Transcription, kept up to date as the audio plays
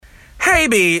Hey,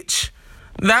 bitch.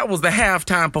 That was the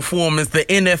halftime performance the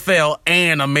NFL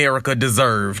and America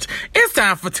deserved. It's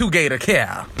time for Two Gator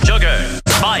Care. Sugar,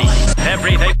 spice,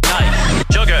 everything nice.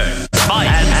 Sugar, spice,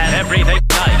 and everything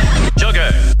nice.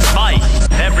 Sugar, spice,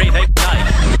 everything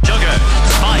nice. Sugar,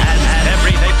 spice, and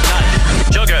everything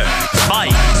nice. Sugar,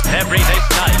 spice, everything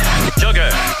nice.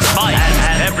 Sugar, spice,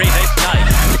 and everything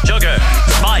nice. Sugar,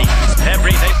 spice,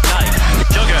 everything nice.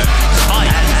 Sugar,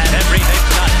 spice, and everything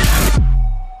nice.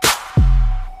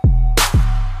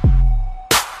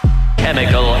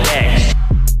 Chemical X.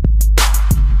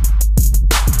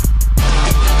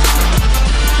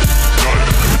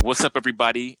 What's up,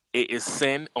 everybody? It is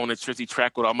Sin on the Trizzy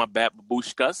track with all my bad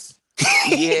babushkas.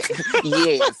 Yes,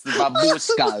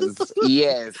 babushkas.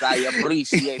 Yes, I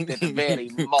appreciate it very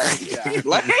much.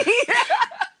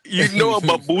 You know a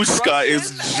babushka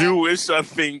is Jewish, I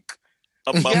think.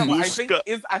 A babushka.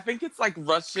 Yeah, I think it's like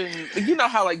Russian. You know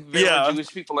how like there are Jewish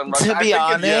people in Russia. To be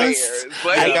honest,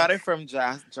 like, I got it from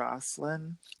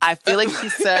Jocelyn. I feel like she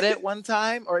said it one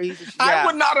time, or I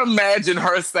would not imagine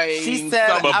her saying she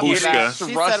said babushka.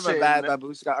 She said a bad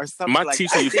babushka or something. My like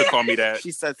teacher that. used to call me that.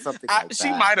 She said something like that. She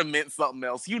might have meant something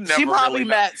else. You never. She probably really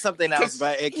meant something else,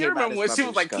 but it came out remember as when babushka. she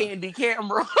was like Candy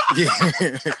Camera?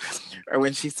 Yeah. Or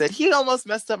when she said he almost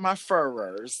messed up my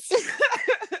furrows.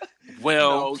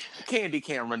 Well, no, Candy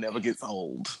Camera never gets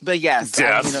old. But yes,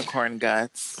 Jeff. I'm Unicorn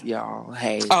Guts, y'all.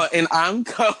 Hey. And I'm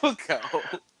Coco.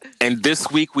 and this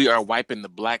week we are wiping the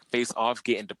black face off,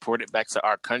 getting deported back to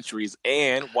our countries,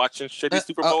 and watching shitty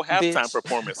Super Bowl halftime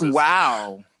performances.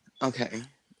 Wow. Okay.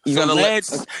 So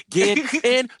let's get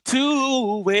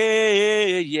into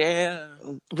it, yeah.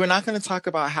 We're not going to talk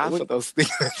about half of those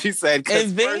things that she said.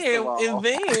 And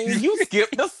then you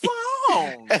skipped the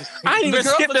song. I didn't even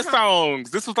skip the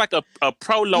songs. This was like a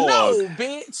prologue. No,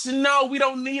 bitch. No, we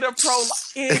don't need a prologue.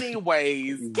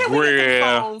 Anyways, can we get the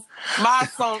songs? My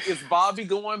song is Bobby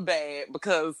Going Bad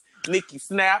because Nikki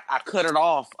snapped. I cut it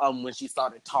off when she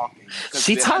started talking.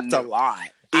 She talked a lot.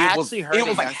 I actually heard it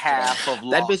was like half of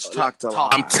that bitch talked a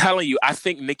lot. I'm telling you, I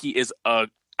think Nikki is a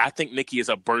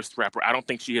burst rapper. I don't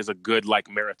think she is a good like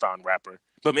marathon rapper.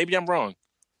 But maybe I'm wrong.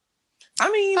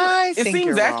 I mean, it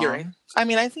seems accurate. I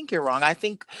mean, I think you're wrong. I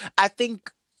think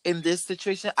in this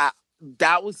situation,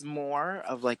 that was more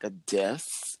of like a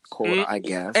diss, I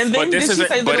guess. And then did she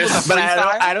say that it was a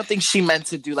freestyle? I don't think she meant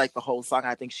to do like the whole song.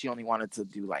 I think she only wanted to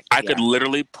do like. I could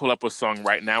literally pull up a song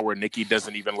right now where Nikki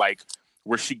doesn't even like.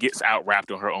 Where she gets out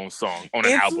rapped on her own song on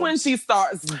an album. It's when she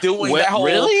starts doing that whole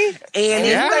really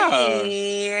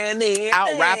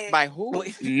out rapped by who?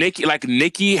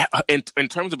 Nikki, in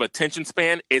terms of attention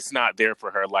span, it's not there for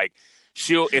her. Like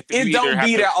she'll if it you don't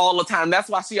be there all the time. That's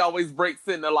why she always breaks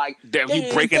into like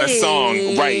you breaking a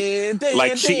song, right?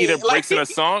 Like she either breaks in a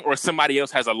song or somebody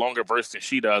else has a longer verse than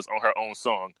she does on her own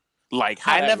song. Like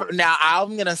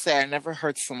I'm gonna say I never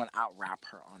heard someone out rap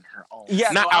her on her own.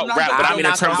 Yeah, not out rap, but I mean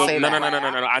in terms of no.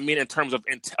 I mean in terms of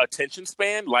attention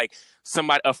span, like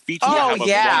a feature. Oh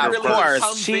yeah, of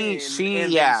course. She she'll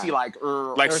be like do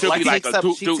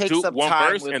one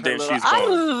verse and then she's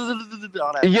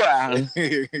gone. Yeah,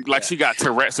 like she got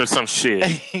Tourette's or some shit.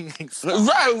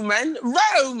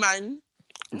 Roman.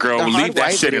 Girl, leave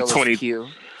that shit in 20.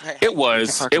 It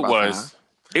was.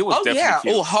 It was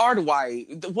definitely cute. Hard White.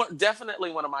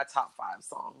 Definitely one of my top 5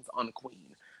 songs on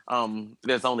Queen.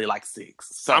 There's only like 6.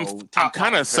 So I'm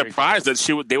kind of surprised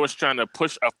that they was trying to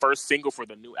push a first single for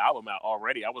the new album out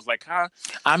already. I was like,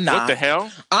 I'm not. What the hell?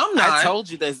 I'm not. I told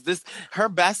you this. Her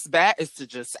best bet is to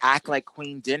just act like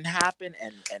Queen didn't happen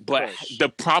and But push. the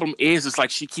problem is, it's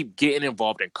like she keep getting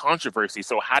involved in controversy.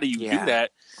 So how do you do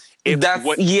that?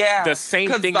 The same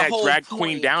thing that dragged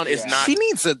Queen down is not. She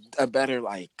needs a better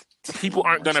like. People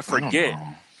aren't gonna forget.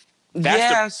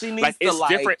 She needs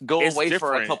to go away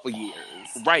for a couple years.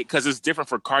 Right, because it's different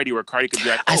for Cardi, where Cardi could be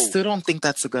like, I still don't think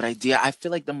that's a good idea. I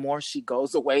feel like the more she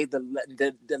goes away, the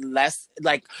less,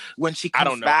 like, when she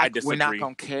comes back, we're not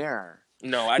going to care.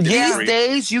 No, I disagree. These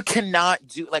days, you cannot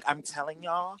do, like, I'm telling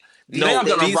y'all,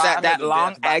 that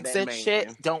long exit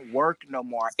shit don't work no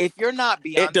more. If you're not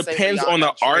Beyonce, it depends on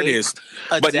the artist.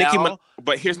 Adele,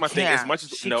 but here's my thing, as much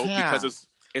as, because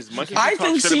as much as I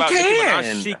think she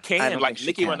can. She can. Like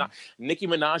Nicki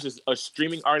Minaj is a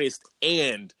streaming artist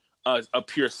and a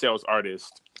pure sales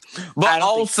artist. But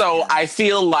also, I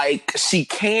feel like she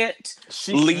can't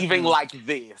leaving like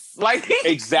this. Like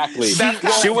exactly.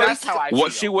 That's how I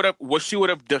feel.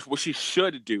 What she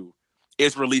should do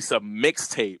is release a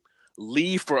mixtape,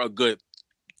 leave for a good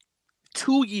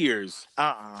 2 years.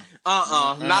 Not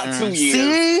 2 years.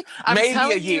 See? Maybe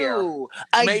a year.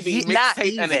 Maybe not mixtape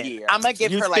even. and a year. I'm gonna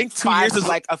give her like 2 years is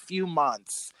like a few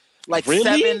months. Like really?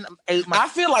 7, 8 months. I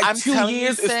feel like I'm 2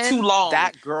 years is too long.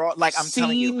 That girl, like I'm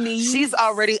telling you, she's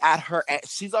already at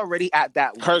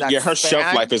that. Her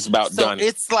shelf life is about done.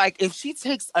 It's like if she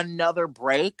takes another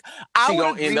break, I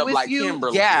would agree with you.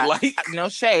 Kimberly. Yeah, like, no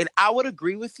shade. I would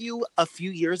agree with you a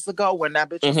few years ago when that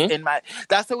bitch was in my.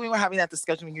 That's when we were having that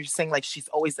discussion when you're saying like she's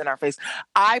always in our face.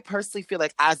 I personally feel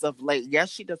like as of late,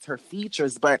 yes, she does her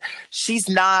features, but she's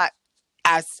not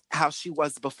as how she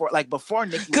was before, like before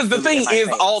Nicki. Because the thing is,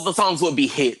 all the songs would be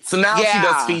hits. So now she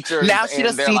does features. Now she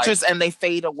does features and they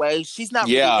fade away. She's not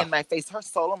really in my face. Her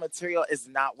solo material is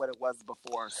not what it was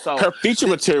before. So her feature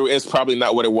material is probably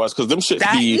not what it was because them shit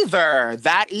that either.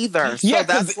 Yeah, so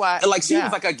that's why. Like she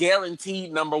was like a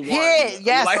guaranteed number 1 hit.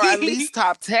 Yes, like, or at least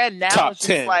top 10. Now top she's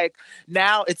 10. like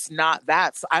now it's not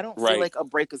that. So I don't feel like a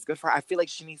break is good for her. I feel like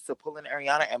she needs to pull in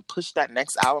Ariana and push that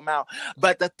next album out.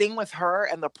 But the thing with her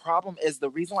and the problem is the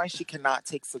reason why she cannot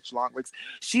take such long breaks.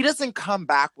 She doesn't come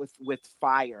back with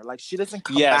fire. Like she doesn't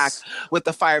come back with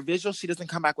the fire visual. She doesn't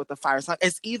come back with the fire song.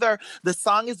 It's either the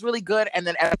song is really good and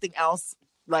then everything else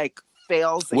like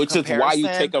fails. Which is why you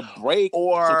take a break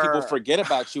so people forget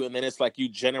about you, and then it's like you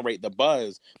generate the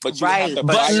buzz. But you have to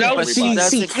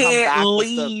she can't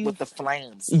leave with the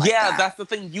flames. That's the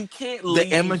thing. You can't leave.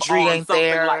 The imagery ain't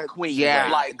there. Like Queen.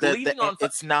 Like leaving on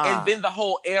it's not. And then the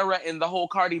whole era and the whole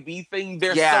Cardi B thing.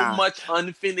 There's so much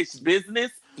unfinished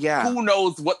business. Yeah. Who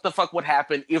knows what the fuck would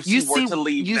happen if she were to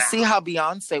leave You now. see how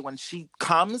Beyonce, when she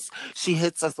comes, she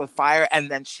hits us with fire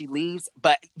and then she leaves.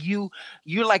 But you're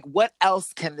like, what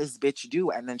else can this bitch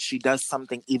do? And then she does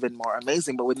something even more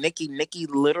amazing. But with Nicki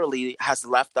literally has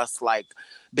left us like,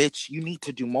 bitch, you need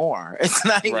to do more. It's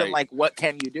not even like, what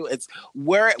can you do? It's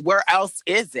where else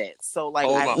is it? So like,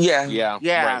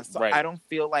 I don't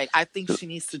feel like, I think she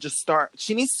needs to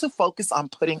focus on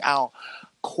putting out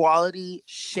quality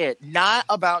shit, not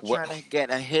about trying to get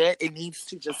a hit. It needs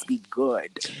to just be good.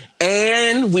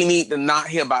 And we need to not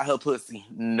hear about her pussy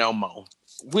no more.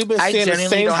 We've been saying the same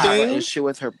thing. I have an issue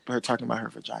with her talking about her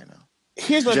vagina.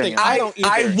 Here's the thing. I don't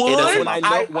either.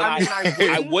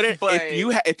 I wouldn't. But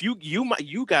if you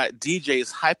got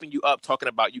DJs hyping you up, talking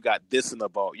about you got this in the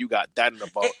vault, you got that in the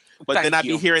vault, but then I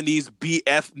be hearing these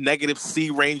BF negative C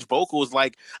range vocals.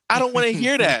 Like I don't want to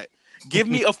hear that. Give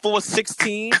me a full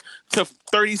 16 to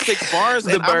 36 bars,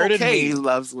 and bird I'm okay. in me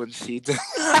loves when she does.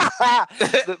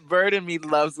 The bird in me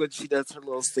loves when she does her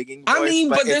little singing voice. I mean,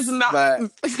 but there's not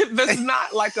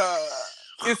like a.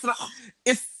 It's not.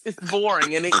 It's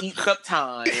boring and it eats up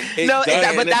time.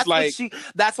 That's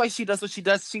why she does what she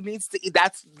does. She needs to eat.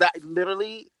 That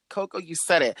literally, Coco, you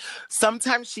said it.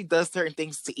 Sometimes she does certain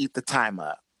things to eat the time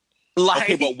up. Like,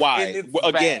 okay, but why?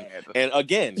 Again.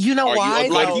 You know why?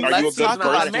 Let's talk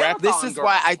about it. This is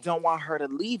why I don't want her to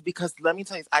leave, because let me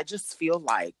tell you, I just feel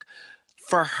like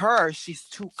for her, she's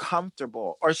too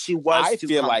comfortable, or she was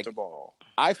too comfortable.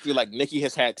 I feel like Nicki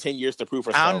has had 10 years to prove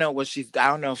herself. I don't know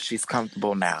if she's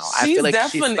comfortable now. I feel like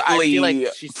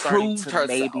she's starting to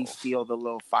maybe feel the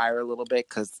little fire a little bit,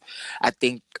 because I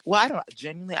think,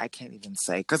 I can't even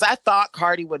say, because I thought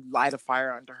Cardi would light a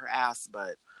fire under her ass,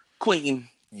 but Queen.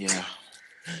 Yeah.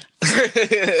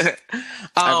 I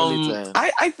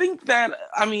think that,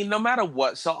 I mean, no matter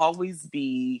what, she'll always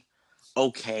be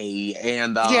okay.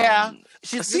 And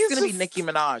she's gonna be Nicki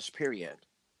Minaj, period.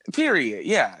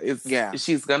 Yeah.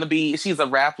 She's a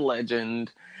rap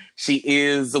legend. She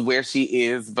is where she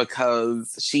is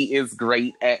because she is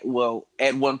great at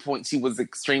one point she was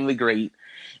extremely great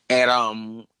at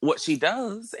what she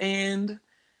does. And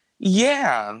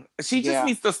she just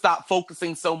needs to stop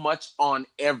focusing so much on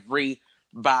everybody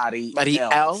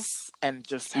else and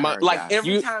just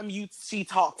every time she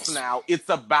talks now, it's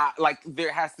about like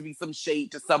there has to be some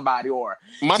shade to somebody, or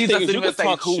my thing is you could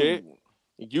talk shit.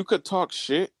 You could talk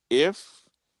shit if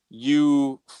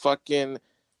you fucking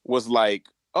was like,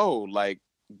 oh, like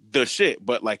the shit,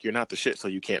 but like you're not the shit, so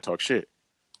you can't talk shit.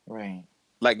 Right.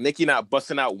 Like Nicki not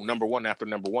busting out number one after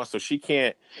number one, so she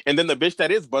can't. And then the bitch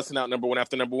that is busting out number one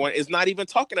after number one is not even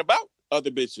talking about other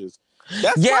bitches.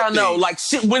 That's like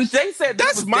shit. When they said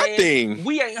that's my thing,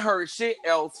 we ain't heard shit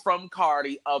else from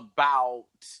Cardi about.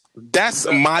 That's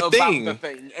my thing. The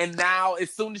thing. And now,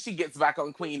 as soon as she gets back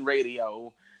on Queen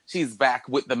Radio, she's back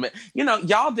with the.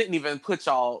 Y'all didn't even put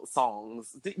y'all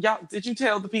songs. Did you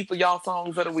tell the people y'all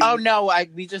songs of the week? Oh no,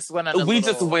 we just went.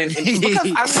 Just went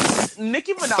because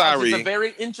Nicki Minaj is a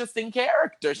very interesting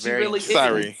character. She really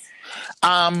is.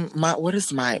 What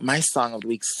is my song of the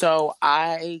week? So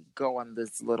I go on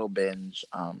this little binge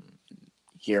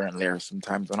here and there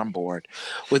sometimes when I'm bored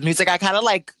with music. I kind of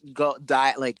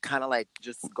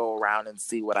just go around and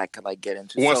see what I can get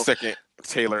into. One second,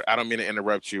 Taylor, I don't mean to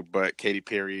interrupt you, but Katy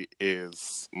Perry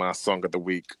is my song of the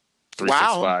week.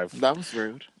 365. Wow, that was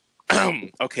rude.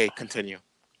 Okay, continue.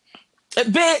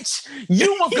 Bitch,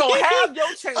 you was gonna have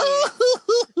your chance.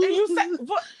 And you said,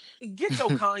 what? Get your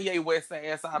Kanye West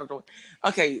ass out of the way.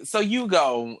 Okay, so you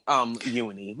go,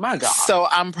 Uni. My God. So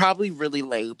I'm probably really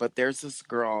late, but there's this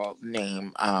girl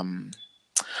named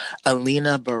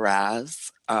Alina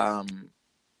Baraz.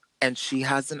 And she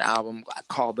has an album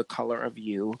called "The Color of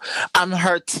You."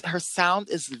 Her sound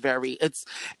is very.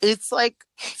 It's like,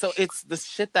 so it's the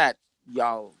shit that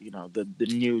y'all, the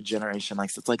new generation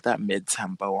likes. It's like that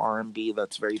mid-tempo R&B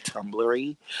that's very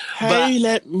tumblery. Hey,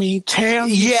 let me tell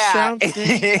you something.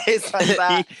 It's like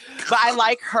that. But I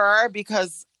like her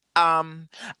because I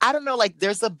don't know, like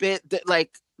there's a bit that,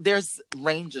 like, there's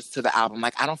ranges to the album.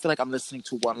 Like, I don't feel like I'm listening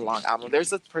to one long album.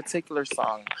 There's a particular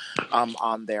song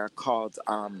on there called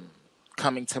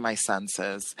Coming to My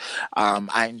Senses.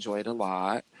 I enjoyed a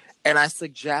lot. And I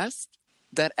suggest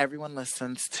that everyone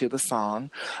listens to the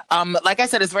song. Like I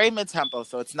said, it's very mid-tempo,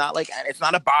 so it's not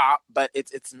a bop, but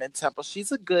it's mid-tempo.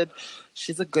 She's a good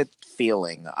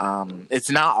feeling.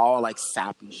 It's not all like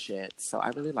sappy shit. So I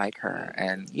really like her.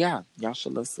 And yeah, y'all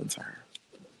should listen to her.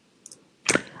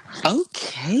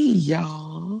 Okay,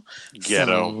 y'all.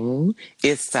 Ghetto. So,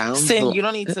 it sounds... Sin, you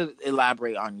don't need to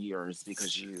elaborate on yours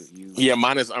because you... Yeah,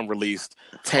 mine is unreleased.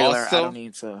 Taylor, also, I don't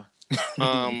need to...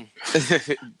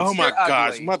 Oh my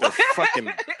gosh,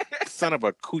 motherfucking son of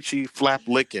a coochie flap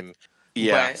licking.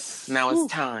 Yes. But now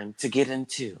it's time to get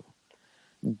into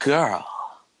Girl,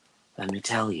 Let Me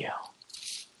Tell You.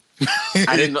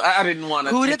 I didn't want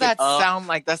to... Who did that sound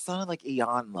like? That sounded like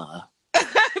Iyanla.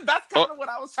 That's kind of what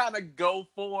I was trying to go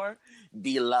for.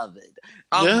 Beloved.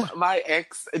 My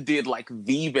ex did like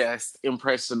the best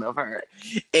impression of her.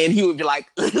 And he would be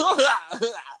like,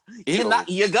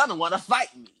 you're gonna want to fight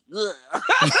me. Because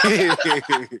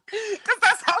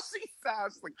that's how she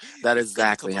sounds. Like, that is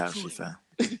exactly how she sounds.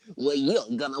 Well, you're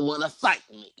gonna want to fight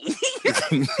me.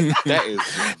 That is...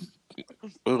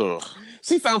 Ugh.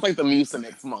 She sounds like the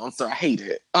Mucinex monster. I hate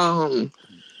it.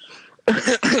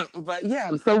 But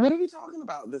yeah, so what are we talking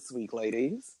about this week,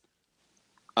 ladies?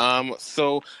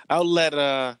 So I'll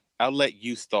let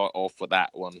you start off with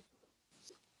that one.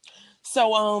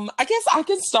 So I guess I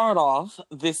can start off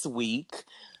this week,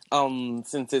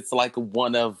 since it's like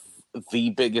one of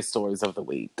the biggest stories of the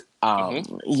week.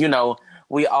 You know,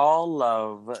 we all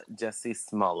love Jussie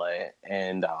Smollett,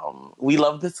 and we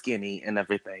love the skinny and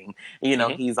everything. You know,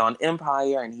 he's on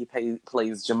Empire, and he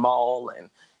plays Jamal, and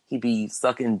he be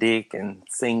sucking dick and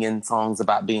singing songs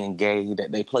about being gay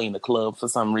that they play in the club for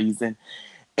some reason.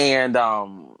 And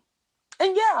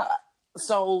yeah,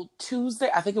 so Tuesday,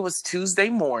 I think it was Tuesday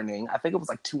morning. I think it was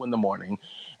like 2 a.m.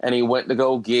 And he went to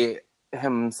go get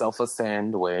himself a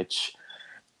sandwich.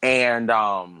 And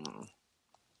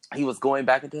he was going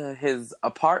back into his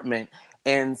apartment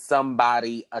and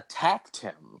somebody attacked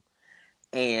him.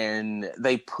 And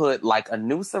they put like a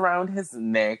noose around his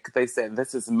neck. They said,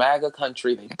 this is MAGA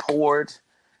country. They poured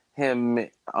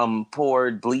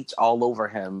bleach all over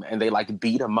him, and they like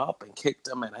beat him up and kicked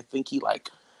him. And I think he like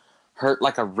hurt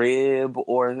like a rib,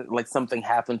 or like something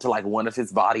happened to like one of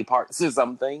his body parts or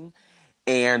something.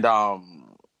 And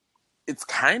it's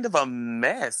kind of a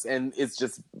mess, and it's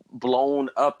just blown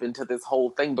up into this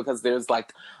whole thing because there's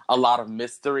like a lot of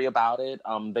mystery about it.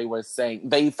 They were saying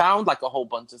they found like a whole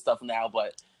bunch of stuff now,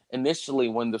 but initially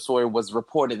when the story was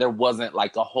reported, there wasn't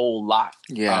like a whole lot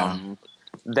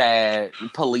that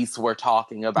police were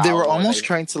talking about. They were almost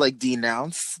trying to like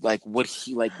denounce like what the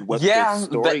story was.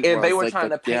 And they were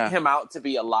trying to paint him out to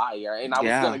be a liar, and I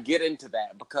was going to get into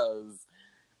that because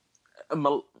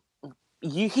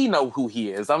he know who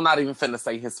he is. I'm not even finna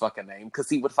say his fucking name because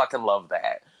he would fucking love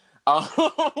that.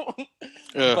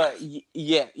 But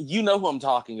yeah, you know who I'm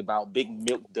talking about. Big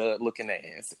milk dud looking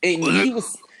ass. And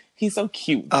he's so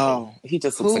cute. Oh, he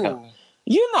just looks like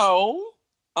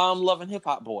Love and Hip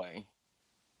Hop boy.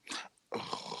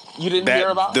 You didn't hear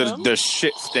about him? The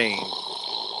shit stain.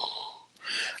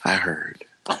 I heard.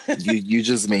 you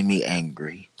just made me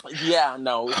angry. Yeah,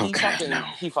 no, he fucking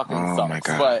sucks. My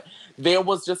God. But there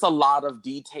was just a lot of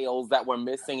details that were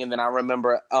missing, and then I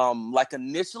remember, like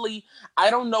initially, I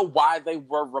don't know why they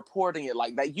were reporting it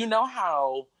like that. You know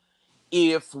how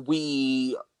if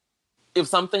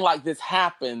something like this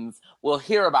happens, we'll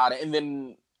hear about it, and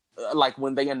then like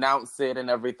when they announce it and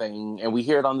everything, and we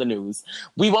hear it on the news,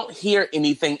 we won't hear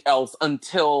anything else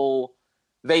until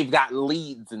they've got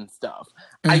leads and stuff.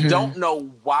 I don't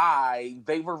know why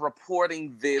they were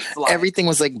reporting this. Like, everything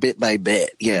was like bit by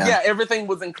bit. Yeah, everything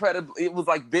was incredible. It was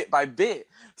like bit by bit.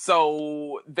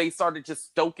 So they started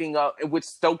just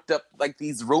stoked up like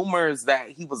these rumors that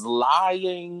he was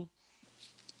lying.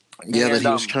 Yeah, that he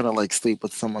was trying to like sleep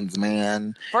with someone's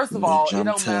man. First of all, it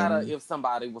don't matter if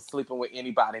somebody was sleeping with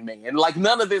anybody, man. Like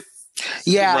none of this.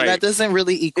 Yeah, that doesn't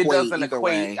really equate. It doesn't equate.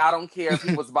 Way. I don't care if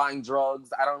he was buying drugs.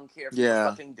 I don't care if he was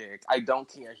sucking dick. I don't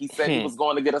care. He said he was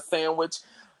going to get a sandwich.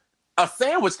 A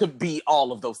sandwich could be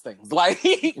all of those things. Like,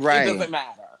 it doesn't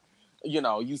matter. You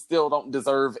know, you still don't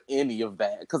deserve any of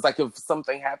that. Because, like, if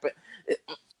something happened,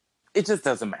 it just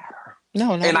doesn't matter.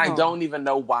 No. And I don't even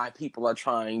know why people are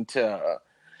trying to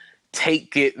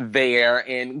take it there,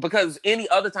 and because any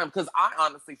other time, because I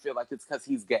honestly feel like it's because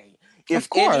he's gay. If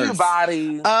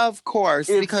anybody, of course,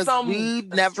 if because straight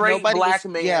black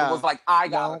man was like, I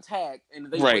got attacked, and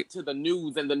they went to the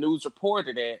news, and the news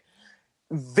reported it,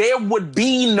 there would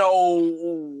be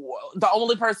the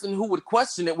only person who would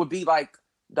question it would be like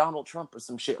Donald Trump or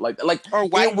some shit like that. Like, or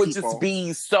white it would people. just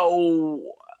be so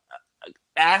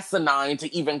asinine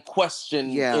to even question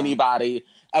anybody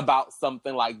about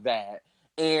something like that.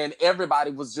 And everybody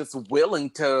was just willing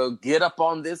to get up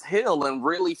on this hill and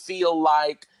really feel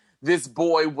like this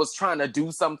boy was trying to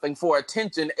do something for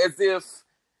attention, as if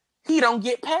he don't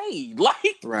get paid. Like,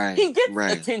 he gets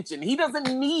attention. He doesn't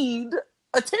need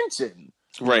attention.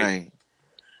 Right.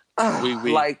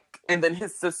 Like, and then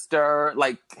his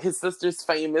sister's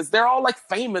famous. They're all like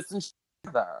famous and shit.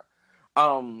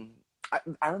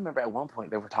 I remember at one point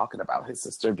they were talking about his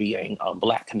sister being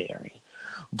Black Canary,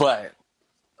 but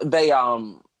they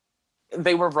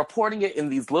were reporting it in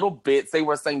these little bits. They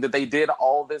were saying that they did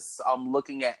all this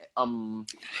looking at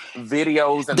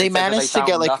videos, and they managed to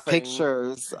get like nothing.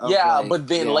 Pictures. But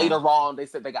then later on they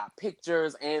said they got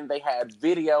pictures and they had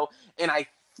video. And I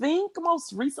think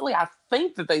most recently, I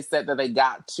think that they said that they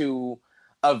got to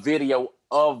a video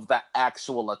of the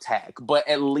actual attack. But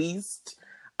at least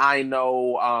I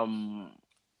know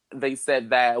they said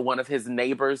that one of his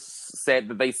neighbors said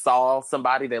that they saw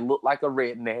somebody that looked like a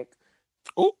redneck.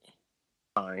 Oh,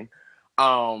 fine.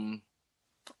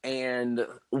 And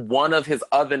one of his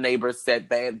other neighbors said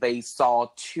that they saw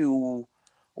two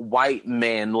white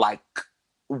men like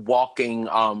walking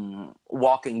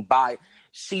by.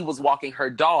 She was walking her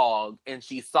dog and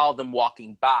she saw them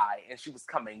walking by, and she was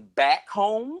coming back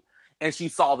home and she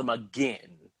saw them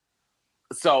again.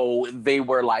 So they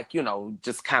were like, you know,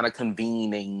 just kind of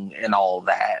convening and all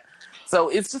that. So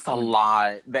it's just a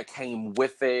lot that came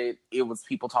with it. It was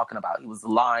people talking about he was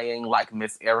lying, like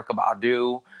Miss Erykah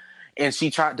Badu. And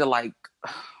she tried to like...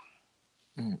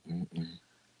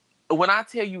 When I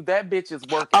tell you that bitch is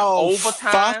working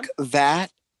overtime... fuck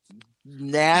that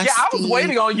nasty... Yeah, I was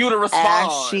waiting on you to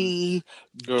respond. Ashy,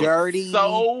 dirty...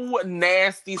 So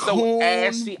nasty, so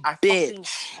ashy. I fucking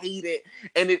hate it.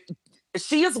 And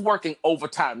she is working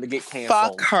overtime to get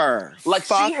canceled. Fuck her. Like,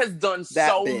 she has done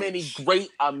so many great,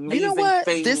 amazing you know what?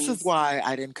 things. This is why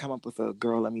I didn't come up with a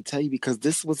girl, let me tell you, because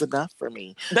this was enough for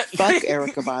me. Fuck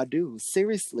Erykah Badu.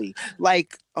 Seriously.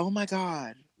 Like, oh my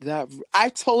God. I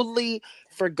totally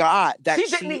forgot that she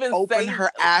didn't even opened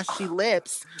her ashy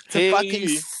lips to fucking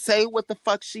say what the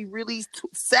fuck she really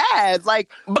said.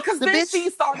 Like, because then she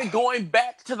started going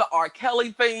back to the R.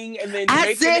 Kelly thing, and then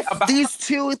as if these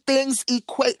two things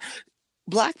equate.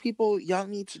 Black people, y'all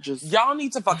need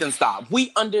to fucking stop.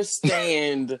 We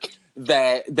understand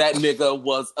that nigga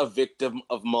was a victim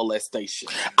of molestation.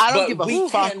 I don't give a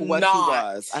fuck what he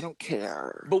was. I don't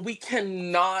care. But we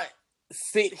cannot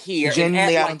sit here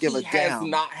genuinely, and I don't give a damn. Has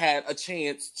not had a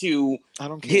chance to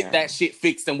get that shit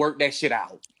fixed and work that shit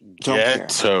out.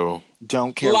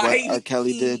 Don't care like, what R.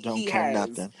 Kelly did. Don't care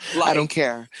nothing. Like, I don't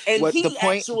care. What the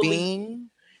point being?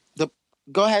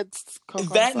 Go ahead.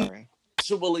 Coco, sorry.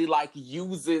 Actually, like,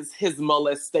 uses his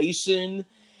molestation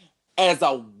as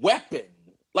a weapon.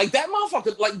 Like, that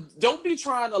motherfucker, like, don't be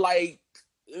trying to, like,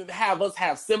 have us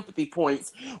have sympathy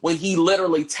points when he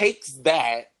literally takes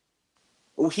that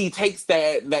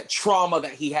trauma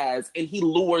that he has, and he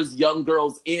lures young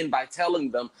girls in by telling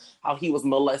them how he was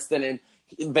molested, and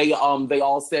they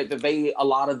all said that a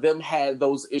lot of them had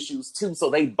those issues too, so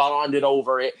they bonded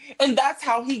over it, and that's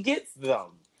how he gets them.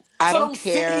 I don't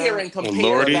care. Sit here and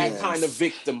compare that kind of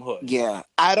victimhood. Yeah,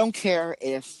 I don't care.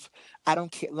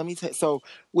 Let me tell you. So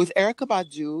with Erykah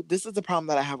Badu, this is the problem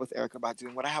that I have with Erykah Badu,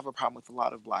 and what I have a problem with a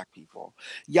lot of Black people.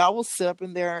 Y'all will sit up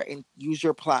in there and use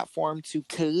your platform to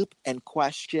cape and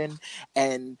question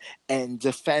and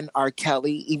defend R.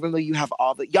 Kelly, even though you have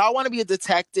all the... Y'all want to be a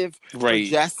detective for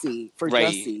Jesse,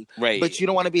 but you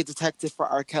don't want to be a detective for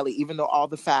R. Kelly, even though all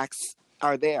the facts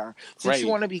are there. Since you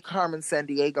want to be Carmen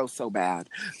Sandiego so bad.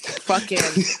 Fucking...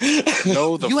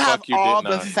 No, you have all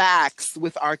the facts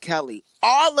with R. Kelly.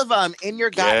 All of them in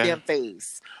your goddamn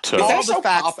face. All the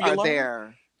facts are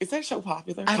there. Is that show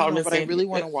popular? I don't know, but I really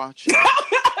want to watch it.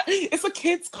 It's a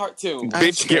kid's cartoon.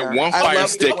 Bitch, get one fire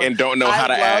stick and don't know how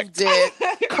to act. I loved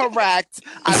it. Correct.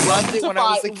 I loved it when I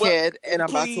was a kid, and I'm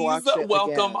about to watch it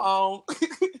welcome,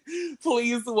 again.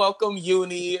 Please welcome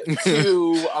Uni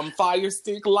to Fire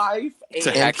Stick Life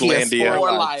to Hacklandia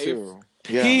for life. Too.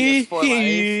 Yeah.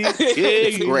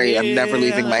 It's great. I'm never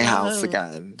leaving my house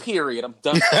again. Period. I'm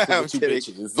done with you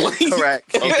bitches.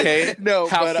 Correct. Okay. No,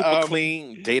 house but super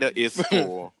clean. Data is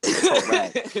full.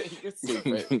 Correct. You're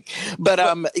stupid. But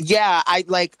yeah, I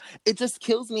like it. Just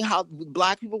kills me how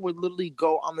Black people would literally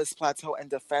go on this plateau and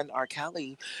defend R.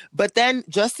 Kelly, but then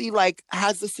Jussie like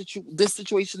has this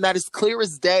situation that is clear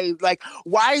as day. Like,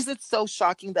 why is it so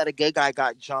shocking that a gay guy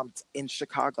got jumped in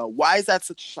Chicago? Why is that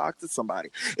such a shock to somebody?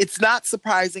 It's not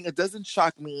surprising. It doesn't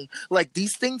shock me. Like,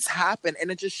 these things happen,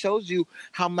 and it just shows you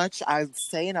how much I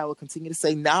say, and I will continue to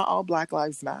say, not all Black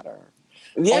lives matter.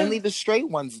 Yeah. Only the straight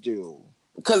ones do.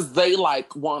 Because they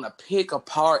like want to pick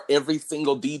apart every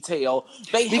single detail.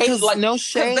 They hate like no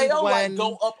shade. They'll like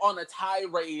go up on a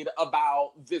tirade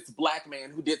about this Black man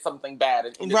who did something bad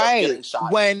and ended up getting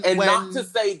shot. Not to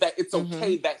say that it's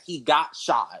okay that he got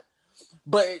shot,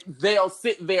 but they'll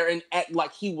sit there and act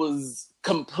like he was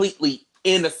completely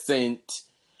innocent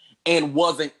and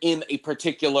wasn't in a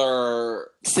particular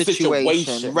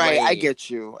situation. Right. I get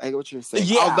you. I get what you're saying.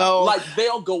 Yeah. Although, like,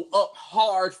 they'll go up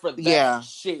hard for that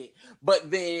shit.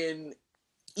 But then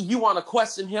you want to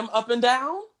question him up and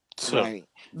down? Right.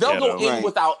 They'll go in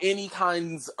without any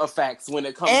kinds of facts when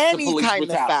it comes to police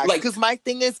brutality. Because my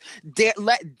thing is,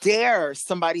 dare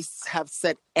somebody have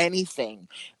said anything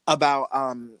about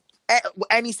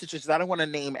any situation. I don't want to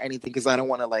name anything because I don't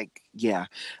want to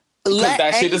because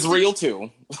that shit is real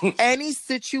too. Any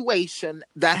situation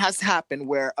that has happened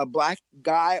where a Black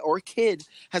guy or kid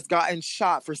has gotten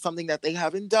shot for something that they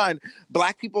haven't done,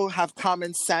 Black people have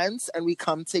common sense and we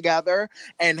come together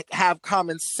and have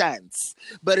common sense.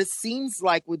 But it seems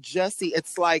like with Jussie,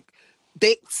 it's like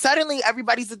suddenly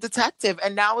everybody's a detective,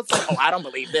 and now it's like, oh, I don't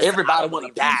believe this. Everybody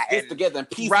want to piece this together and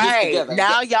piece this together.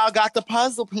 Now y'all got the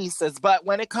puzzle pieces, but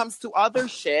when it comes to other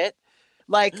shit,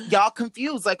 like, y'all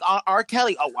confused, like R.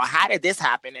 Kelly. Oh, well, how did this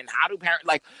happen? And how do parents,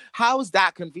 like, how is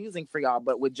that confusing for y'all?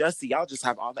 But with Jussie, y'all just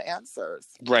have all the answers.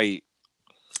 Right.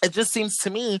 It just seems to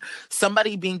me,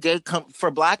 somebody being gay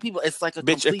for Black people, it's like a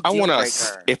complete deal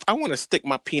breaker. If I want to stick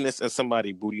my penis in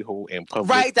somebody's booty hole in public,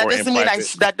 right? That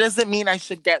doesn't mean I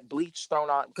should get bleach thrown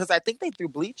on, because I think they threw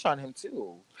bleach on him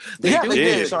too. They threw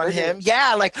bleach on him.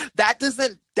 Yeah, like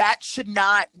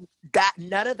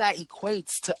none of that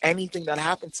equates to anything that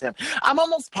happened to him. I'm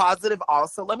almost positive.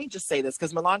 Also, let me just say this,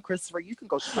 because Milan Christopher, you can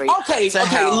go straight. Okay.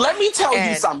 Let me tell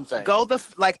you something.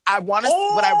 What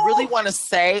I really want to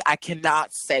say, I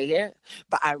cannot say it,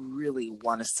 but I really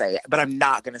want to say it, but I'm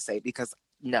not going to say it because.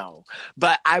 No,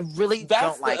 but I really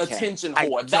don't like him. That's the attention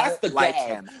whore. That's the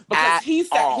gag. Because he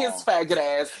set his faggot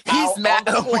ass out on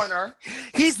the corner.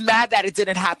 He's mad that it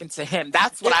didn't happen to him.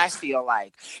 That's what I feel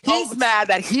like. He's mad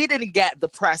that he didn't get the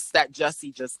press that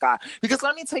Jussie just got. Because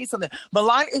let me tell you something.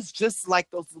 Milan is just like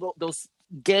those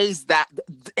gays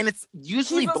and it's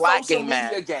usually Black gay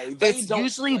men. It's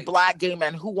usually Black gay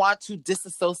men who want to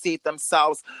disassociate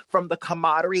themselves from the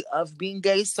camaraderie of being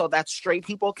gay so that straight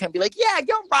people can be like, yeah,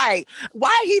 you're right. Why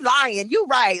are he lying? You're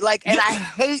right. Like, and I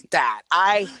hate that.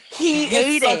 He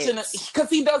hate it. Because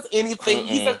he does anything.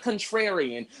 He's a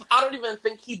contrarian. I don't even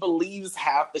think he believes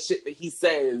half the shit that he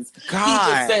says. God.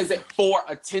 He just says it for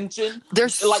attention.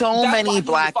 There's so many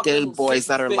Black gay boys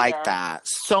that are like that.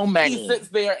 So many. He sits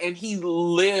there and he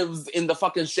lives in the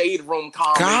fucking shade room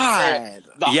comments.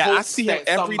 God. I see him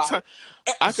every time.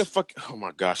 I could oh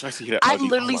my gosh, I see that. I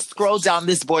literally scroll down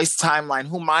this boy's timeline.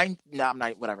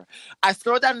 Whatever. I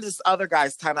scrolled down this other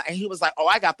guy's timeline and he was like, oh,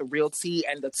 I got the real tea.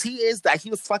 And the tea is that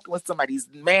he was fucking with somebody's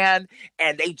man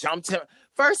and they jumped him.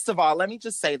 First of all, let me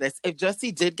just say this. If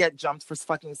Jussie did get jumped for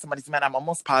fucking with somebody's man, I'm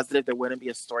almost positive there wouldn't be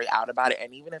a story out about it.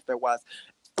 And even if there was,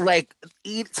 like,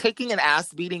 taking an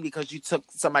ass beating because you took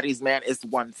somebody's man is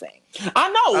one thing. I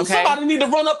know. Okay? Somebody need to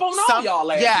run up on all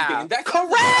y'all ass. Yeah, that's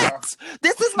correct.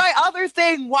 This is my other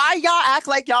thing. Why y'all act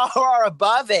like y'all are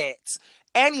above it?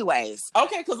 Anyways.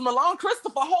 Okay, because Milan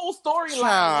Christopher whole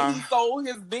storyline, he sold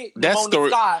his dick to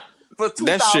Scott for $2,000.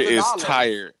 That shit is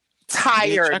tired.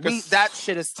 That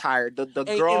shit is tired. The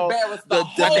girl, the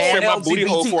man, my booty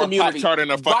hole for a pop chart and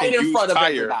a fucking right in front of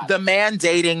everybody. The man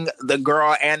dating the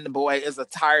girl and the boy is a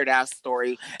tired ass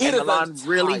story. And Milan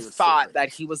really thought that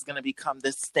he was gonna become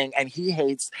this thing, and he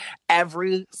hates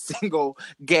every single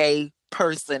gay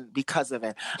person because of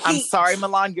it. I'm sorry,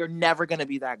 Milan, you're never gonna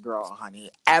be that girl,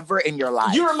 honey, ever in your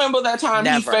life. You remember that time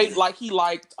he faked like he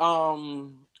liked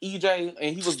EJ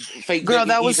and he was fake. Girl,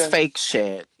 that EJ? was fake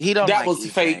shit. He don't. That like was EJ.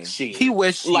 fake shit. He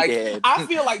wished he did. I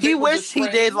feel like he wished he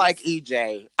did like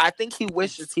EJ. I think he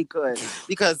wishes he could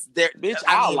because there. Bitch,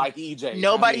 I like EJ.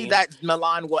 Nobody that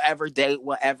Milan will ever date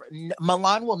will ever.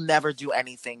 Milan will never do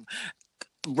anything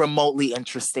remotely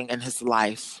interesting in his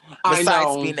life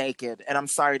besides be naked, and I'm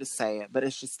sorry to say it, but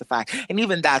it's just the fact. And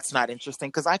even that's not interesting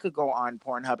because I could go on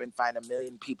Pornhub and find a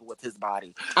million people with his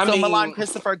body. Milan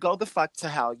Christopher, go the fuck to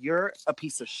hell. You're a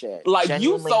piece of shit. Like,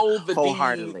 you sold the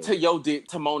deed to your dick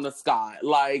to Mona Scott,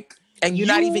 like. And you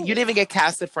didn't even get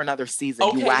casted for another season.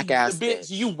 Okay, you whack ass bitch.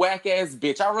 You whack ass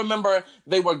bitch. I remember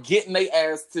they were getting their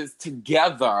asses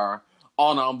together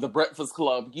on the Breakfast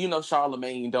Club. You know,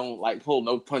 Charlamagne don't like pull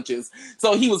no punches,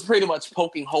 so he was pretty much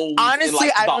poking holes. Honestly,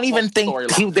 in, I don't even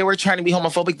think they were trying to be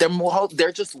homophobic.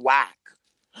 They're just whack.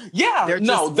 Yeah,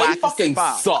 they fucking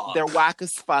suck. They're whack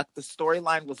as fuck. The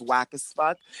storyline was whack as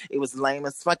fuck. It was lame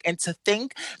as fuck. And to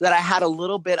think that I had a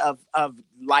little bit of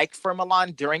like for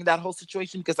Milan during that whole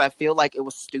situation because I feel like it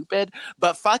was stupid.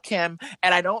 But fuck him.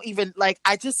 And I don't even like.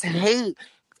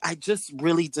 I just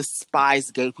really despise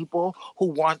gay people who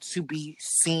want to be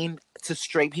seen to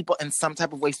straight people in some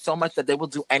type of way so much that they will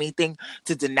do anything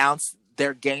to denounce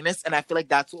their gayness. And I feel like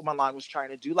that's what Milan was trying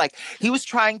to do. Like, he was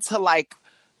trying to like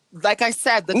I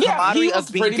said, the camaraderie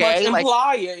of being gay. He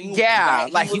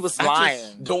was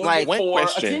lying. Doing it for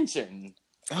attention.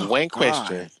 One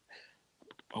question.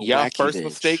 Y'all first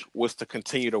mistake was to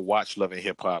continue to watch Love and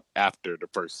Hip Hop after the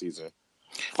first season.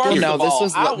 No.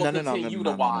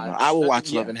 I will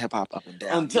watch Love and Hip Hop up and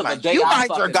down. Until the day you mind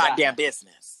your goddamn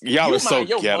business. Y'all are so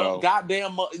ghetto.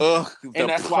 Goddamn, and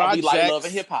that's why we like Love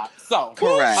and Hip Hop. So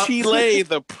correct. Chile,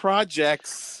 the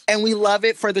projects, and we love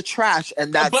it for the trash,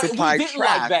 and that's the trash.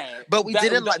 Like that. But we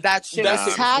didn't like that shit.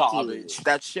 Was tacky.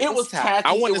 That shit was tacky.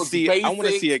 I want to see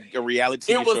a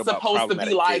reality. It was supposed to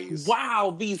be like,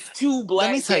 wow, these two black.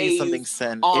 Let me tell you something,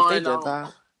 Sin. If they did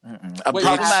that. A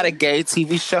problematic gay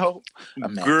TV show,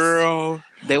 girl.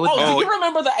 They would. Do you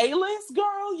remember the A-List,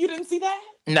 girl? You didn't see that?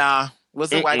 Nah,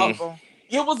 was it white people?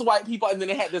 It was white people, and then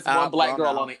it had this one black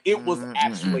girl on it. It was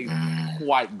actually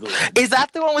quite good. Is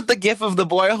that the one with the gif of the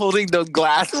boy holding the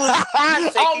glass? No,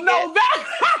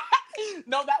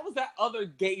 that was that other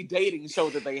gay dating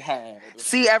show that they had.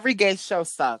 See, every gay show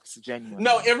sucks, genuinely.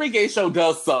 No, every gay show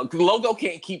does suck. Logo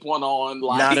can't keep one on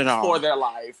not at all for their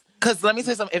life. Because let me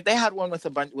tell you something. If they had one with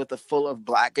a full of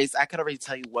black gays, I could already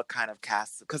tell you what kind of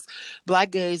cast. Because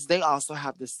black gays, they also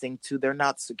have this thing too. They're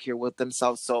not secure with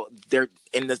themselves, so they're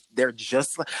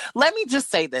just. Let me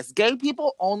just say this: gay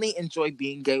people only enjoy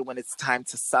being gay when it's time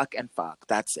to suck and fuck.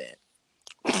 That's it.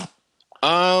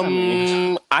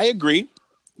 I agree.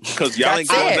 Because y'all ain't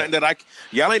doing nothing that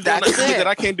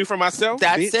I can't do for myself.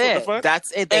 That's it.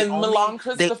 That's it. And Milan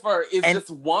Christopher is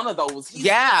just one of those.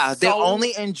 They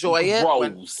only enjoy it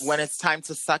when it's time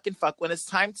to suck and fuck. When it's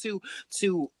time to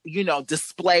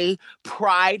display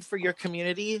pride for your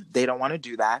community, they don't want to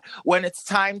do that. When it's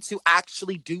time to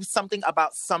actually do something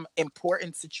about some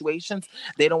important situations,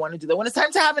 they don't want to do that. When it's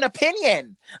time to have an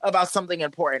opinion about something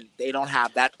important, they don't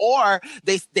have that. Or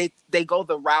they go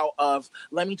the route of,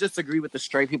 let me just agree with the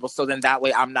straight people, so then that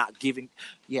way I'm not giving.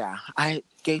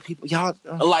 Gay people, y'all.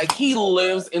 Like, he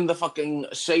lives in the fucking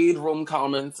shade room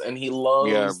comments, and he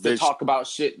loves to talk about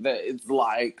shit that is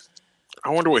like. I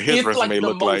wonder what his resume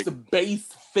looked like. It's like the most base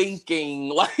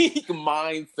thinking,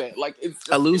 mindset. Like, it's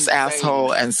just a loose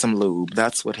asshole and some lube.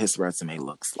 That's what his resume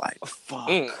looks like. Fuck.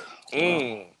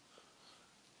 He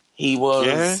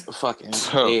was fucking.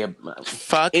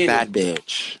 Fuck that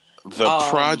bitch. The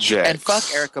project. And fuck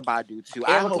Erykah Badu too.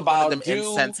 I hope one of them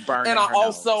incense burn. And I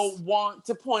also want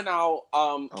to point out,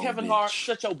 Kevin Hart,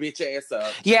 shut your bitch ass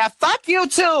up. Yeah, fuck you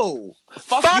too.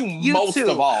 Fuck you most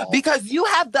too. Of all. Because you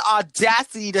have the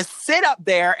audacity to sit up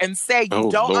there and say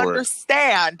you don't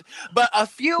understand, but a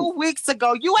few weeks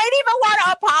ago you ain't even want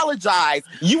to apologize.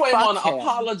 You ain't want to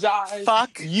apologize.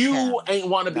 Fuck you ain't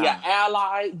want to be an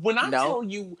ally. When I tell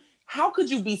you, how could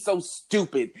you be so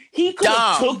stupid? He could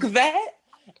have took that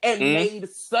and made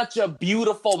such a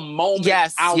beautiful moment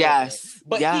out of it.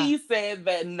 But he said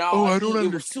that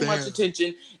it was too much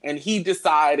attention, and he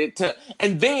decided to.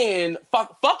 And then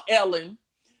fuck Ellen,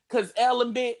 because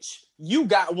Ellen, bitch, you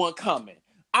got one coming.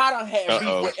 I done had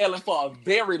beef with Ellen for a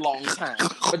very long time,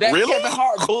 but that Kevin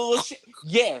Hart bullshit,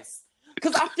 yes,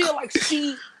 because I feel like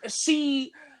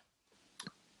she.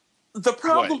 The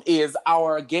problem is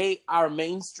our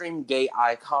mainstream gay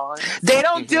icons. They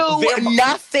don't do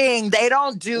nothing. They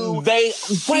don't do.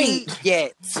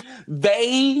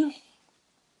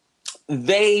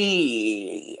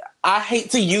 I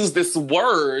hate to use this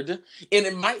word, and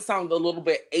it might sound a little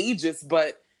bit ageist,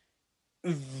 but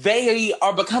they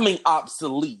are becoming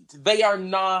obsolete. They are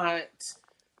not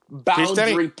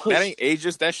boundary pushing. That ain't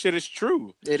ageist. That shit is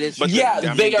true. It is. But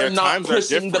they are not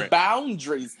pushing the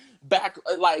boundaries back.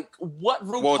 Like what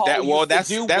RuPaul used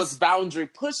to do was boundary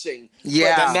pushing.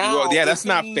 Yeah, that's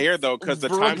not fair though, because the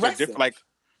times are different. Like,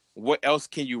 what else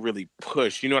can you really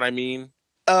push? You know what I mean?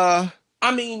 I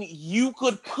mean, you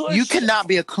could push. You cannot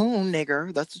be a coon,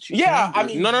 nigger. That's what you. Yeah, can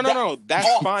do. I mean, no.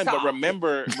 That's fine, but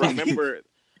remember.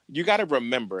 You got to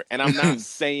remember, and I'm not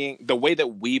saying the way that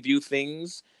we view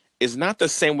things is not the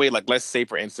same way. Like, let's say,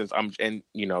 for instance,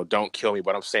 don't kill me,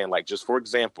 but I'm saying, like, just for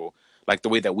example, like the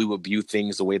way that we would view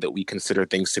things, the way that we consider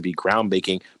things to be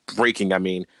breaking. I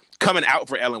mean, coming out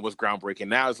for Ellen was groundbreaking.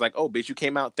 Now it's like, oh, bitch, you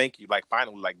came out, thank you. Like,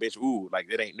 finally, like, bitch, ooh, like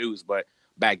it ain't news. But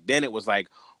back then it was like,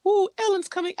 ooh, Ellen's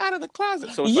coming out of the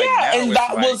closet. So it's and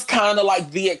that was kind of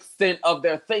like the extent of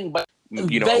their thing. But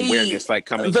awareness, like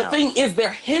coming. The thing is,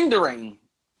 they're hindering.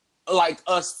 Like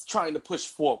us trying to push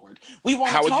forward. We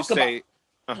want to talk about...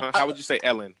 How would you say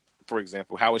Ellen, for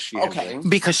example? How is she? Okay.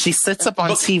 Because she sits up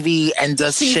on TV and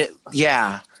does shit.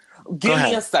 Yeah. Give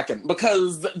me a second.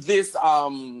 Because this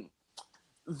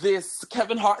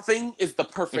Kevin Hart thing is the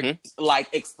perfect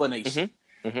explanation.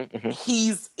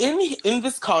 He's in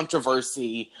this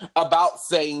controversy about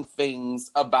saying things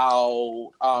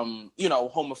about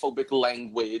homophobic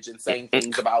language and saying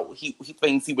things about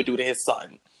things he would do to his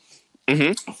son.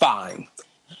 Fine.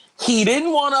 He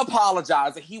didn't want to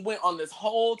apologize, and he went on this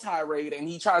whole tirade, and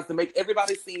he tries to make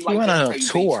everybody seem like he went on a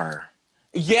tour.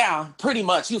 Yeah, pretty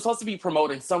much. He was supposed to be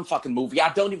promoting some fucking movie.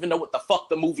 I don't even know what the fuck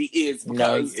the movie is.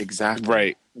 Because, no, exactly.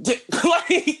 Right.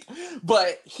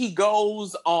 But he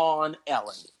goes on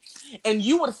Ellen. And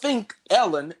you would think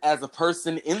Ellen, as a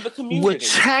person in the community, would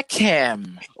check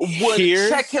him.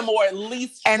 Check him or at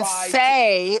least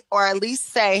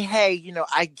say, hey,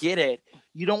 I get it.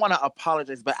 You don't want to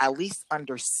apologize, but at least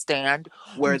understand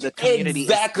where the community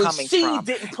is coming from.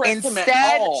 Didn't press Instead, him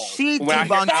at all. she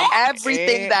debunked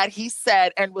everything that he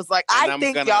said and was like, I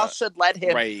think y'all should let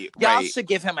him. Y'all should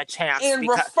give him a chance. And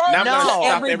refer to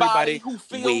everybody who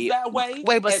feels that way.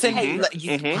 Wait, but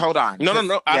hold on.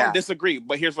 No. I don't disagree.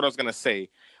 But here's what I was going to say.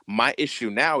 My issue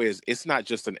now is it's not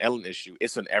just an Ellen issue.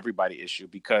 It's an everybody issue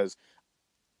because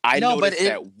I noticed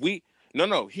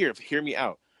that hear me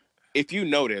out. If you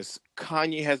notice,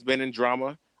 Kanye has been in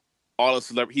drama.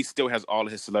 He still has all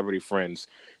of his celebrity friends.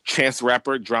 Chance the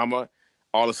Rapper, drama,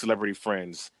 all the celebrity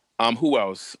friends. Who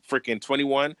else? Freaking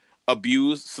 21,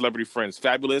 abused celebrity friends.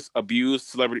 Fabulous, abused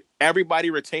celebrity. Everybody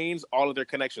retains all of their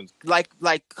connections. Like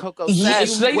Coco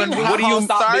said, when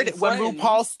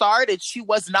RuPaul started, she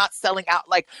was not selling out.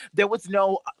 Like there was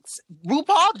no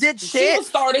RuPaul did shit. She was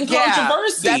starting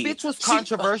controversy. That bitch was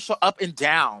controversial up and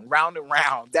down, round and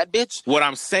round. That bitch. What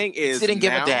I'm saying is, she didn't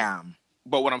give a damn.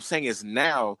 But what I'm saying is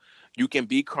now you can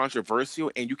be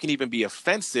controversial and you can even be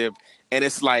offensive, and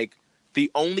it's like. The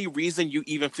only reason you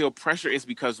even feel pressure is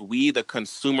because we, the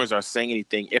consumers, are saying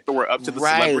anything. If it were up to the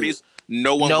celebrities,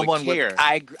 no one would care.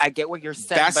 I get what you're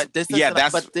saying, but this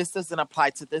doesn't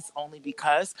apply to this only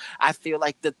because I feel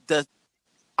like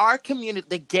our community,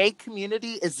 the gay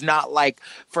community, is not like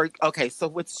so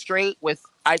with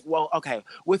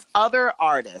other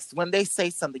artists, when they say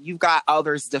something, you've got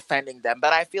others defending them,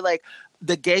 but I feel like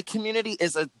the gay community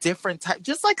is a different type,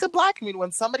 just like the black community.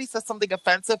 When somebody says something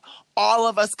offensive, all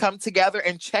of us come together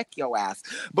and check your ass.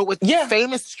 But with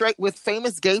famous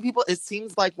gay people, it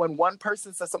seems like when one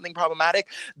person says something problematic,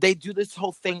 they do this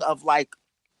whole thing of like,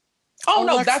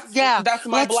 that's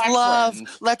my black friend.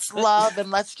 Let's love and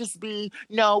let's just be.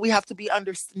 No, we have to be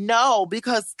No,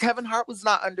 because Kevin Hart was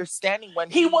not understanding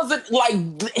when he wasn't like.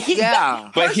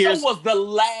 But here was the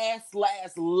last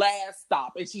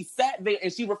stop, and she sat there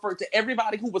and she referred to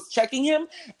everybody who was checking him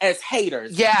as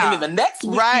haters. Yeah, and then the next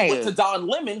week he went to Don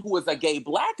Lemon, who is a gay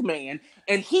black man,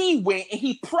 and he went and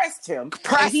he pressed him.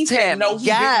 Said, no, he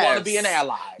didn't want to be an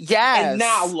ally. Yes, and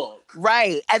now look.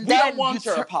 Right, and we don't want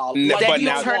your apology. Then you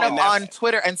turn up on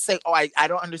Twitter and say, "Oh, I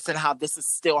don't understand how this is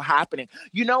still happening."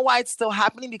 You know why it's still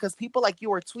happening? Because people like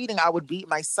you are tweeting, "I would beat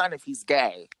my son if he's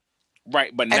gay."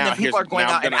 Right, but and then people are going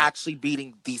out and actually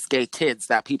beating these gay kids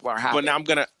that people are having. But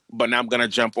now I'm gonna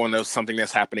jump on something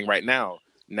that's happening right now.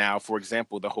 Now, for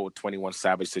example, the whole 21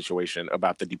 Savage situation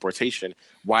about the deportation.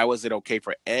 Why was it okay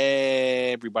for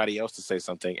everybody else to say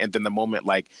something, and then the moment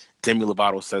like Demi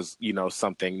Lovato says,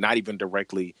 something, not even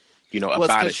directly.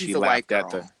 About it, she laughed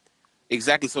at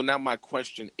exactly. So now my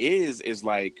question is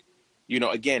like,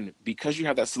 again, because you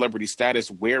have that celebrity status,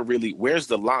 where's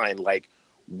the line? Like,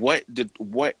 what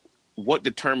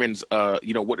determines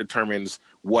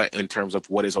what in terms of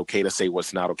what is okay to say,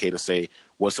 what's not okay to say?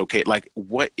 what's okay. Like,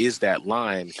 what is that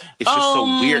line? It's just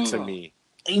so weird to me.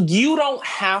 You don't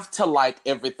have to like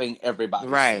everything everybody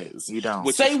says. You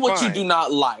don't. Say what you do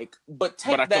not like, but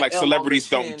take that. But I feel like celebrities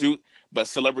don't do. But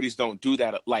celebrities don't do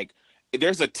that. Like,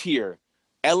 there's a tier.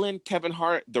 Ellen, Kevin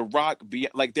Hart, The Rock,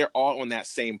 like they're all on that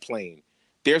same plane.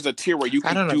 There's a tier where you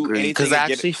can do anything. Because I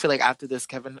actually feel like after this,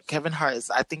 Kevin Hart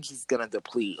is. I think he's gonna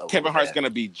deplete. Kevin Hart's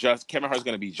gonna be just fine.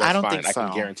 I don't think so. I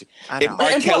can guarantee. If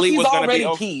R. Kelly was gonna be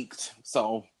peaked,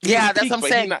 so yeah, that's what I'm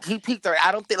saying. He peaked already.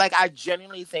 I don't think. Like, I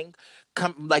genuinely think.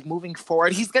 Moving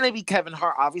forward, he's gonna be Kevin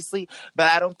Hart, obviously,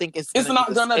 but I don't think it's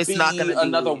not gonna be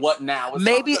another What Now.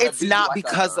 Maybe it's not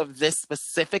because of this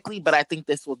specifically, but I think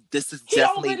this is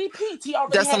definitely. He already peaked. He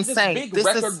already had this big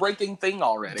record-breaking thing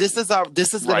already. This is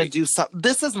gonna do something.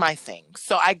 This is my thing.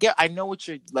 So I know what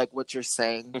you're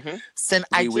saying. Mm-hmm. Sin,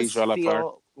 I just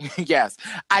feel yes,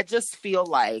 I just feel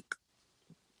like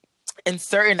in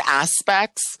certain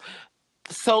aspects.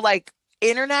 So like.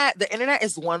 The internet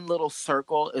is one little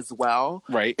circle as well.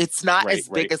 Right. It's not as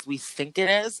big as we think it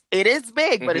is. It is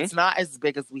big, but it's not as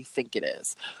big as we think it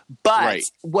is. But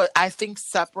what I think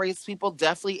separates people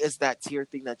definitely is that tier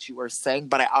thing that you were saying,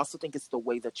 but I also think it's the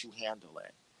way that you handle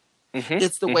it. Mm-hmm.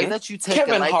 It's the way that you take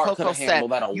Kevin it. Like Hart Coco said,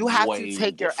 you have to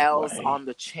take your L's on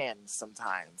the chin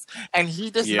sometimes. And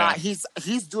he does not. He's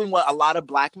doing what a lot of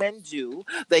black men do.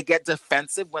 They get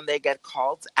defensive when they get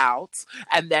called out.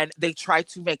 And then they try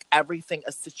to make everything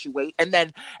a situation. And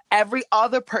then every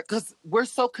other because we're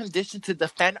so conditioned to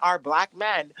defend our black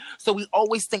men. So we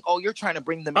always think, oh, you're trying to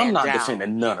bring the man down. I'm not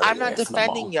defending none of I'm not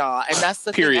defending y'all. And that's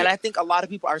the thing. And I think a lot of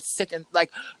people are sick and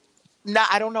like, no,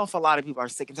 I don't know if a lot of people are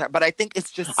sick and tired, but I think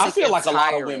it's just. I feel like a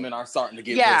lot of women are starting to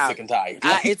get sick and tired.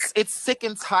 It's sick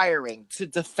and tiring to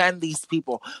defend these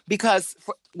people because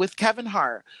with Kevin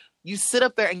Hart, you sit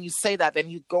up there and you say that,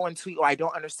 then you go and tweet, "Oh, I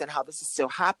don't understand how this is still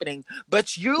happening." But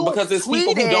because it's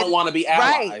people who don't want to be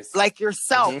allies, right? Like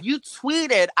yourself, you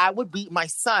tweeted, "I would beat my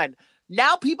son."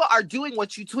 Now people are doing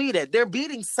what you tweeted. They're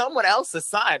beating someone else's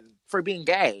son for being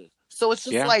gay. So it's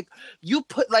just like you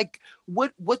put like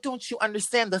what don't you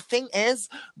understand? The thing is,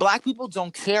 black people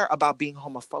don't care about being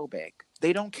homophobic.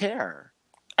 They don't care.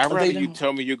 I'd rather you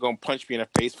tell me you're gonna punch me in the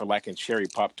face for liking cherry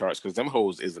Pop-Tarts because them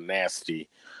hoes is nasty.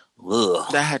 Ugh.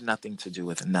 That had nothing to do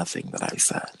with nothing that I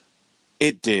said.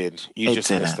 It did. You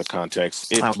just missed the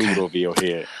context. It blew over your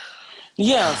head.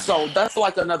 Yeah, so that's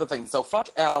like another thing. So fuck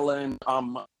Ellen.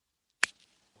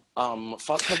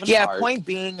 Fuck Kevin Hart. Point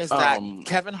being is that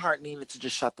Kevin Hart needed to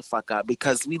just shut the fuck up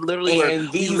because we literally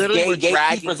were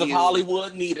gatekeepers of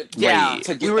Hollywood needed to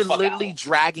get we were literally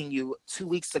dragging you 2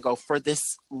 weeks ago for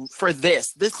this.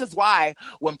 This is why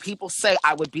when people say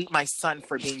I would beat my son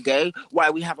for being gay, why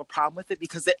we have a problem with it,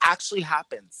 because it actually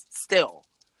happens still.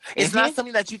 It's not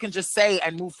something that you can just say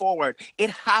and move forward. It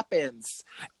happens.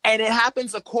 And it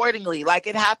happens accordingly. Like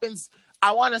it happens,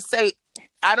 I want to say,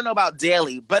 I don't know about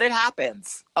daily, but it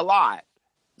happens a lot.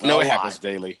 No, it happens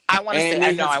daily. I want to say,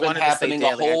 I know, I want to say daily.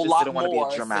 I just didn't want to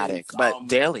be dramatic, but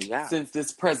daily, since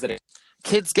this president.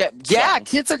 Kids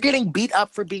kids are getting beat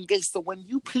up for being gay. So when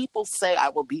you people say I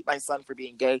will beat my son for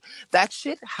being gay, that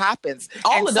shit happens.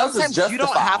 All it does is justify. You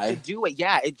don't have to do it.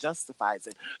 Yeah, it justifies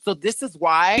it. So this is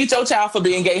why beat your child for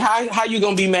being gay. How you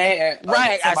gonna be mad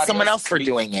at someone else for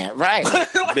doing it? Right.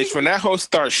 Bitch, when that hoe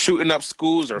starts shooting up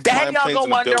schools or then y'all gonna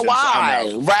wonder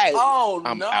why. Right. Oh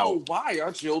no, why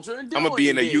are children doing I'm gonna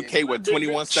be in the UK with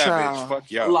 21 Savage.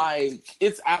 Fuck y'all. Like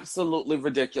it's absolutely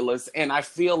ridiculous. And I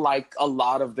feel like a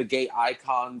lot of the gay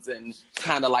icons and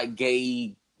kind of like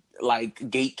gay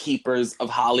gatekeepers of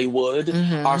Hollywood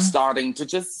are starting to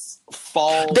just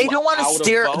fall. They don't want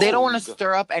to they don't want to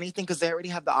stir up anything because they already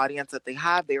have the audience that they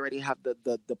have. They already have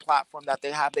the platform that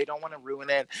they have. They don't want to ruin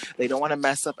it. They don't want to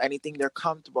mess up anything. They're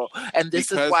comfortable. And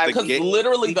this is why, because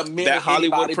literally the minute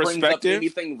anybody brings up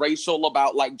anything racial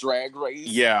about like Drag Race,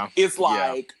 it's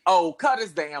like, oh, cut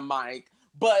his damn mic.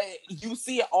 But you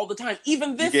see it all the time.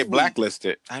 Even this you get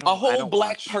blacklisted. A whole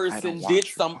black person did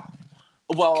some.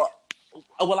 Well,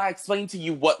 I explained to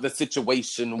you what the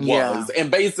situation was,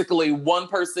 and basically, one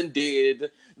person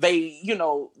did. They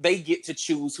get to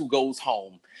choose who goes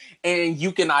home, and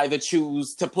you can either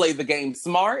choose to play the game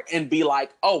smart and be like,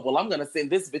 "Oh, well, I'm gonna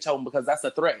send this bitch home because that's a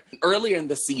threat." Earlier in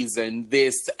the season,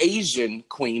 this Asian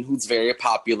queen who's very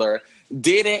popular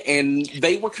did it, and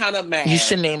they were kind of mad. You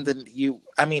should name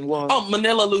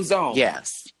Manila Luzon.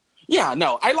 Yes. Yeah,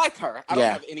 no, I like her. I don't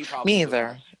have any problem. Me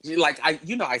either. Like,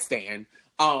 I stand.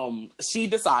 She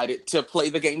decided to play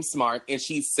the game smart, and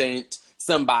she sent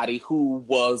somebody who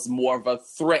was more of a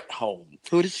threat home.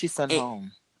 Who did she send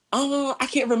home? I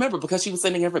can't remember because she was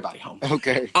sending everybody home.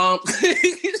 Okay.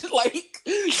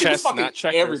 She was fucking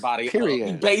everybody.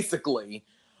 Period. Basically.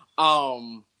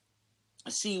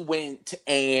 she went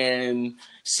and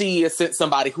she sent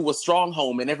somebody who was strong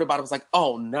home, and everybody was like,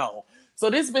 "Oh no." So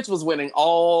this bitch was winning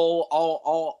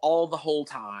all the whole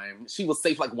time. She was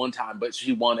safe like one time, but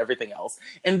she won everything else.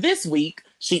 And this week,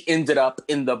 she ended up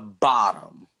in the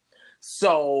bottom.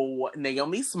 So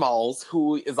Naomi Smalls,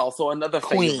 who is also another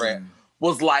Queen. favorite,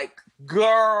 was like,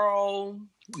 girl,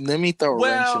 let me throw a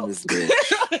wrench in this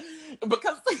bitch.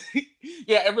 Because,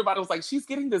 yeah, everybody was like, she's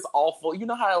getting this awful, you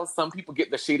know how some people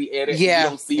get the shitty edit? Yeah. You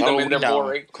don't see them and they're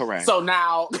boring? Correct. So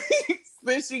now...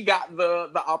 Then she got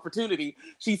the opportunity.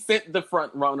 She sent the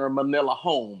front runner Manila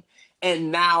home.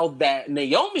 And now that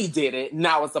Naomi did it,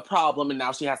 now it's a problem. And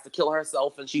now she has to kill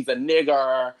herself and she's a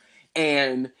nigger.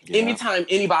 And anytime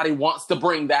anybody wants to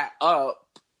bring that up,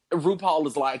 RuPaul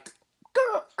is like,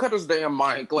 cut his damn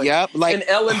mic. Like, and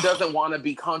Ellen doesn't want to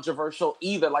be controversial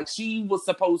either. Like, she was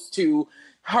supposed to,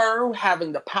 her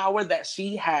having the power that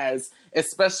she has,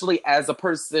 especially as a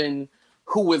person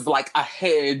who is like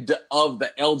ahead of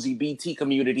the LGBT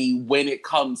community when it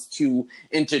comes to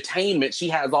entertainment. She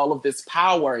has all of this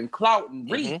power and clout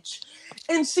and reach,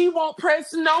 and she won't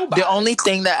press nobody. The only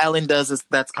thing that Ellen does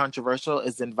that's controversial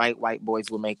is invite white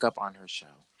boys with makeup on her show.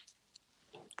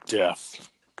 Jeff.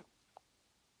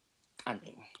 I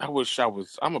mean, I wish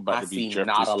I'm about to be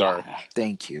Jeffree Star.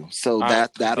 Thank you. So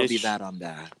that'll be that on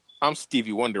that. I'm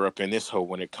Stevie Wonder up in this hole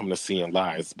when it comes to seeing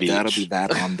lies, bitch. That'll be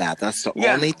that on that. That's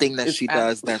the only thing that she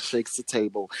does that shakes the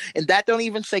table. And that don't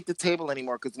even shake the table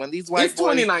anymore, because when these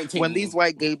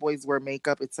white gay boys wear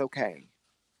makeup, it's okay.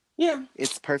 Yeah.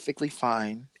 It's perfectly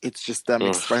fine. It's just them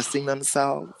expressing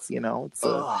themselves, you know.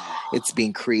 It's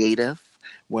being creative.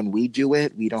 When we do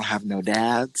it, we don't have no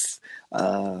dads.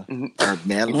 Our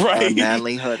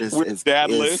manlyhood is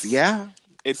dadless.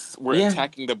 We're Yeah.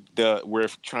 attacking we're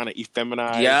trying to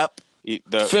effeminize. Yep.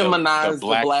 Feminize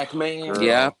the black man. Girl.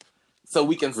 Yep. So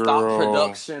we can stop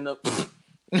production of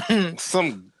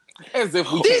as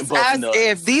if we can't bust nuts.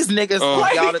 If these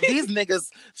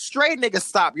niggas straight niggas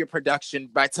stop your production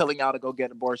by telling y'all to go get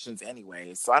abortions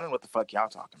anyway. So I don't know what the fuck y'all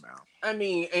talking about. I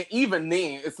mean, and even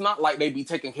then, it's not like they be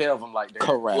taking care of them like that.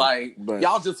 Correct. Like,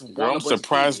 y'all just I'm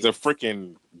surprised the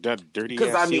freaking that dirty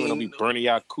ass will be burning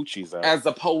y'all coochies out. As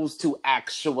opposed to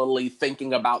actually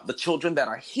thinking about the children that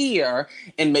are here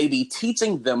and maybe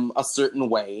teaching them a certain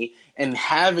way and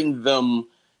having them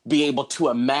be able to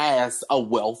amass a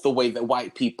wealth the way that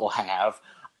white people have.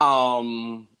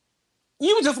 You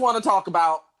just want to talk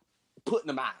about putting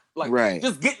them out. Like,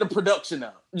 just get the production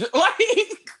up.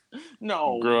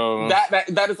 No, girl.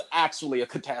 That is actually a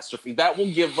catastrophe. That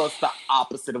will give us the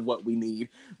opposite of what we need,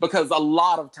 because a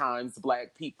lot of times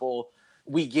black people,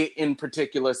 we get in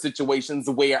particular situations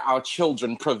where our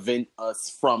children prevent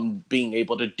us from being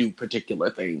able to do particular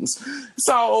things.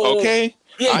 So okay,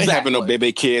 I ain't having no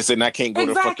baby kids and I can't go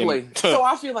to fucking. So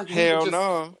I feel like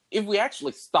no. If we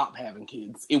actually stop having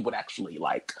kids, it would actually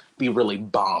like be really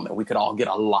bomb, and we could all get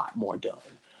a lot more done.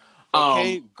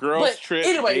 Okay, girls trip.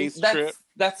 Anyway, trip.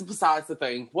 That's besides the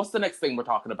thing. What's the next thing we're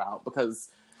talking about? Because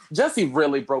Jesse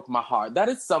really broke my heart. That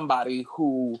is somebody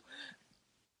who,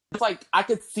 it's like I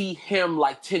could see him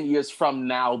like 10 years from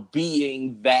now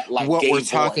being that like what gay we're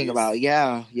talking about.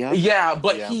 Yeah.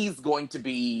 But he's going to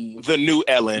be the new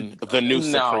Ellen, the new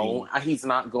Supreme. No, he's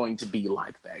not going to be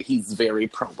like that. He's very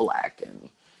pro-black and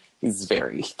he's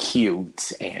very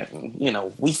cute, and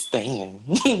we stand.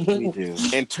 We do.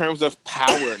 In terms of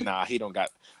power, he don't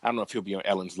got. I don't know if he'll be on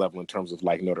Ellen's level in terms of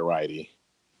like notoriety.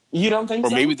 You don't think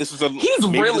so? Or maybe this is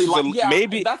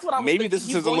maybe that's what I was maybe this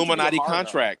is his Illuminati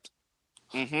contract.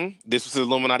 This was his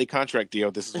Illuminati contract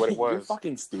deal. This is what it was. You're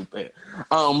fucking stupid.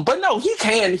 But no, he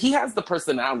can. He has the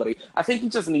personality. I think he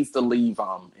just needs to leave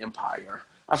Empire.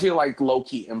 I feel like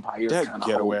low-key Empire is kind of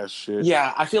ghetto ass shit.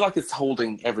 Yeah, I feel like it's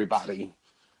holding everybody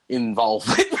involved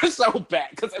with the show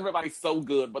back because everybody's so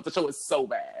good, but the show is so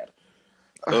bad.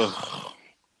 Ugh.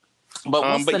 But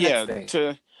what's the next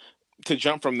thing? To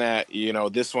jump from that,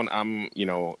 this one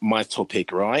my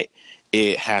topic, right?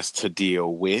 It has to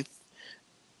deal with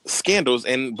scandals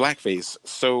and blackface.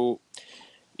 So,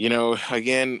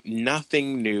 again,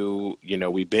 nothing new.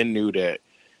 We've been new that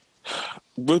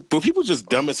were people just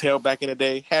dumb as hell back in the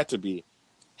day? Had to be.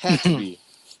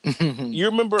 You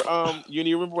remember you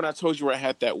remember when I told you I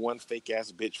had that one fake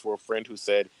ass bitch for a friend who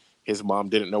said his mom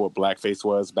didn't know what blackface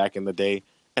was back in the day?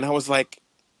 And I was like,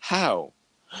 how?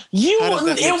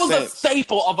 It was a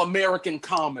staple of American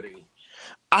comedy.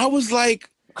 I was like,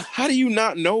 how do you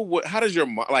not know how does your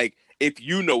mom, like, if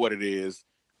you know what it is,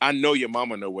 I know your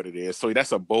mama know what it is. So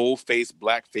that's a bold-faced,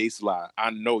 black-faced lie. I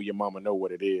know your mama know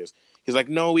what it is. He's like,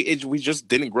 no, we just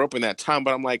didn't grow up in that time.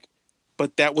 But I'm like,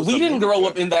 But that was we didn't grow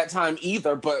up in that time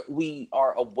either, but we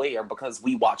are aware because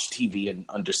we watch TV and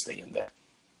understand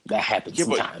that happens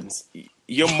sometimes.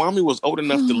 Your mommy was old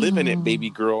enough to live in it, baby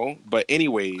girl. But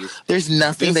anyways. There's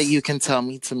nothing that you can tell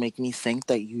me to make me think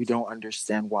that you don't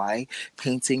understand why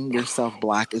painting yourself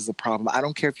black is a problem. I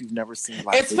don't care if you've never seen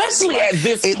black. Especially at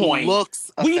this point. Looks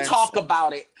we talk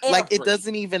about it. It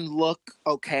doesn't even look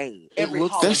okay.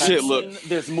 That shit look.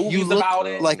 There's movies about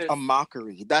it. Like a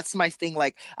mockery. That's my thing.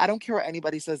 Like, I don't care what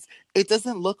anybody says. It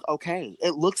doesn't look okay.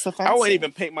 It looks offensive. I wouldn't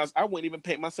even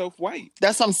paint myself white.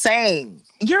 That's what I'm saying.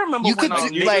 You remember when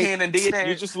Nick Cannon did that?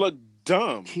 You just look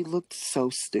dumb. He looked so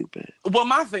stupid. Well,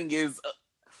 my thing is,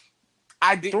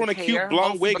 I didn't throwing a cute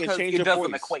blonde wig and change your voice. It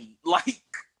doesn't equate. Like,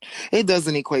 it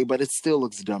doesn't equate, but it still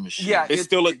looks dumb as shit. Yeah, it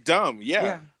still looked dumb.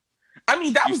 Yeah. I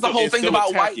mean, that was the whole thing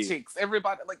about white chicks.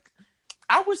 Everybody, like,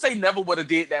 I wish they never would have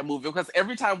did that movie because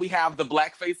every time we have the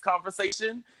blackface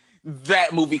conversation,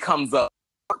 that movie comes up.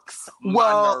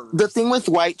 Well, the thing with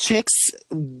white chicks,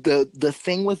 the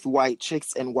thing with white chicks,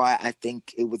 and why I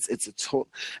think it's a total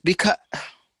because.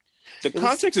 The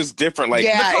context is different. Like,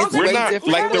 we're not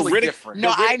different. Like the ridicule.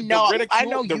 No, I know.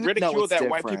 The ridicule that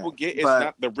white people get is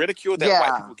not the ridicule that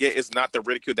white people get is not the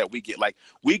ridicule that we get. Like,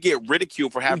 we get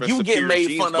ridiculed for having you get made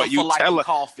genes, fun of for liking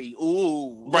coffee.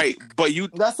 Ooh, right? But you,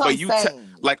 that's what I'm saying.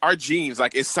 Like our genes,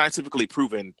 like it's scientifically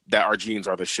proven that our genes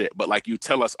are the shit. But like you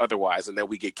tell us otherwise, and then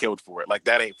we get killed for it. Like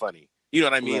that ain't funny. You know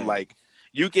what I mean? Right. Like.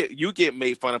 You get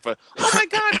made fun of for, oh my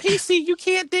God, PC, you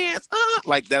can't dance.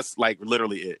 Like that's like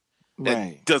literally it.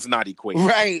 That does not equate.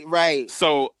 Right.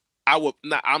 So I would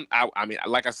not. I mean,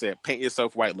 like I said, paint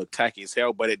yourself white, look tacky as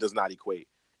hell, but it does not equate.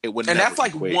 It would. And that's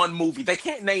like equate. One movie. They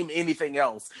can't name anything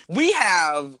else. We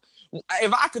have.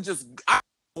 If I could just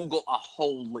Google a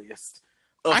whole list.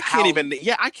 I can't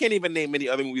even name any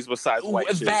other movies besides White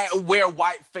Chicks. Where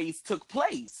whiteface took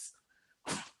place.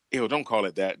 Ew, don't call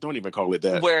it that. Don't even call it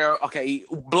that. Where,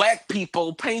 black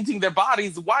people painting their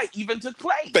bodies white even took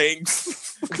place.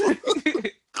 Thanks.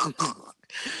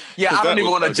 Yeah, I don't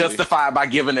even want to justify it by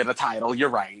giving it a title. You're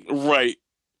right. Right.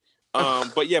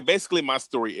 But yeah, basically my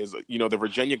story is, the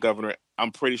Virginia governor,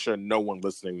 I'm pretty sure no one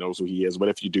listening knows who he is, but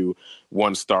if you do,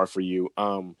 1 star for you.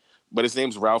 But his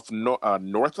name's Ralph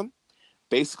Northam.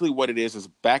 Basically what it is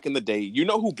back in the day, you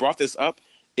know who brought this up?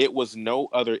 It was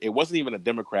it wasn't even a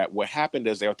Democrat. What happened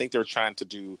is I think they were trying to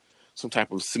do some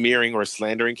type of smearing or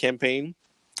slandering campaign.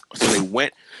 So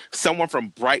someone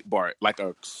from Breitbart, like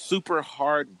a super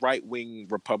hard right-wing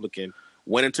Republican,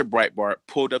 went into Breitbart,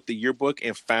 pulled up the yearbook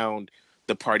and found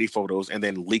the party photos and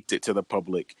then leaked it to the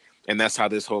public. And that's how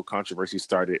this whole controversy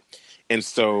started. And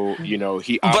so,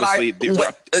 he obviously...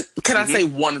 Can I say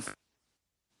one thing?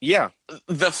 Yeah.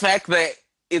 The fact that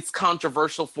it's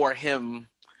controversial for him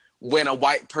when a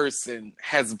white person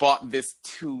has brought this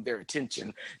to their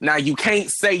attention. Now, you can't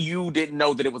say you didn't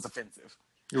know that it was offensive.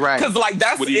 Right. Because,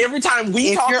 that's every time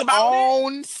we talk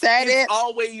about it's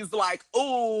always like,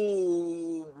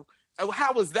 oh,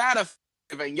 how was that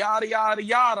offensive? And yada, yada,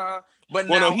 yada. But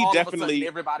now all of a sudden,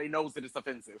 everybody knows that it's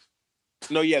offensive.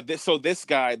 No, yeah. This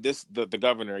guy, the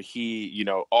governor, he,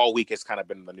 all week it's kind of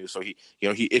been in the news. So he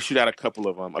issued out a couple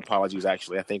of apologies,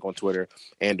 actually, I think on Twitter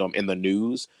and in the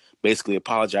news, basically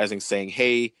apologizing, saying,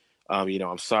 hey,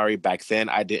 I'm sorry. Back then,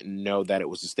 I didn't know that it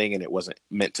was this thing and it wasn't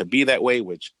meant to be that way,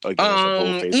 which, again, is a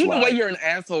whole face either lie. way, you're an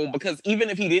asshole because even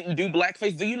if he didn't do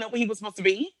blackface, do you know what he was supposed to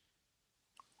be?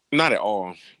 Not at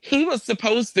all. He was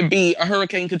supposed to be a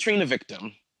Hurricane Katrina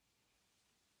victim.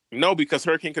 No, because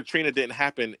Hurricane Katrina didn't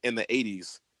happen in the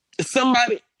 80s.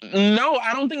 No,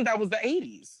 I don't think that was the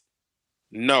 80s.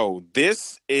 No,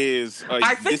 this is.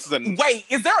 Wait,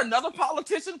 is there another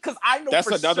politician? Because I know that's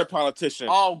another politician.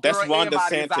 Oh, girl, that's Ron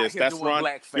DeSantis. That's Ron.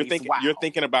 Blackface. You're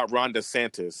thinking about Ron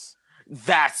DeSantis.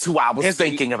 That's who I was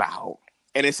thinking about.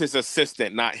 And it's his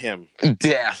assistant, not him.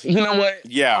 Yeah. You know what?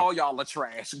 Yeah. All y'all are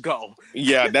trash. Go.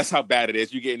 Yeah, that's how bad it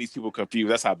is. You're getting these people confused.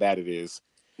 That's how bad it is.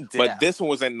 But this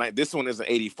one is in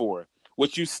 84,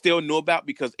 which you still knew about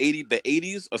because the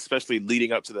 80s, especially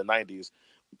leading up to the 90s,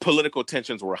 political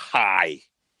tensions were high.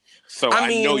 So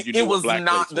I know you knew it was what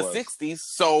not the was. 60s,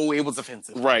 so it was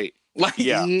offensive. Right.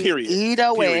 Period.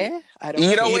 Either way.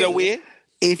 Either way.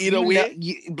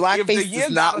 Blackface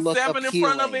does not look appealing. In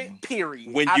front of it,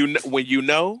 period. When you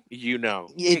know.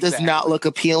 It does not look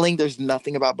appealing. There's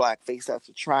nothing about blackface that's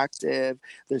attractive.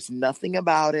 There's nothing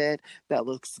about it that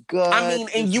looks good. I mean,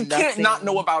 and you can't not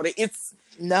know about it. It's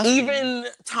nothing. Even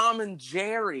Tom and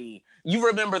Jerry you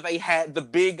remember they had the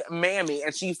big mammy,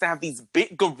 and she used to have these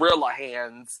big gorilla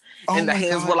hands, and the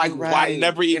hands were like white. I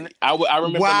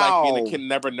remember like being a kid,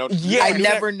 never noticed. Yeah, I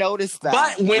never noticed that.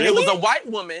 But when it was a white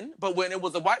woman,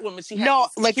 she had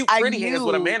these cute, pretty hands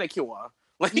with a manicure.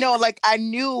 Like, no, like I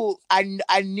knew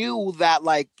that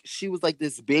like she was like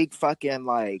this big fucking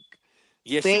like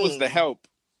thing. She was the help.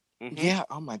 Mm-hmm. Yeah,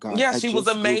 oh my god. Yeah, she was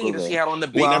a maid and she had on the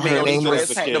big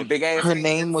dress, had the big ass. Her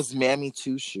name was Mammy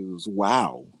Two Shoes.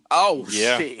 Wow. Oh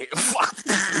shit.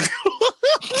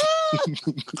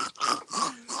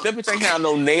 That bitch ain't had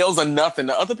no nails or nothing.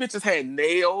 The other bitches had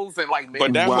nails and like.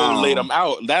 But that whole laid them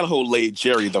out. That whole laid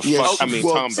Jerry the fuck. I mean,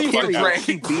 Tom the fuck out.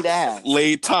 She beat ass.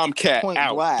 Laid Tomcat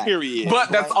out. Black. Period. But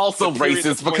that's also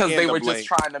racist because they were just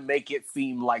trying to make it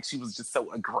seem like she was just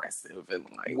so aggressive and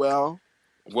like.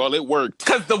 Well, it worked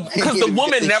because the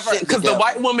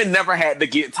white woman never had to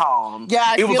get Tom. Yeah,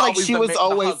 I feel like she was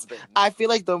always. I feel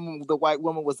like the white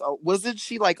woman wasn't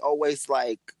she like always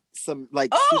like some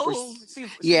like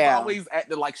she always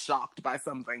acted like shocked by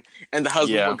something, and the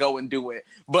husband would go and do it.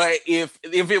 But if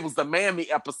it was the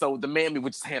mammy episode, the mammy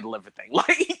would just handle everything.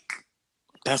 Like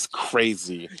that's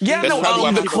crazy. Yeah, that's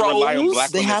the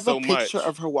Crows. They have a picture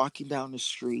of her walking down the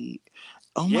street.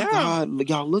 Oh my god,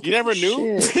 y'all look. You never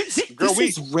knew, girl.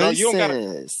 This is racist. You don't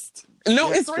gotta... No,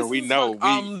 it's racist. Girl, we know.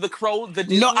 The Crow. The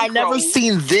Disney I never Crows.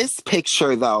 seen this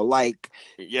picture though. Like,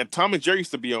 yeah, Tom and Jerry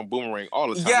used to be on Boomerang all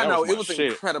the time. Yeah, no, it was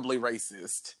incredibly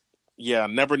racist. Yeah,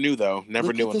 never knew though.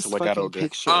 Never knew until I got older.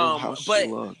 But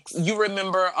you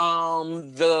remember,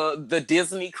 the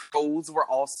Disney Crows were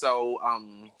also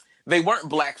they weren't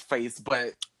blackface,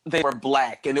 but they were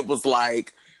black, and it was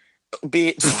like,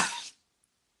 bitch.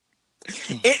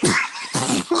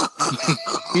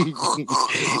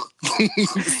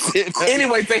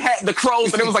 Anyways, they had the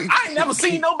Crows, and it was like I ain't never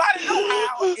seen nobody know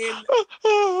how.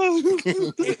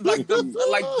 Like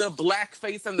the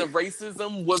blackface and the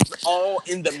racism was all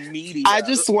in the media. I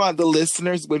just want the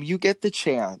listeners, when you get the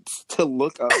chance, to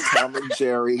look up Tom and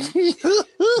Jerry,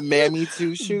 Mammy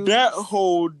Two Shoes. That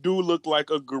whole dude looked like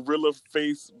a gorilla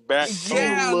face back.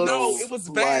 Yeah, no, it was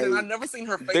bad, and I never seen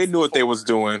her face. They knew what they was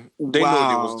doing. They knew what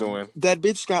they was doing. That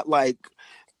bitch got like.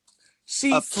 She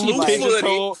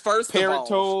slew-footed, first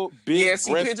of all. Big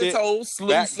she pigeon-toed,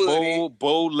 slew-footed.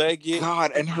 Bow-legged.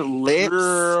 God, and her lips.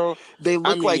 Girl, they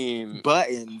look like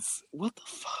buttons. What the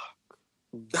fuck?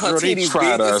 Her titties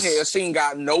big as hell. She ain't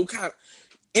got no kind...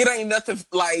 It ain't nothing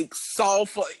like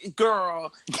soft,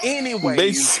 girl.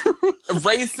 Anyways,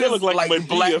 racist like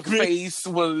blackface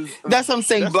was. That's what I'm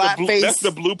saying. Blackface. That's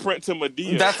the blueprint to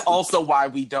Madea. That's also why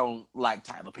we don't like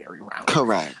Tyler Perry around.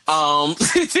 Correct.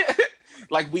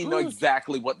 Like we know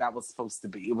exactly what that was supposed to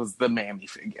be. It was the mammy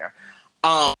figure.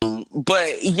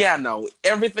 But yeah, no,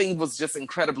 everything was just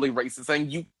incredibly racist,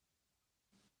 and you.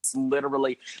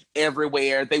 Literally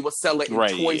everywhere. They would sell it in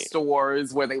toy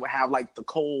stores where they would have like the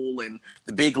coal and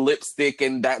the big lipstick,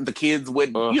 and that the kids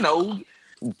would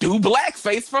do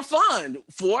blackface for fun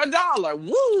for $1.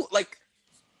 Woo! Like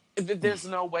there's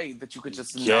no way that you could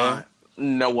just not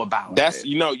know about it.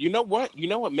 You know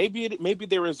what maybe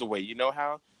there is a way. You know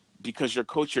how? Because your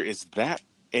culture is that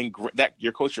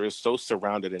your culture is so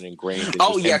surrounded and ingrained.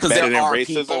 Because there are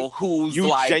people who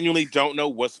genuinely don't know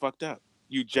what's fucked up.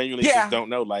 You genuinely just don't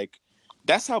know. Like,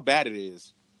 that's how bad it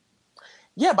is.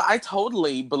 Yeah, but I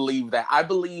totally believe that. I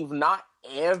believe not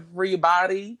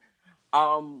everybody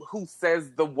who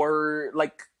says the word,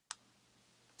 like,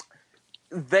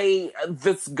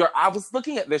 this girl, I was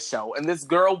looking at this show, and this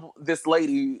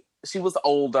lady, she was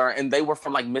older, and they were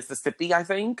from, like, Mississippi, I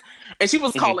think, and she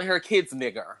was calling her kids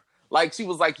nigger. Like, she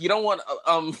was like, you don't want,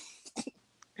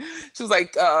 she was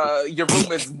like, your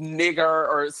room is nigger,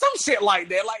 or some shit like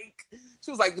that. Like, she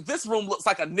was like, this room looks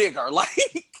like a nigger.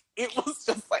 Like, it was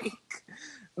just like,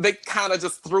 they kind of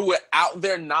just threw it out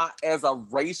there, not as a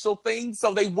racial thing,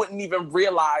 so they wouldn't even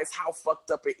realize how fucked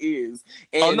up it is.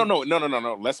 And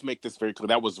no. Let's make this very clear.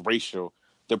 That was racial.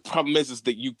 The problem is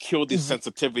that you killed the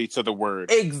sensitivity to the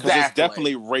word. Exactly. It's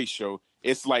definitely racial.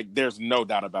 It's like, there's no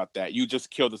doubt about that. You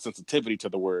just killed the sensitivity to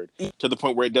the word to the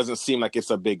point where it doesn't seem like it's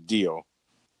a big deal.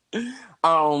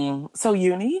 So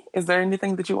Uni, is there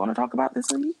anything that you want to talk about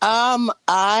this week?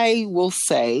 I will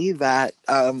say that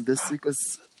this week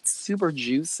was super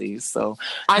juicy. So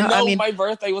I mean, my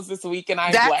birthday was this week, and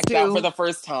I blacked out for the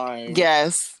first time.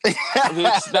 Yes,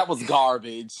 that was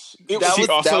garbage. She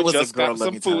also just got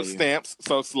some food stamps,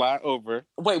 so slide over.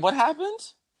 Wait, what happened?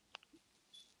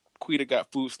 Quita got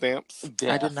food stamps.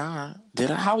 I did not.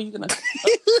 Did I? How are you gonna?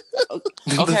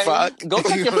 Okay, fuck? Go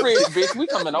check your fridge, bitch. We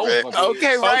coming over. Bitch.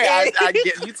 Okay, right. I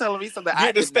get you telling me something.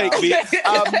 Get the steak,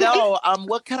 bitch. No.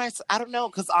 What can I? I don't know,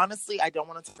 because honestly, I don't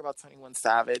want to talk about 21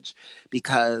 Savage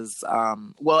because,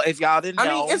 well, if y'all didn't know,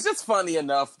 I mean, it's just funny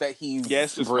enough that he's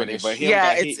British, funny, but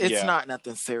it's not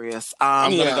nothing serious.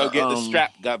 I'm gonna go get the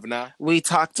strap, governor. We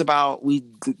talked about we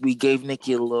gave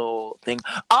Nicki a little thing.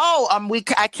 Oh,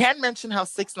 I can mention how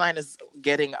 6ix9ine is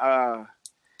getting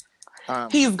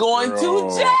he's going to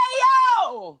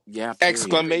jail. Yeah.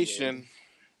 Exclamation.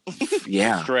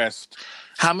 Yeah. Stressed.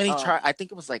 How many I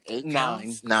think it was like 8 9.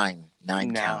 counts. 9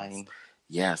 counts.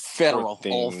 Yes.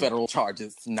 All federal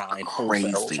charges. 9.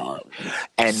 Crazy.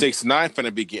 And 6ix9ine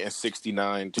finna be getting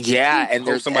 69. Yeah, and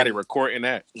there's somebody recording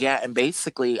that. Yeah, and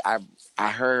basically I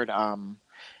heard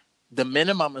the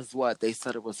minimum is what? They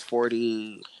said it was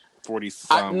 40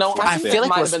 No, I feel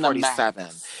like it was 47.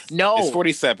 No, it's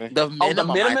 47. The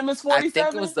minimum is 47. I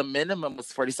think it was the minimum was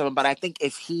 47. But I think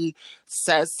if he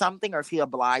says something or if he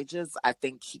obliges, I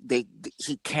think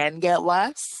he can get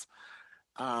less.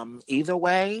 Either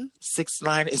way,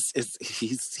 6ix9ine is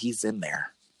he's in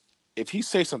there. If he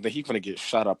says something, he's gonna get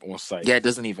shot up on sight. Yeah, it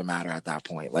doesn't even matter at that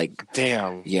point. Like,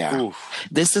 damn. Yeah. Oof.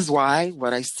 This is why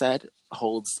what I said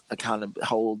holds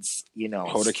hold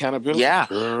accountability. Yeah.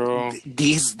 Girl.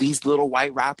 These little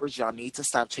white rappers, y'all need to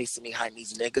stop chasing behind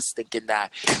these niggas thinking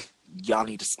that y'all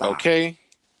need to stop. Okay.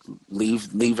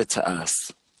 Leave it to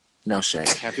us. No shade.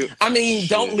 I mean,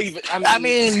 don't leave it. I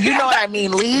mean, you know what I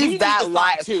mean. Leave that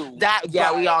life too.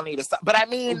 We all need to stop. But I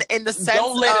mean, in the sense,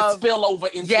 don't let it spill over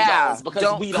into y'all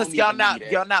because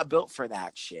y'all not built for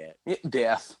that shit.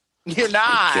 Death. You're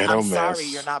not. I'm sorry,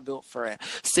 you're not built for it.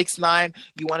 6ix9ine,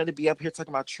 you wanted to be up here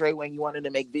talking about Trey Wayne. You wanted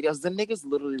to make videos. The niggas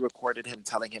literally recorded him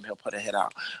telling him he'll put a hit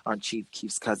out on Chief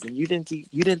Keef's cousin. You didn't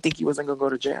think he wasn't gonna go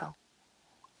to jail.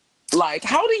 Like,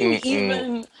 how do you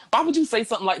even? Why would you say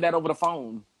something like that over the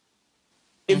phone?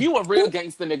 If you a real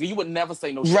gangster nigga, you would never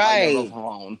say no shit like that over the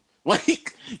phone.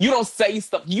 Like, you don't say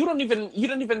stuff. You don't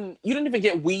even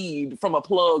get weed from a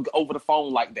plug over the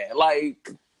phone like that.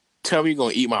 Like, tell me you're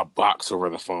gonna eat my box over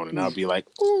the phone, and I'll be like,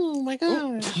 oh my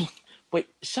god. Wait,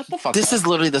 shut the fuck up. This is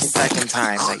literally the second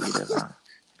time that you did that.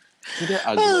 They're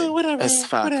ugly. Whatever. As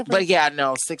fuck. Whatever. But yeah,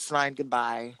 no, 6ix9ine,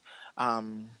 goodbye.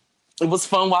 It was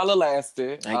fun while it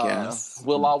lasted. I guess.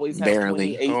 We'll always have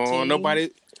barely. 2018. Oh,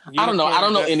 nobody. I don't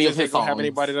know any of his songs. Have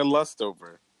anybody to lust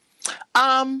over?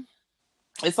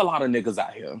 It's a lot of niggas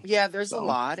out here. Yeah, there's a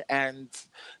lot, and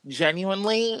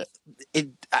genuinely,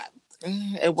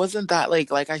 it wasn't that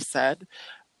like I said,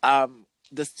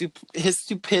 his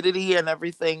stupidity and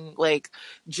everything. Like,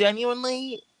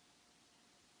 genuinely,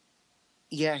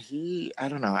 yeah, I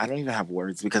don't know. I don't even have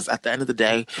words because at the end of the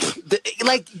day,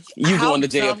 you going to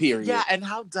jail. Period. Yeah, and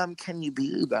how dumb can you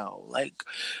be though? Like,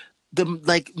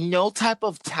 no type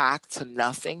of tact to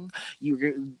nothing.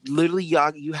 You literally,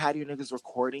 you had your niggas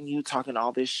recording you talking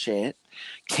all this shit,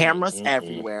 cameras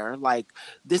everywhere. Like,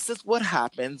 this is what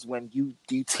happens when you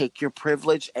take your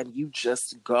privilege and you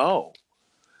just go.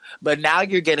 But now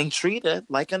you're getting treated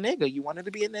like a nigga. You wanted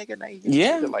to be a nigga, now you're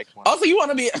treated like one. Also, you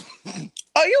want to be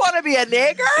you want to be a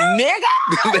nigga?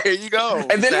 Nigga! There you go.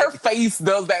 And then her face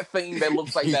does that thing that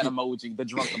looks like that emoji, the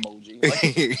drunk emoji.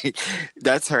 Like,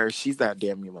 that's her. She's that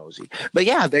damn emoji. But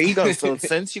yeah, there you go. So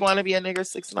since you want to be a nigga,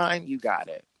 6ix9ine, you got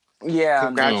it. Yeah.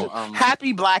 Congratulations.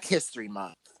 Happy Black History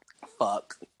Month.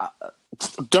 Fuck.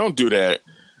 Don't do that.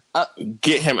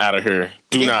 Get him out of here.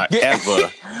 Do not ever.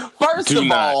 First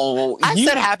of all, I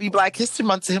said Happy Black History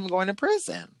Month to him going to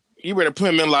prison. You better put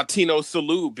him in Latino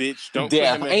Salute, bitch. Don't put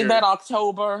him in Ain't that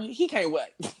October? He can't wait.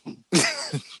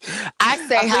 I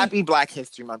say Happy Black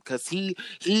History Month because he's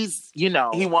he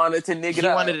wanted to nig it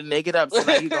up. He wanted to nig it up, so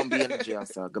now you're gonna be in the jail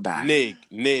cell. Goodbye.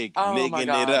 Nigging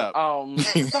it up.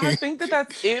 So I think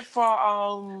that's it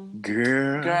for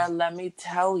Girl, let me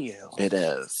tell you. It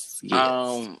is.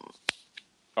 Yes.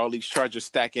 All these charges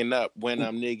stacking up when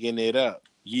I'm nigging it up.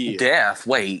 Yeah. Death.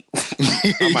 Wait.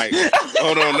 I might.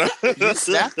 Hold on. You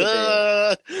snapped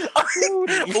a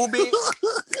bit.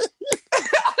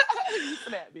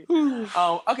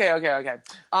 Okay.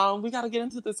 We gotta get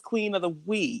into this Queen of the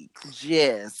Week.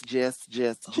 Yes.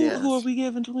 Who are we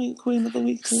giving Queen of the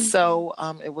Week to? So,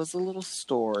 it was a little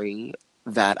story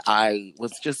that I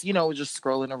was just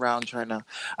scrolling around trying to,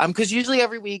 because usually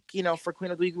every week, for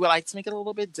Queen of the Week, we like to make it a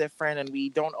little bit different, and we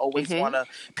don't always want to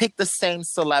pick the same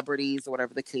celebrities or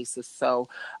whatever the case is. So,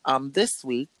 this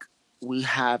week we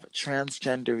have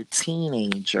transgender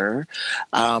teenager,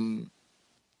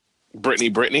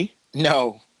 Brittany.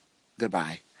 No,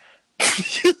 goodbye.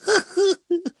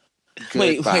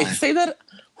 Wait, say that.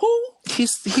 Who? He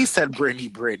said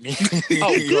Brittany.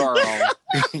 Oh, girl.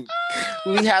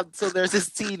 So there's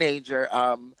this teenager.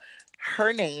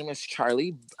 Her name is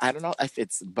Charlie. I don't know if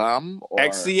it's Bum or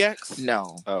XCX.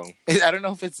 No. Oh, I don't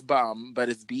know if it's Bum, but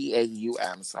it's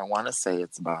Baum. So I want to say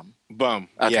it's Bum. Bum.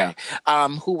 Okay. Yeah.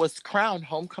 Who was crowned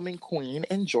homecoming queen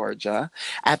in Georgia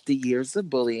after years of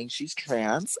bullying. She's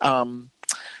trans.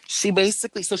 She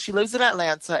lives in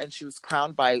Atlanta, and she was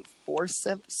crowned by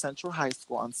Forsyth Central High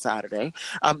School on Saturday.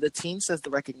 The teen says the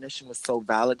recognition was so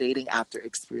validating after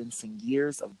experiencing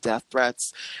years of death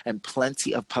threats and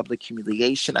plenty of public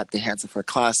humiliation at the hands of her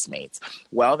classmates.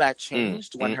 Well, that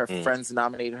changed when her friends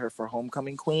nominated her for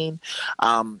homecoming queen.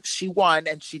 She won,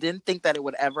 and she didn't think that it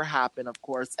would ever happen, of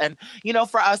course. And,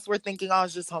 for us, we're thinking, oh,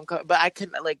 it's just homecoming. But I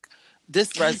couldn't,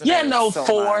 this resonates so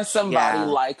for much. somebody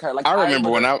like her. I remember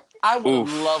when I would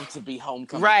love to be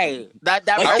homecoming. Right. That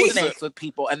resonates with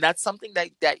people. And that's something that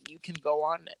you can go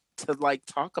on to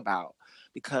talk about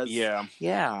because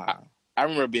I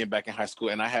remember being back in high school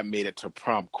and I had made it to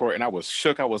prom court and I was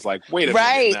shook. I was like, wait a minute.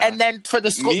 Right. And then for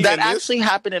the school that actually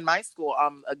happened in my school,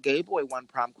 a gay boy won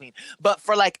prom queen. But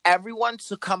for everyone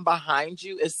to come behind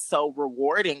you is so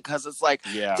rewarding because it's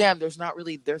damn, there's not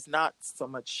so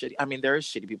much shitty. I mean, there is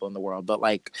shitty people in the world, but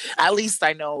at least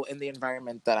I know in the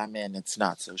environment that I'm in, it's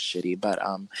not so shitty. But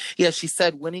she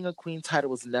said winning a queen title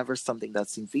was never something that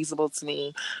seemed feasible to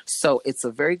me. So it's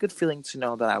a very good feeling to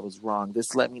know that I was wrong.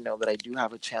 This let me know that I do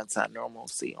have a chance at normalcy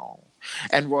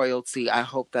and royalty. I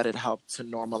hope that it helped to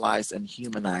normalize and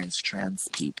humanize trans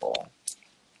people.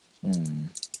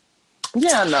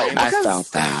 Yeah, no, I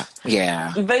felt that.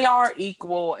 Yeah, they are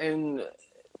equal and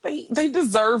they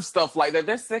deserve stuff like that.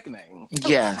 They're sickening.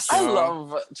 Yes, I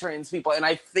love trans people, and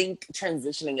I think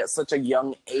transitioning at such a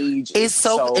young age is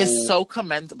so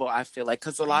commendable. I feel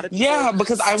because a lot of people,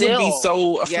 because I would be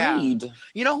so afraid. Yeah.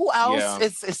 You know who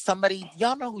else is somebody?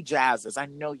 Y'all know who Jazz is. I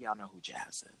know y'all know who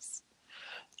Jazz is.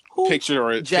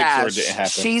 Picture didn't happen.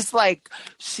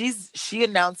 She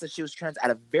announced that she was trans at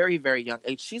a very, very young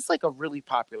age. She's a really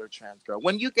popular trans girl.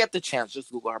 When you get the chance,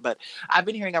 just Google her. But I've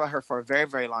been hearing about her for a very,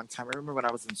 very long time. I remember when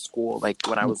I was in school,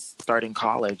 when I was starting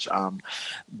college,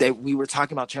 we were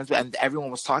talking about trans, and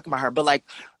everyone was talking about her. But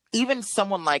even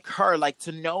someone like her,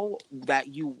 to know that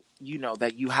you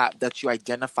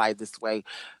identify this way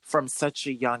from such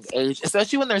a young age,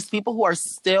 especially when there's people who are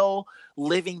still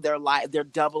living their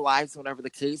double lives, whatever the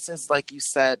case is. Like you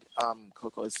said,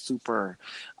 Coco is super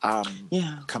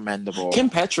commendable. Kim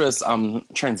Petras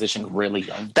transitioned really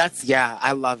young.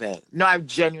 I love it. No, I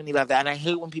genuinely love that, and I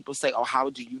hate when people say, "Oh, how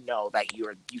do you know that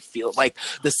you feel the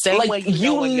same way you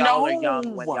know when y'all are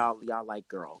young, when y'all like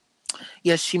girls."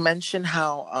 Yeah, she mentioned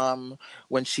how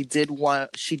when she did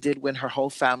when her whole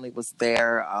family was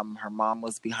there, her mom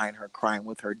was behind her crying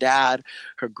with her dad,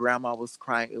 her grandma was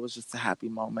crying. It was just a happy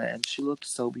moment, and she looked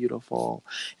so beautiful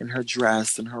in her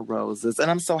dress and her roses,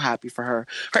 and I'm so happy for her.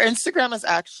 Her Instagram is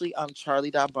actually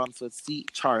Charlie.Baum, so it's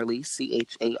Charlie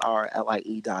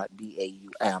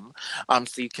CHARLIE.BAUM,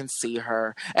 so you can see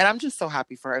her, and I'm just so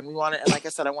happy for her. And like I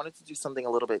said, I wanted to do something a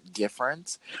little bit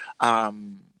different.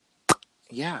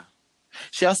 Yeah.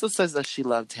 She also says that she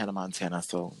loved Hannah Montana,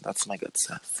 so that's my good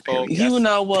stuff. Oh, yes. You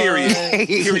know what?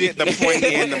 Period. The point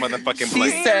in the motherfucking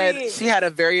place. She said she had a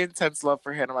very intense love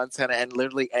for Hannah Montana, and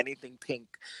literally anything pink,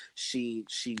 she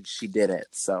did it.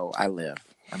 So I live.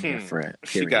 I'm here for it. Period.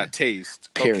 She got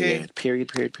taste. Period.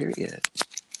 Okay. Period.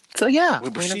 So yeah.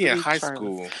 Was she in high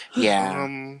school? Yeah.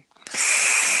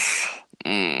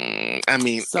 I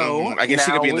mean, I guess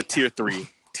she could be in the tier 3.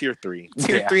 Tier 3.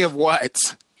 Tier 3 of what?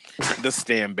 The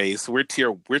stand base. We're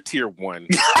tier 1. Yeah,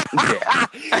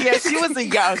 she was a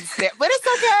young stand, but it's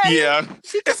okay. Yeah,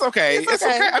 it's okay. It's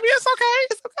okay. I mean,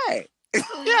 it's okay.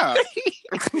 Yeah.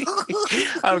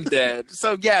 I'm dead.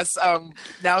 So yes,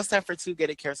 now it's time for Two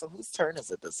Gated Care. So whose turn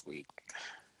is it this week?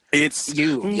 It's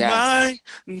you. Yes.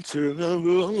 My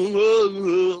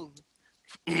turn.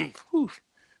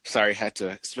 Sorry, had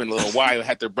to spend a little while.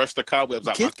 Had to brush the cobwebs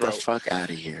out my throat. Get the fuck out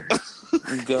of here.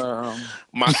 Girl.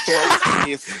 My throat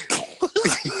is...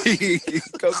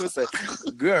 Coco said,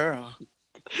 girl.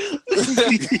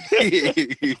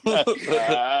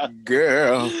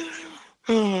 Girl.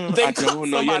 I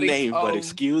don't know your name, but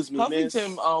excuse me, miss.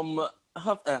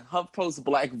 HuffPo's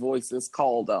Black Voice is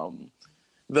called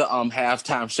the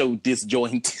halftime show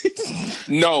disjointed.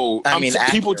 No, I mean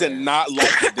people did not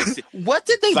like this. What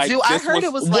did they do? I heard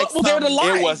it was like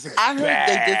it was I heard bad.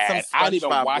 They did some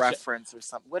SpongeBob reference or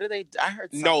something. What did they? I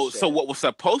heard no. So what was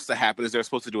supposed to happen is they're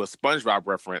supposed to do a SpongeBob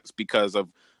reference because of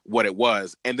what it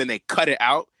was, and then they cut it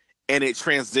out, and it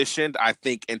transitioned, I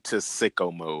think, into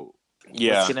sicko mode.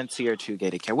 Yeah. Let's get into your too gay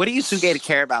to care. What are you too gay to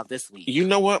care about this week? You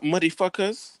know what,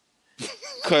 muddyfuckers?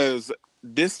 Because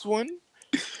this one,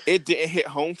 it didn't hit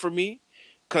home for me.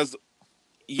 Because,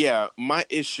 yeah, my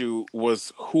issue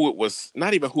was who it was,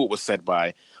 not even who it was said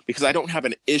by, because I don't have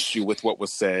an issue with what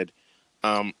was said.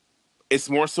 It's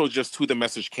more so just who the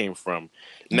message came from.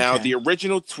 Now, the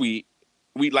original tweet,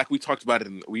 we talked about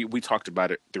it. We talked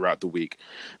about it throughout the week.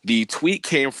 The tweet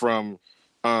came from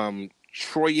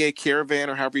Troye Caravan,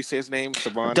 or however you say his name,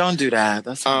 Savon. Don't do that.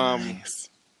 That's so nice.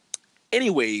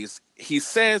 Anyways, he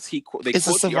says they quote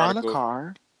the article. A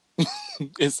car?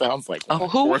 It sounds like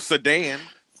who? Or sedan.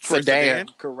 Sedan,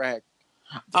 correct.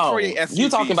 Oh, you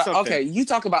talking about something. Okay? You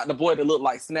talk about the boy that looked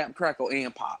like Snap, Crackle,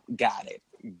 and Pop. Got it.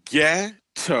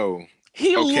 Ghetto.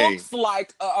 He looks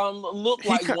like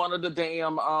one of the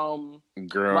damn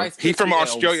girl. He from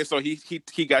Australia, so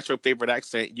he got your favorite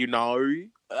accent, you know.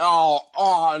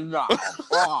 Oh no!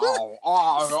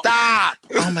 Stop!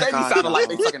 Oh my God! They sounded like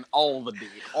they fucking all the dick.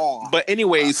 But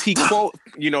anyways, he quote.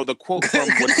 The quote from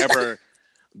whatever.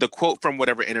 The quote from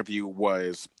whatever interview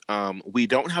was, "We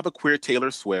don't have a queer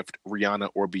Taylor Swift, Rihanna,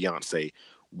 or Beyonce.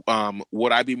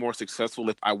 Would I be more successful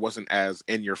if I wasn't as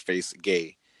in your face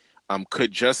gay?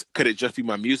 Could it just be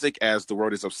my music, as the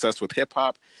world is obsessed with hip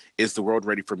hop? Is the world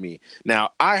ready for me?"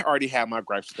 Now, I already have my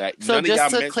gripes with that. So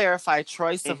just to clarify,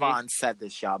 Troye Sivan said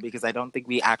this, y'all, because I don't think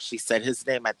we actually said his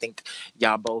name. I think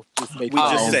y'all both just made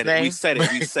said it. We said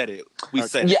it. We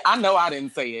said it. Yeah, I know I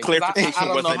didn't say it. Clarification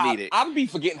wasn't needed. I'd be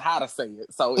forgetting how to say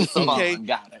it. So it's okay.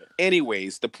 Got it.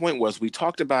 Anyways, the point was we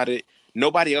talked about it.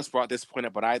 Nobody else brought this point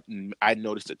up, but I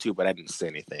noticed it too, but I didn't say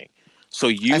anything. So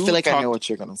I feel like I know what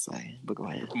you're gonna say, but go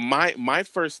ahead. My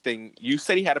first thing, you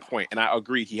said he had a point, and I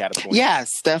agree he had a point.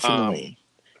 Yes, definitely.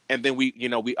 And then we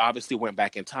obviously went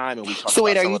back in time and we talked. So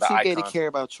wait, about are you too gay to care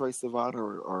about Troye Sivan,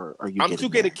 or are you? I'm too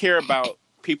gay to care about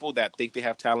people that think they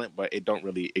have talent, but it don't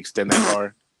really extend that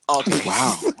far. Okay.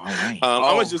 Wow. All right. I'm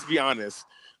gonna just be honest.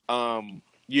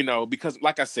 Because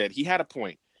like I said, he had a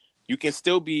point. You can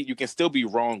still be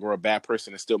wrong or a bad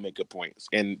person and still make good points.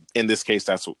 And in this case,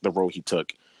 that's the role he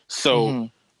took. So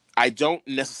I don't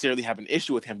necessarily have an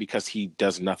issue with him because he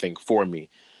does nothing for me.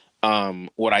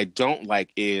 What I don't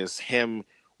like is him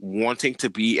wanting to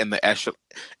be in the echelon.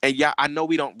 And yeah, I know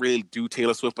we don't really do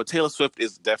Taylor Swift, but Taylor Swift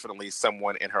is definitely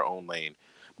someone in her own lane.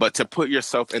 But to put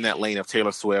yourself in that lane of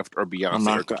Taylor Swift or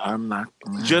Beyonce, I'm not.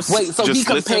 So he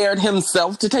compared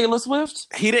himself to Taylor Swift?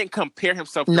 He didn't compare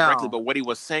himself directly, but what he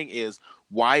was saying is,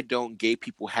 why don't gay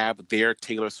people have their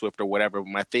Taylor Swift or whatever?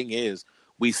 My thing is,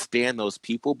 we stand those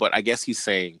people, but I guess he's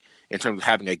saying in terms of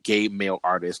having a gay male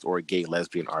artist or a gay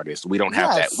lesbian artist, we don't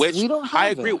have that. Which I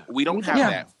agree, we don't have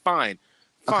that. Fine.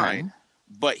 Okay.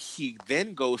 But he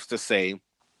then goes to say,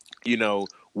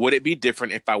 would it be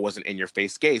different if I wasn't in your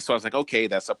face gay? So I was like, okay,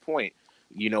 that's a point.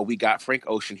 We got Frank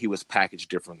Ocean, he was packaged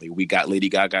differently. We got Lady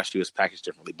Gaga, she was packaged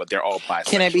differently, but they're all bisexual.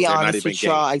 Can I be honest with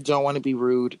y'all? I don't want to be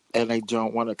rude, and I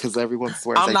don't want to, because everyone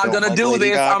swears I'm not going to do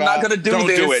this. I'm not going to do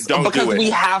this. Don't because do it. we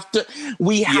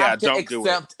have to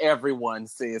accept everyone,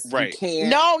 sis. Right. You can't.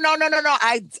 No.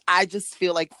 I just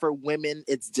feel like for women,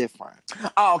 it's different.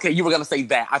 Oh, okay. You were going to say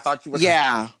that. I thought you were.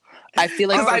 Yeah. I feel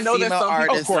like for female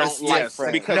artists, for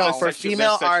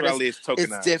female artists,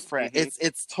 it's different. Mm-hmm.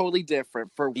 It's totally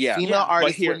different. For female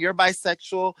artists, when you're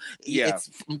bisexual, it's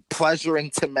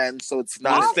pleasuring to men, so it's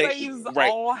not.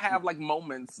 All have like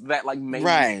moments that like make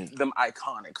them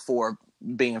iconic for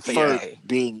being gay.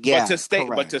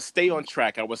 But to stay on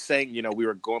track, I was saying, we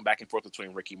were going back and forth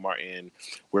between Ricky Martin,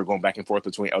 we were going back and forth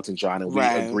between Elton John, and we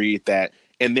agreed that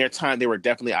in their time they were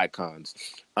definitely icons.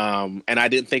 And I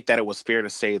didn't think that it was fair to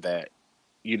say that,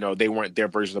 they weren't their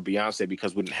version of Beyonce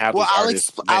because we didn't have. Well,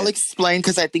 I'll explain,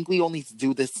 because I think we only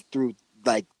do this through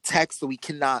like text, so we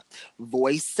cannot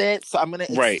voice it. So I'm gonna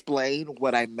explain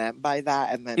what I meant by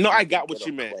that, and then I got what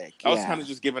you meant. I was kind of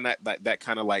just giving that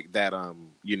kind of like that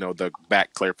the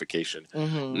back clarification.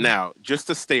 Mm-hmm. Now, just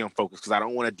to stay on focus, because I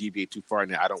don't want to deviate too far,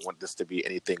 and I don't want this to be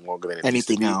anything longer than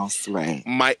anything else. Right.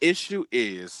 My issue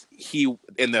is he,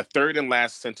 in the third and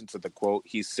last sentence of the quote,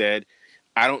 he said,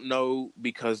 I don't know,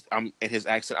 because I'm in his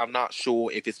accent, I'm not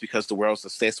sure if it's because the world's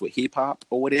obsessed with hip hop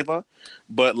or whatever,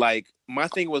 but like my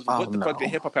thing was, what the fuck did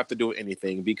hip hop have to do with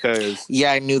anything? Because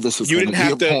I knew this was going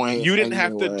to be a point. You didn't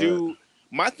have to do.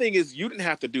 My thing is, you didn't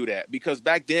have to do that, because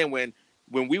back then when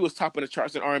we was topping the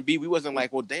charts in R&B, we wasn't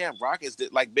like, well, damn, rock is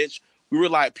like, bitch. We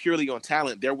relied purely on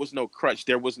talent. There was no crutch.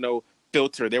 There was no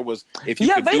filter. There was they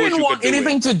didn't want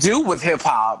anything to do with hip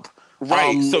hop,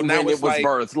 right? So now it was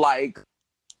birthed like.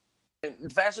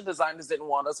 Fashion designers didn't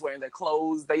want us wearing their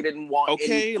clothes. They didn't want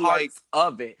any parts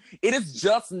of it. It is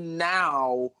just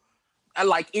now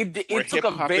like it took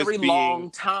a very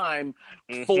long time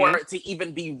for it to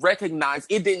even be recognized.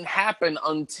 It didn't happen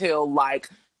until like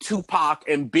Tupac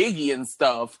and Biggie and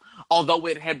stuff, although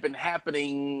it had been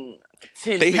happening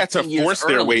 10, they had to force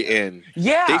their way in.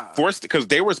 Yeah. They forced, because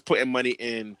they was putting money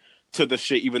in to the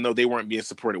shit, even though they weren't being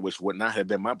supported, which would not have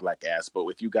been my black ass. But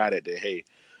if you got it, then hey.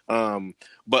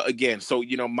 But again, so,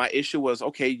 you know, my issue was,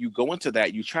 okay, you go into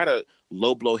that, you try to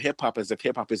low blow hip hop as if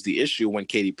hip hop is the issue when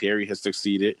Katy Perry has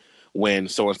succeeded, when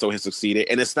so-and-so has succeeded.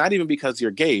 And it's not even because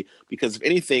you're gay, because if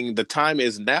anything, the time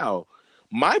is now.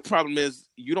 My problem is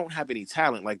you don't have any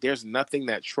talent. Like, there's nothing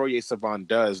that Troye Sivan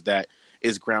does that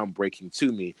is groundbreaking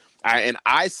to me.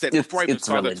 I said, before I even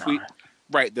saw the tweet,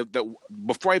 right,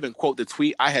 before I even quote the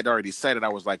tweet, I had already said it. I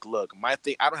was like, look, my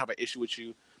thing, I don't have an issue with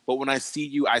you, but when I see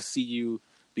you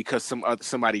because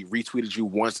somebody retweeted you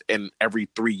once in every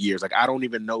 3 years. Like, I don't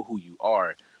even know who you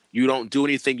are. You don't do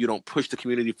anything. You don't push the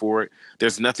community for it.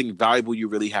 There's nothing valuable you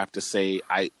really have to say.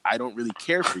 I don't really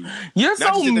care for you. You're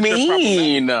so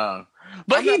mean.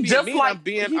 But he just mean, like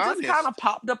he just kind of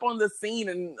popped up on the scene,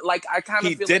 and like I kind of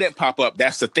he didn't pop up.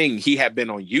 That's the thing. He had been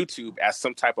on YouTube as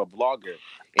some type of blogger.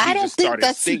 I don't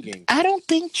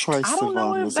think Troye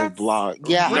Sivan was a blog.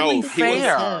 Yeah, no,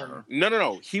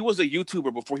 he was a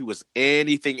YouTuber before he was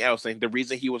anything else, and the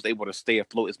reason he was able to stay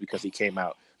afloat is because he came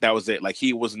out. That was it. Like,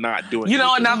 he was not doing. You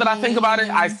know, and now that I think about it,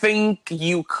 I think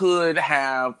you could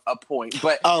have a point.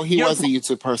 But he was a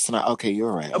YouTube person. Okay,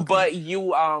 you're right. Okay. But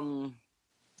you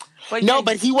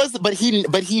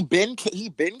he been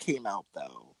came out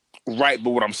though. Right, but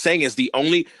what I'm saying is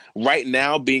right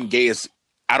now being gay is,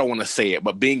 I don't want to say it,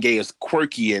 but being gay is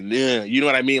quirky and you know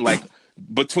what I mean? Like,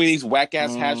 between these whack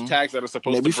ass hashtags that are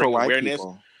supposed to bring awareness.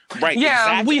 People. Right.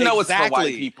 Yeah, we know it's for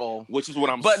white people. Which is what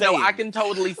I'm saying. But no, I can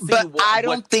totally see I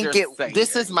don't think it saying.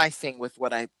 This is my thing with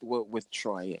with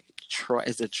Troye.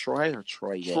 Is it Troy or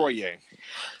Troye? Troye.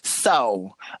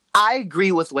 So I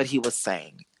agree with what he was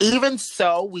saying. Even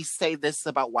so, we say this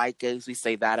about white gays, we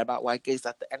say that about white gays.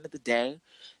 At the end of the day,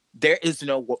 there is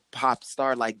no pop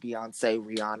star like Beyonce,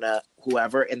 Rihanna,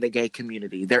 whoever in the gay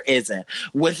community. There isn't.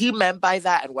 What he meant by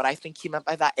that, and what I think he meant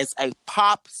by that, is a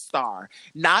pop star,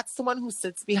 not someone who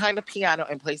sits behind a piano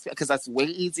and plays, because that's way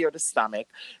easier to stomach.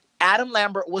 Adam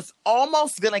Lambert was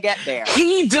almost gonna get there.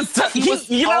 He was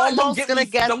almost gonna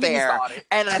get there,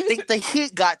 and I think the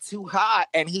heat got too hot,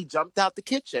 and he jumped out the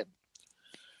kitchen.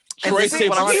 Troye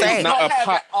Sivan is not a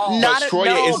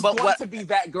pop. But what to be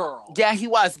that girl? Yeah, he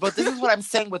was. But this is what I'm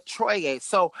saying with Troye.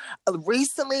 So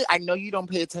recently, I know you don't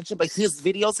pay attention, but his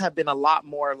videos have been a lot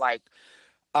more like.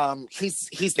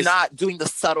 He's not doing the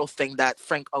subtle thing that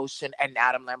Frank Ocean and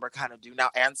Adam Lambert kind of do now,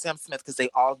 and Sam Smith, because they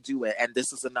all do it. And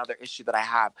this is another issue that I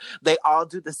have. They all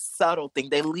do the subtle thing.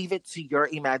 They leave it to your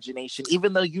imagination,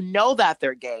 even though you know that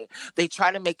they're gay. They try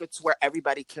to make it to where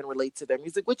everybody can relate to their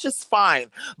music, which is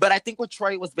fine. But I think what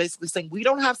Troye was basically saying, we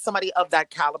don't have somebody of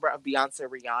that caliber of Beyonce,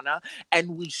 Rihanna,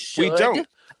 and we should. We don't.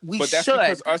 We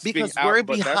should, because we're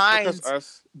behind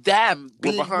them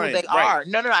being who they are.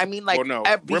 No, I mean, like,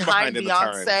 behind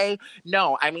Beyonce.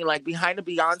 No, I mean, like, behind a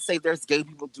Beyonce, there's gay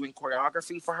people doing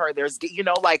choreography for her. There's,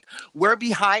 like, we're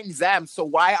behind them. So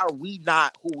why are we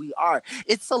not who we are?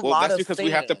 It's a lot of things. That's because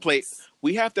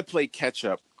we have to play catch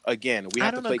up. Again, we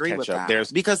have to play catch up.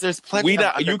 There's plenty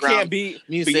of you can't be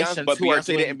musicians but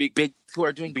Beyonce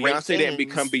didn't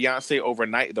become Beyonce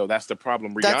overnight, though. That's the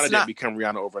problem. Rihanna didn't become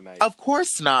Rihanna overnight. Of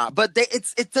course not. But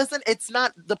it's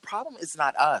not, the problem is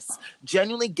not us.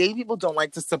 Genuinely, gay people don't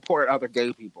like to support other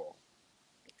gay people.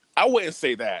 I wouldn't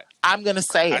say that. I'm gonna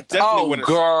say it.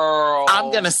 Girl.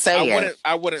 I'm gonna say it.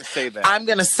 I wouldn't say that. I'm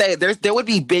gonna say it. There would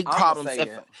be big problems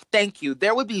thank you.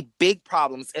 There would be big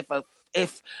problems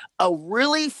if a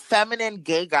really feminine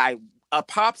gay guy, a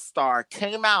pop star,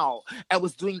 came out and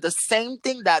was doing the same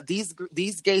thing that these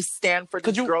gays stand for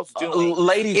these girls doing.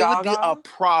 Lady Gaga? It would be a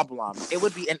problem. It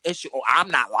would be an issue. Oh, I'm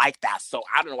not like that, so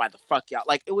I don't know why the fuck y'all.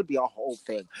 Like, it would be a whole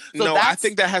thing. So no, I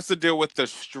think that has to deal with the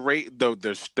straight, the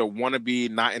wannabe,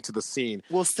 not into the scene.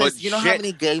 Well, sis, you know how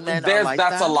many gay men are like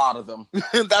that? That's a lot of them.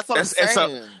 That's what I'm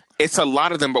saying. It's a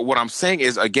lot of them, but what I'm saying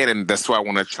is, again, and that's why I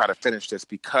want to try to finish this,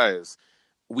 because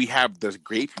we have the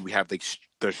gay people, we have the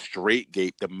straight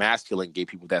gay, the masculine gay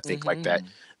people that think like that.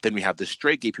 Then we have the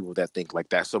straight gay people that think like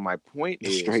that. So my point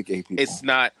is, straight gay people. It's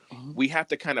not. We have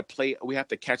to kind of we have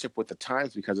to catch up with the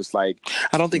times, because it's like,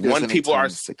 I don't think there's any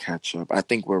times to catch up. I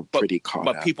think we're pretty caught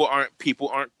up. But people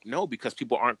aren't. Because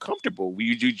people aren't comfortable.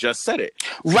 You just said it.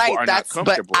 Right.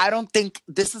 But I don't think,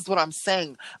 this is what I'm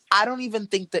saying. I don't even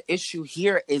think the issue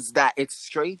here is that it's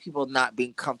straight people not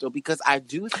being comfortable, because I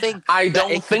do think I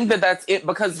don't think that that's it,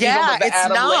 because even with the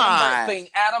Adam Lambert thing,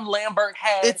 Adam Lambert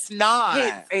had hits,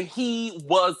 and he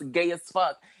was gay as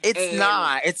fuck. It's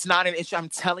not an issue. I'm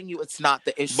telling you, it's not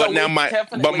the issue. But now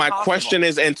my question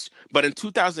is, but in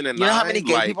 2009, you know how many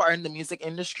gay people are in the music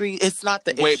industry? It's not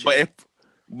the issue.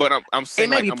 But I'm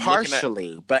saying, it may be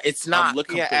partially, but it's not. I'm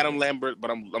looking at Adam Lambert, but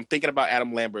I'm thinking about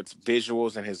Adam Lambert's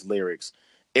visuals and his lyrics.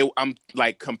 I'm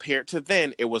like, compared to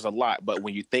then, it was a lot. But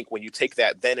when you take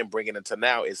that then and bring it into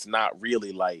now, it's not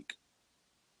really like,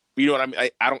 you know what I mean?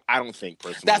 I don't think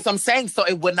personally. That's what I'm saying. So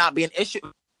it would not be an issue.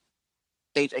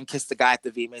 Stage and kiss the guy at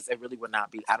the VMAs, it really would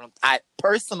not be. I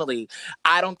personally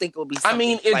don't think it would be. I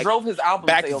mean, it drove his album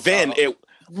back sales then. up.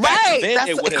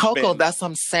 That's Coco. That's what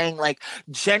I'm saying. Like,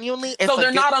 genuinely, so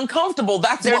they're not uncomfortable.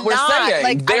 That's what we're saying.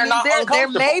 Like, they're not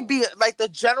uncomfortable. There may be, like, the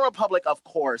general public, of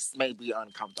course, may be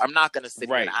uncomfortable. I'm not going to sit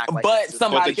here and act like, but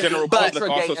the general public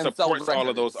also supports all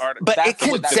of those artists. But it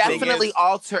can definitely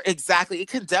alter. Exactly, it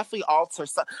can definitely alter.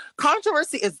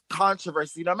 Controversy is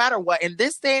controversy, no matter what. In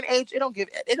this day and age, it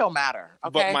don't matter.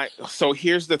 Okay. So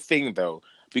here's the thing, though,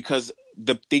 because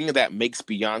the thing that makes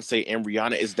Beyonce and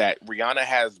Rihanna is that Rihanna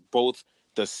has both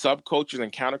the subcultures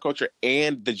and counterculture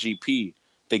and the GP.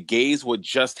 The gays would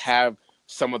just have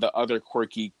some of the other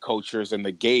quirky cultures, and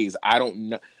the gays, I don't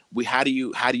know. How do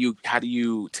you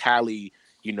tally,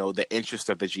 the interest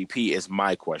of the GP is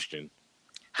my question.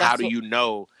 How do you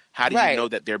know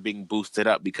that they're being boosted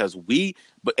up? Because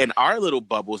but in our little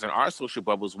bubbles, in our social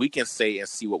bubbles, we can say and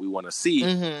see what we want to see.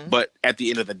 Mm-hmm. But at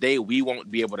the end of the day, we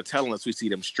won't be able to tell unless we see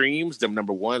them streams, them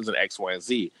number ones, and X, Y, and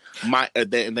Z.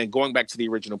 And then going back to the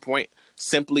original point,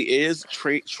 simply is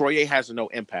Troye has no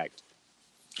impact.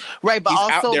 Right, but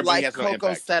also, like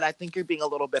Coco said, I think you're being a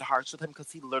little bit harsh with him,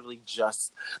 because he literally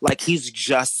he's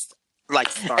just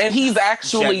and he's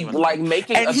actually like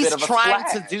making a bit of a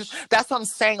splash. To do. That's what I'm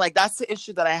saying. Like, that's the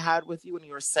issue that I had with you when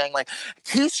you were saying, like,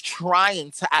 he's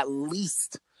trying to at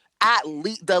least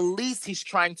the least he's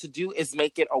trying to do is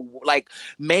make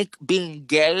being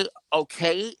gay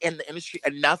okay in the industry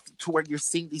enough to where you're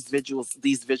seeing these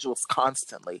visuals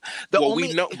constantly.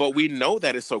 We know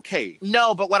that it's okay.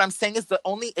 No, but what I'm saying is the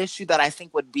only issue that I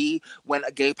think would be when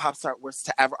a gay pop star was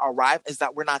to ever arrive is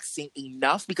that we're not seeing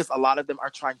enough, because a lot of them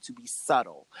are trying to be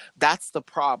subtle. That's the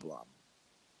problem.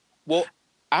 Well,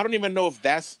 I don't even know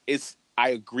if I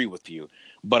agree with you,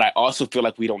 but I also feel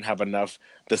like we don't have enough.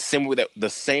 The same way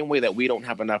that we don't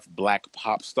have enough black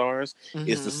pop stars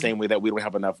is the same way that we don't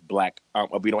have enough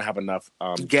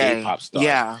gay pop stars.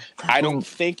 Yeah, I don't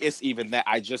think it's even that.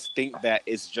 I just think that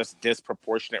it's just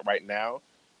disproportionate right now.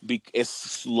 It's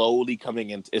slowly coming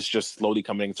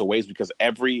into ways, because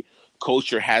every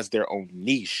culture has their own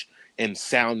niche and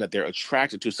sound that they're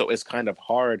attracted to, so it's kind of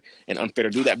hard and unfair to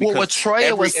do that. Because what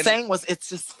Troye was saying was, it's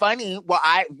just funny.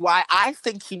 Why I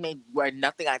think he made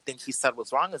nothing I think he said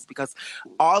was wrong is because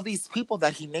all these people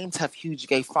that he named have huge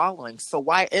gay followings. So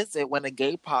why is it when a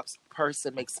gay pop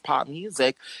person makes pop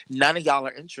music, none of y'all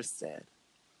are interested?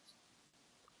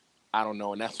 I don't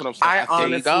know, and that's what I'm saying. I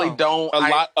honestly don't.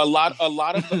 A lot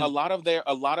of their,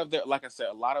 like I said,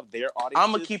 a lot of their audiences.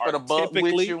 I'm gonna keep it a buck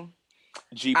with you.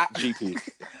 GP.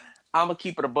 I'm gonna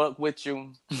keep it a buck with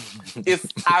you.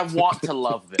 I want to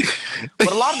love them,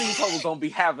 but a lot of these hoes don't be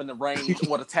having the range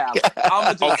or the talent.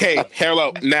 Okay,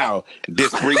 hello. Now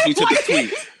this brings me to the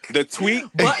tweet. The tweet,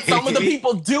 but some of the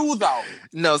people do though.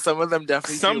 No, some of them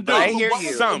definitely some do. I hear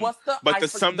you. But the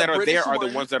some that are there are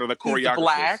the ones that are the choreographers. He's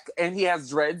black and he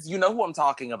has dreads. You know who I'm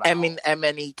talking about?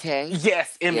 MNEK.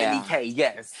 Yes, MNEK.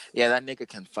 Yes. Yeah, that nigga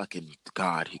can fucking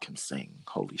God. He can sing.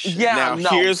 Holy shit. Yeah.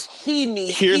 Now, he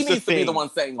needs to be the one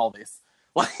saying all this.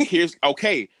 Here's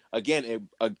okay. Again,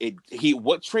 what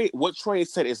Troye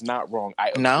said is not wrong. I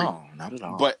agree. No, not at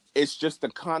all. But it's just the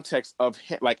context of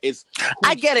him. Like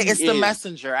I get it. It's the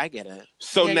messenger. I get it.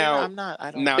 So now, I'm not.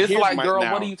 I don't. Now, it's like, girl,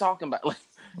 what are you talking about? Like,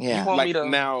 yeah. You want me to...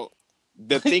 Now,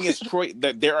 the thing is, Troye.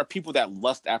 That there are people that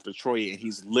lust after Troye, and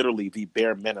he's literally the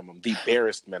bare minimum, the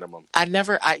barest minimum.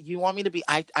 You want me to be?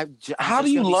 How do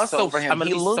you lust over him? I'm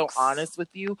gonna be so honest with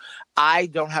you. I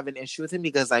don't have an issue with him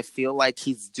because I feel like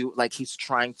he's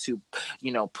trying to,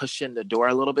 push in the door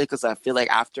a little bit. Because I feel like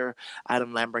after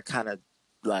Adam Lambert kind of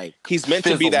he's meant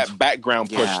to be that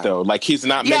background push though. Like he's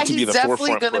not meant to be the forefront push.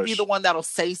 He's definitely going to be the one that'll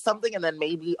say something, and then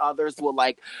maybe others will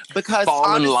because fall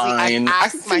honestly, in line.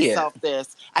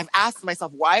 I've asked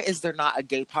myself, why is there not a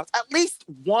gay pop? At least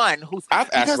one who's.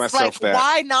 I've asked myself that.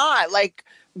 Why not?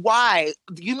 Why?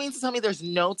 You mean to tell me there's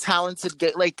no talented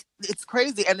gay? Like, it's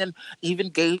crazy. And then even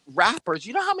gay rappers.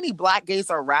 You know how many black gays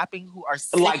are rapping who are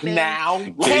sickening? Like now?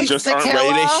 They just aren't ready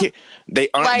to hear. They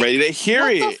aren't ready to hear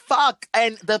it. What the fuck?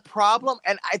 And the problem,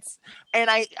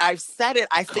 I've said it.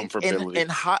 I think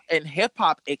in hip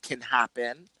hop it can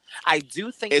happen. I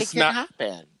do think it can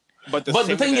happen. But the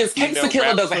thing is, Gangsta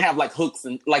Killer doesn't have like hooks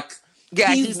and like.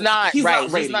 Yeah, he's not right.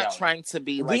 Not he's not trying to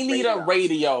be like. We need a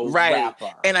radio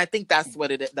rapper, and I think that's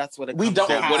what it is. That's what it. We don't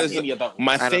have any of those.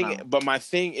 My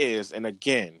thing is, and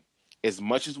again, as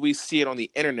much as we see it on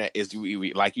the internet, is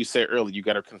we like you said earlier, you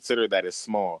got to consider that it's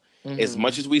small. Mm-hmm. As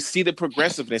much as we see the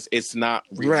progressiveness, it's not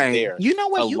really there. You know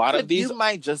what? You might just be it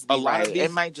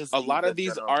might just a lot of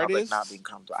these artists not being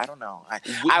comfortable. I don't know.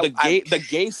 The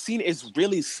gay scene is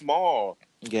really small.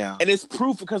 Yeah, and it's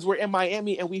proof because we're in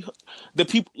Miami and we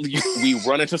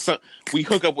run into we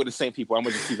hook up with the same people. I'm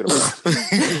gonna just keep it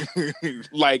around.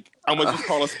 Like I'm gonna just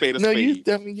call a spade a spade.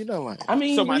 You know what? I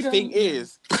mean, so my thing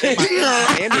is,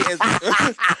 Miami is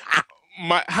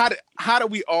how do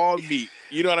we all meet?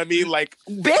 You know what I mean? Like,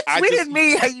 bitch, we didn't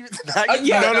meet.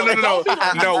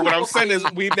 No. What I'm saying is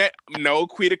we met. No,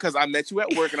 Quita, because I met you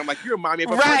at work, and I'm like, you remind me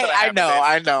of a person I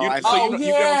know. You know what I'm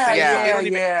saying?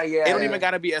 It don't even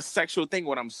got to be a sexual thing.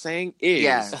 What I'm saying is,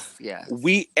 yes.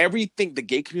 everything. The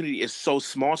gay community is so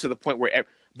small to the point where.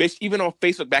 Bitch, even on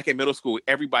Facebook back in middle school,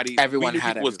 everyone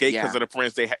was gay because of the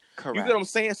friends they had. Correct. You know what I'm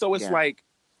saying? So it's like.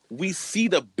 We see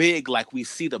the big gays. We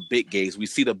see the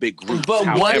big groups. But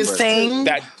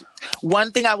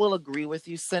one thing I will agree with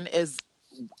you, Sin, is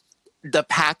the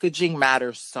packaging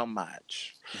matters so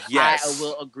much. Yes. I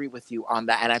will agree with you on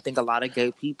that. And I think a lot of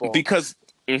gay people... Because...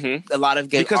 a lot of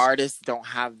gay artists don't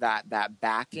have that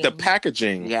backing. The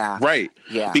packaging. Yeah. Right.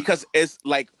 Yeah. Because it's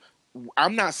like...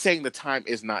 I'm not saying the time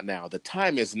is not now. The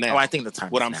time is now. Oh, I think the time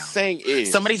What is I'm now. saying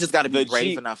is... Somebody just got to be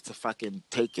brave enough to fucking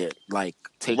take it. Like,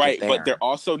 take it there. But there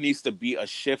also needs to be a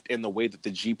shift in the way that the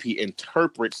GP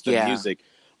interprets the music.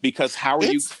 Because how are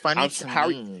it's funny to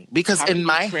me. Because in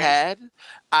my head,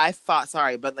 I thought...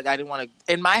 Sorry, but like I didn't want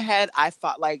to... In my head, I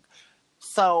thought like...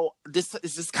 So this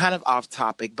is just kind of off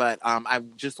topic, but I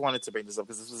just wanted to bring this up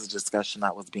because this was a discussion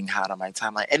that was being had on my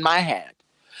timeline. In my head...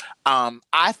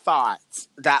 I thought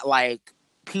that like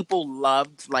people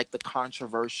loved like the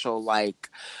controversial like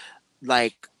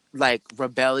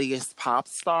rebellious pop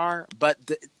star, but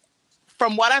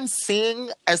from what I'm seeing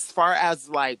as far as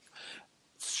like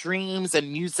streams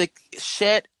and music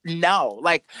shit, no,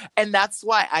 like, and that's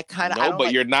why I kind of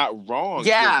but you're not wrong.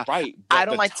 Yeah, you're right. I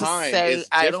don't like to say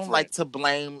I don't like to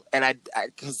blame, and I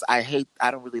because I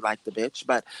don't really like the bitch,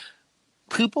 but.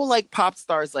 People like pop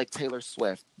stars like Taylor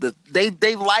Swift.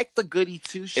 They like the goody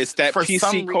two shit. It's that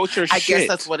PC culture shit. I guess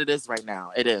that's what it is right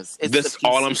now. It is. That's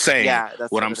all I'm saying. Yeah, that's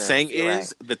what I'm saying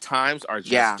is the times are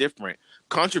just different.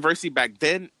 Controversy back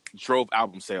then drove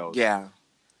album sales. Yeah.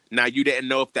 Now you didn't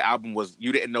know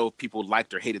if people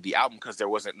liked or hated the album because there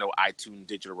wasn't no iTunes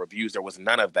digital reviews. There was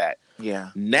none of that.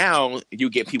 Yeah. Now you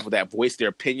get people that voice their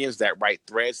opinions, that write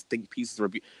threads, think pieces,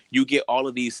 review. You get all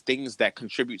of these things that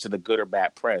contribute to the good or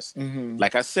bad press. Mm-hmm.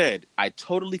 Like I said, I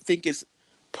totally think it's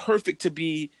perfect to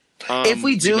be. If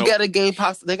we do get a gay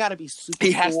pop, they got to be super.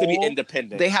 He has to be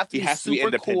independent. They have to be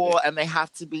super cool, and they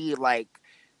have to be like.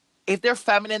 If they're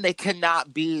feminine, they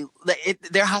cannot be.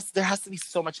 There has to be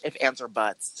so much ifs, ands, or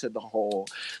buts to the whole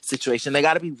situation. They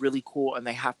got to be really cool, and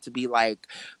they have to be like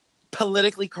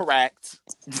politically correct.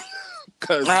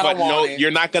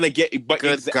 You're not gonna get. But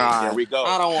good God, there we go.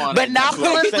 I don't want. But not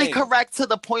politically correct to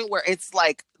the point where it's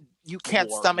like you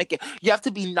can't stomach it. You have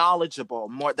to be knowledgeable.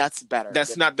 More. That's better.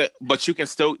 That's not the. But you can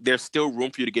still. There's still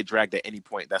room for you to get dragged at any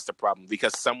point. That's the problem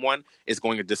because someone is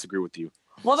going to disagree with you.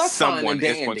 Well, that's someone fine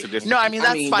is going to disagree. No, I mean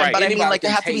that's fine, right. but I mean like they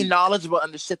have to be knowledgeable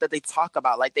on the shit that they talk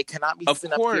about. Like they cannot be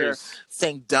sitting up here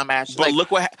saying dumbass shit.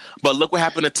 But look what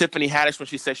happened to Tiffany Haddish when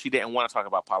she said she didn't want to talk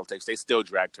about politics. They still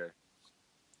dragged her.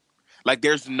 Like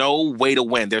there's no way to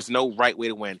win. There's no right way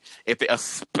to win.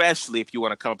 Especially if you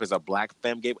want to come up as a black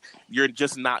femme gay, you're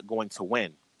just not going to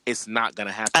win. It's not going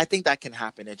to happen. I think that can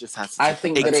happen. It just has to. I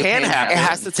think it can happen. It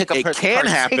has to take a. It can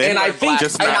happen, and I think.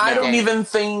 Just and not I don't gay. even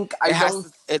think.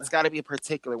 It's got to be a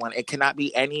particular one. It cannot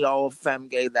be any old femme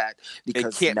gay that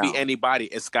because it can't be anybody.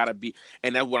 It's got to be.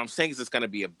 And then what I'm saying is it's going to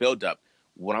be a buildup.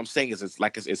 What I'm saying is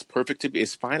it's perfect to be.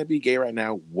 It's fine to be gay right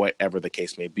now, whatever the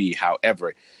case may be.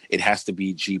 However, it has to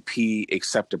be GP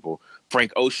acceptable.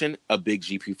 Frank Ocean, a big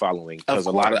GP following because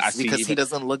because he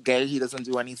doesn't look gay, he doesn't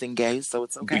do anything gay, so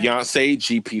it's okay. Beyonce,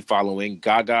 GP following.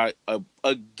 Gaga,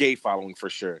 a gay following for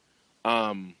sure. Who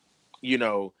else?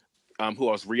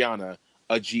 Rihanna,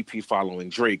 a GP following.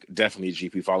 Drake, definitely a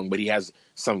GP following, but he has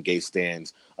some gay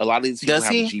stands. A lot of these people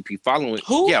have a GP following.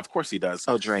 Who? Yeah, of course he does.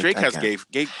 Oh, Drake. Drake has gay.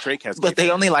 Drake has. But they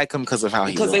only like him because of how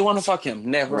he. Because they want to fuck him.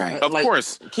 Never. Right. Of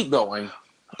course. Keep going.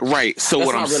 Right. So That's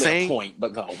what not I'm really saying, a point,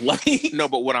 but go. No,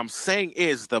 but what I'm saying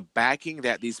is the backing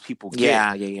that these people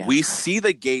get. Yeah. We see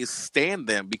the gays stand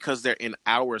them because they're in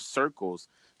our circles.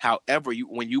 However,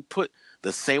 when you put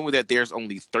the same way that there's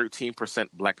only 13%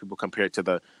 black people compared to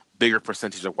the bigger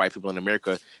percentage of white people in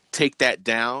America, take that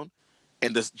down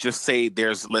and just say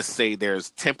let's say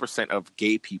there's 10% of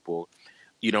gay people,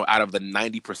 out of the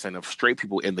 90% of straight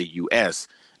people in the U.S.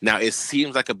 Now, it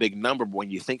seems like a big number, but when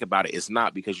you think about it, it's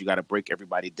not, because you got to break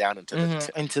everybody down into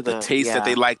the taste that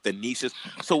they like, the niches.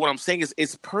 So what I'm saying is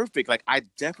it's perfect. Like, I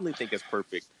definitely think it's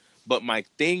perfect. But my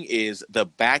thing is the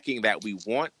backing that we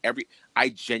want. I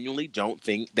genuinely don't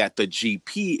think that the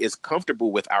GP is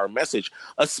comfortable with our message,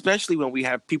 especially when we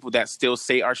have people that still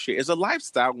say our shit is a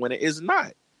lifestyle when it is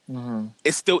not. Mm-hmm.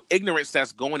 It's still ignorance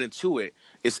that's going into it.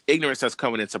 It's ignorance that's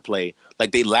coming into play.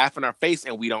 Like, they laugh in our face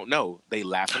and we don't know. They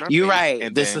laugh in our face. You're right.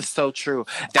 And this is so true.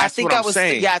 That's what I'm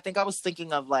saying. Yeah, I think I was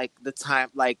thinking of like the time.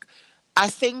 Like, I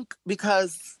think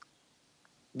because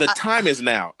the time is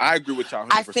now. I agree with y'all 100%.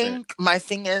 I think my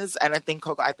thing is, and I think,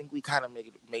 Coco, I think we kind of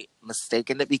made a mistake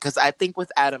in it, because I think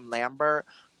with Adam Lambert,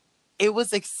 it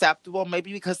was acceptable,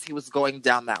 maybe because he was going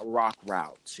down that rock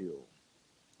route too.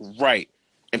 Right.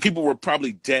 And people were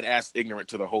probably dead ass ignorant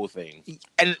to the whole thing.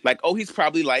 And like, oh, he's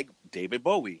probably like David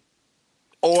Bowie.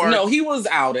 Or no, he was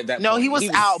out at that point. No, he was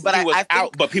out, but I think,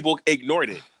 out, but people ignored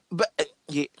it. But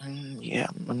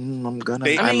I'm gonna.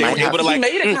 He made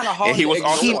it kind of hard. He was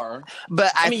also, but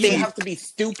I think you have to be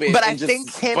stupid. But I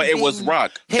think him. But it was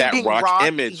Rock. That Rock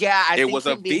image. Yeah, it was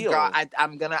a feel.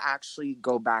 I'm gonna actually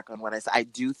go back on what I said. I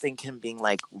do think him being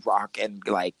like Rock and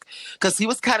like, because he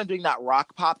was kind of doing that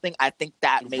rock pop thing. I think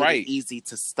that made it easy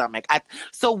to stomach.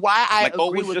 So why I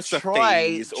agree with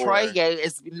Troy. Troy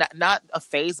is not a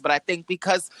phase, but I think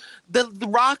because the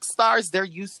rock stars, they're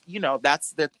used.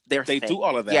 That's their they thing. Do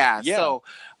all of that. Yeah. So.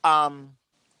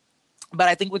 But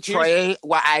I think with Troy,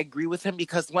 I agree with him,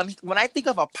 because when I think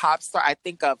of a pop star, I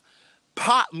think of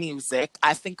pop music.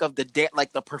 I think of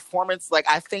the performance. Like,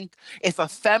 I think if a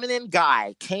feminine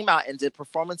guy came out and did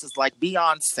performances like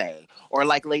Beyonce or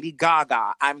like Lady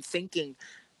Gaga, I'm thinking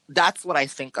that's what I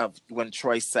think of when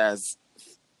Troy says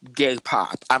gay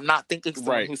pop. I'm not thinking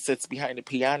someone who sits behind a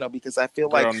piano, because I feel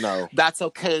like that's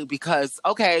okay, because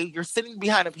you're sitting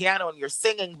behind a piano and you're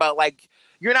singing, but like,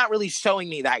 you're not really showing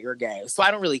me that you're gay, so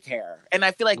I don't really care. And I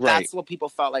feel like that's what people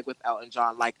felt like with Elton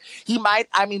John. Like, we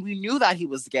knew that he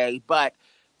was gay, but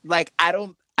like,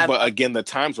 but again, the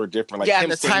times were different. Like, him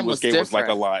the saying time he was gay was like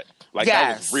a lot. Like,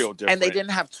 that was real different. And they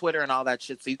didn't have Twitter and all that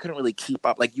shit, so you couldn't really keep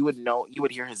up. Like, you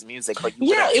would hear his music, but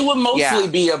it would mostly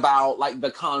be about like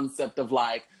the concept of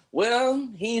like, well,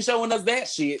 he ain't showing us that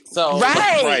shit. So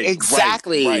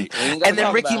exactly. Right. And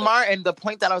then Ricky Martin, the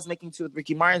point that I was making too with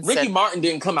Ricky Martin, Martin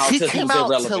didn't come out. He came out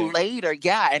till later,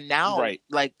 and now,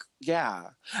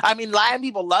 I mean, Lion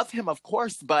people love him, of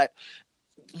course, but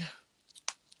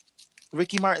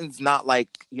Ricky Martin's not like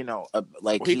he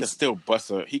could still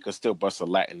bust a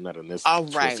Latin nut in this. All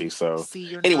right. Pussy, so,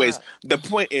 anyways, the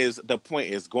point is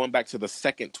going back to the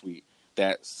second tweet.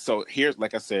 Here's,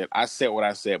 like I said what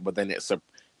I said, but then it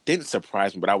didn't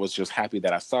surprise me, but I was just happy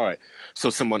that I saw it.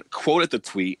 So someone quoted the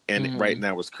tweet, and right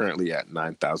now it's currently at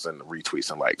 9,000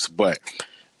 retweets and likes. But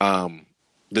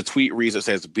the tweet reads, it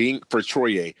says, for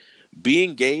Troye,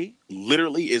 being gay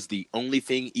literally is the only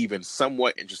thing even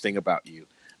somewhat interesting about you.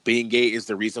 Being gay is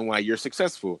the reason why you're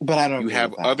successful. But I don't. You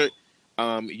have other.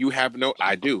 I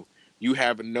do. You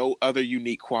have no other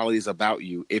unique qualities about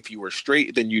you. If you were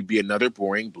straight, then you'd be another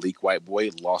boring, bleak white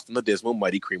boy lost in the dismal,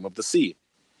 muddy cream of the sea.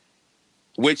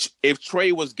 Which, if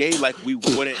Trey was gay, like, you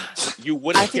wouldn't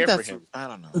care for him. I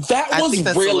don't know. That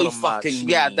was really fucking mean.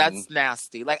 Yeah, that's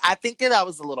nasty. Like, I think that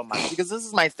was a little much, because this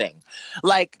is my thing.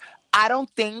 Like, I don't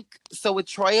think so with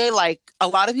Troye. Like, a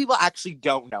lot of people actually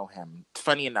don't know him.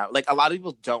 Funny enough, like, a lot of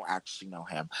people don't actually know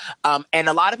him, and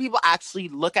a lot of people actually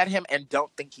look at him and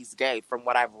don't think he's gay. From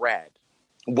what I've read,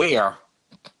 where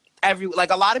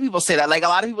a lot of people say that. Like, a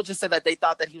lot of people just say that they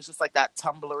thought that he was just like that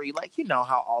Tumblr-y, like,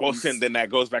 how all. Well, then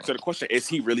that goes back to the question: is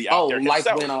he really out there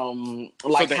himself? Straight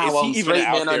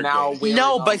men are now wearing,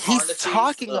 no, but he's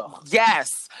talking.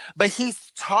 Yes, but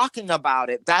he's talking about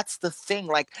it. That's the thing.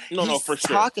 Like, he's for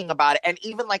sure talking about it, and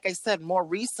even like I said more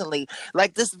recently,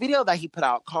 like this video that he put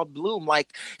out called Bloom.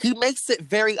 Like, he makes it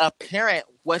very apparent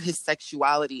what his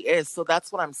sexuality is. So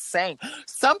that's what I'm saying.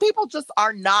 Some people just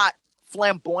are not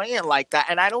flamboyant like that.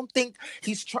 And I don't think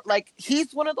he's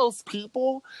he's one of those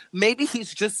people. Maybe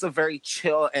he's just a very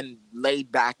chill and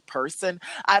laid back person.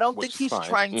 I don't think he's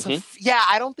trying to. Yeah,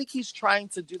 I don't think he's trying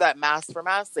to do that mask for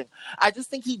masking. I just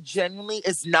think he genuinely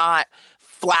is not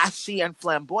flashy and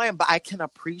flamboyant, but I can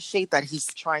appreciate that he's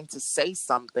trying to say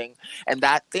something. And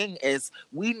that thing is,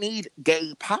 we need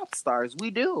gay pop stars.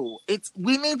 We do.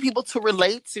 We need people to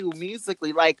relate to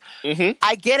musically. Like,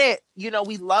 I get it. You know,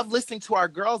 we love listening to our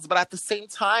girls, but at the same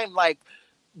time, like,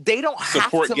 they don't have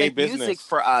to make music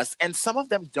for us. And some of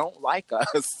them don't like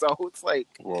us. So it's like,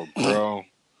 well, girl,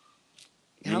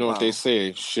 you know what they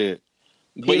say, shit.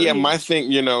 But yeah, my thing,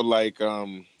 you know, like,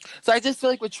 so I just feel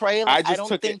like with Trey, like, I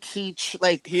don't think he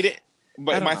didn't.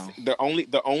 But the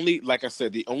only, like I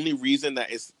said, the only reason that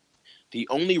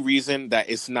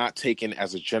it's not taken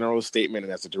as a general statement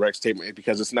and as a direct statement is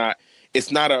because it's not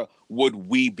a would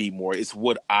we be more, it's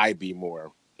would I be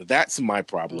more. That's my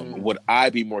problem. Would I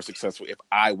be more successful if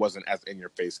I wasn't as in your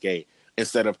face gay?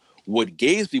 Instead of would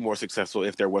gays be more successful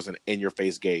if there wasn't in your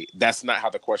face gay? That's not how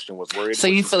the question was worded. So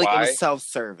you feel like it was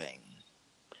self-serving?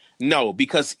 No,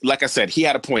 because like I said, he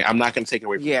had a point. I'm not going to take it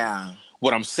away from him.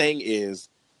 What I'm saying is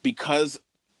because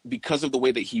of the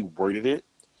way that he worded it,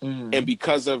 and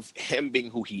because of him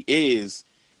being who he is,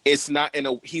 it's not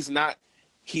when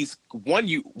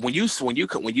you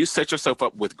set yourself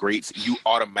up with greats, you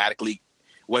automatically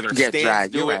get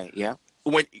dragged. You're right. Yeah.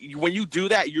 When you do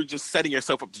that, you're just setting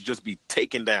yourself up to just be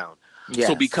taken down. Yes.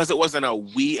 So because it wasn't a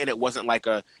we and it wasn't like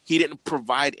he didn't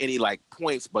provide any like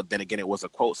points, but then again, it was a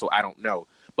quote, so I don't know.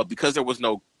 But because there was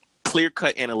no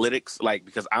clear-cut analytics, like,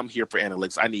 because I'm here for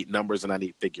analytics, I need numbers and I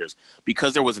need figures.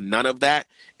 Because there was none of that,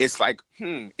 it's like,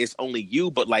 it's only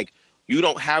you, but like you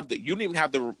don't have the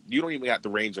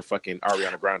range of fucking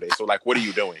Ariana Grande. So like, what are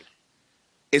you doing?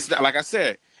 It's not like I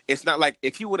said. It's not like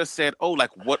if you would have said, oh,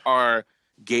 like what are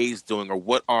gays doing or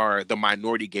what are the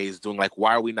minority gays doing? Like,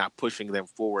 why are we not pushing them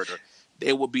forward? Or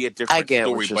it would be a different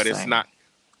story, but it's not.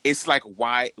 It's like,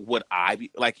 why would I be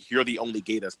like, you're the only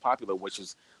gay that's popular, which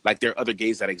is like, there are other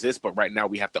gays that exist, but right now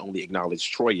we have to only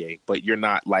acknowledge Troye, but you're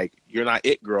not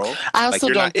it, girl. I also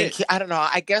don't think, I don't know.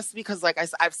 I guess because like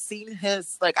I've seen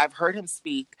I've heard him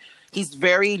speak. He's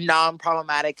very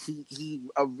non-problematic. He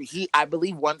I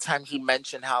believe one time he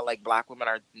mentioned how like Black women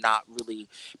are not really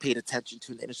paid attention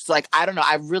to in the industry. So, like, I don't know.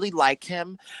 I really like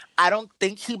him. I don't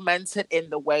think he meant it in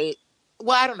the way.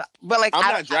 Well, I don't know, but like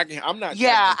I'm not dragging him.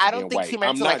 I don't think he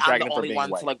meant to like I'm the only one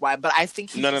to like why. But I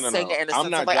think he's saying it in a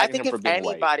sense of like I think if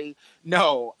anybody,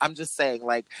 I'm just saying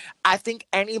like I think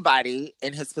anybody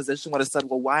in his position would have said,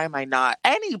 well, why am I not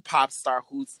any pop star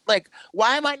who's like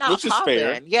why am I not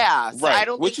popping? Yeah, so I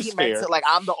don't think he meant to like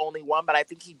I'm the only one, but I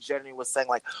think he genuinely was saying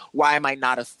like why am I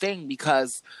not a thing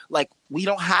because like we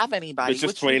don't have anybody. It's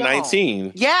just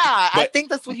 2019. Yeah, I think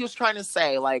that's what he was trying to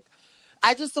say. Like.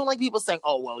 I just don't like people saying,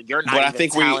 "Oh, well, you're not even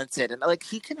talented," and like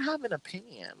he can have an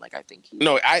opinion. Like I think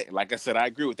like I said, I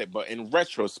agree with it. But in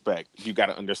retrospect, you got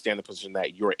to understand the position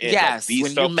that you're in. Yes,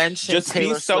 like, when you mention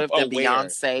Taylor Swift and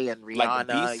Beyonce and Rihanna,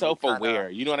 like be self-aware.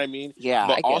 You know what I mean? Yeah,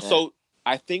 but also,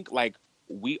 I think like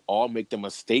we all make the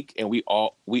mistake, and we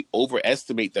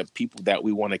overestimate the people that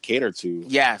we want to cater to.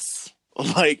 Yes.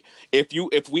 Like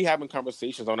if we having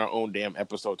conversations on our own damn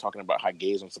episode talking about how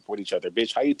gays don't support each other,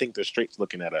 bitch, how you think the straights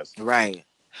looking at us? Right.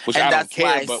 Which and I don't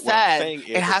care, but what I'm saying is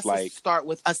it has to start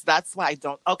with us. That's why I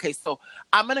don't. Okay, so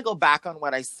I'm gonna go back on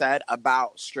what I said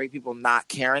about straight people not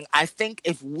caring. I think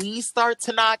if we start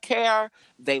to not care,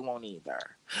 they won't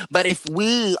either. But if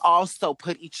we also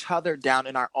put each other down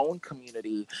in our own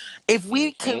community, if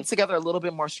we came together a little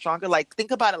bit more stronger, like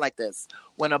think about it like this: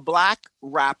 when a Black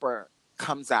rapper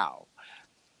comes out,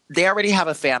 they already have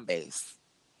a fan base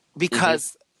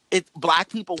because Black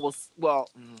people will. Well,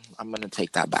 I'm going to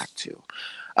take that back too.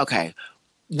 Okay,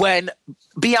 when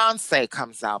Beyonce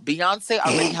comes out, Beyonce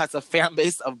already has a fan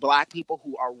base of Black people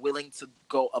who are willing to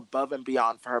go above and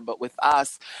beyond for her. But with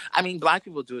us, I mean, Black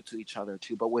people do it to each other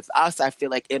too. But with us, I feel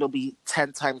like it'll be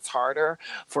 10 times harder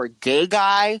for a gay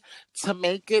guy to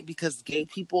make it because gay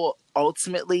people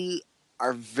ultimately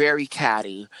are very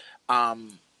catty. I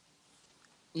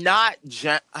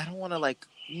don't want to like,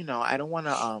 I don't want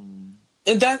to,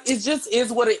 and that it just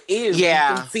is what it is. Yeah.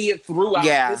 You can see it throughout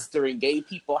history. Gay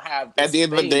people have this at the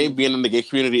end of the day, being in the gay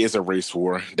community is a race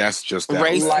war. That's just that.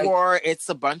 Race war, it's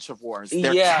a bunch of wars.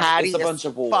 They're catty it's a bunch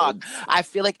of wars. Fuck. I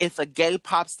feel like if a gay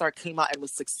pop star came out and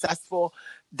was successful,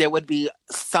 there would be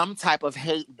some type of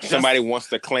hate. Somebody wants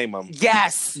to claim him.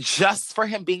 Yes. Just for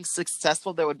him being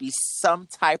successful, there would be some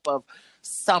type of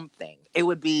something. It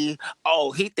would be,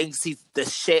 oh, he thinks he's the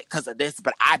shit because of this,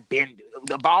 but I've been doing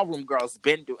the ballroom girls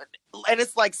been doing it. And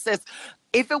it's like, sis,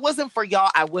 if it wasn't for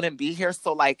y'all, I wouldn't be here.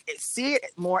 So like, see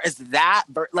it more as that,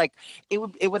 but like it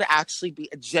would actually be,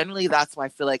 generally that's why I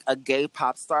feel like a gay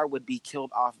pop star would be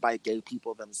killed off by gay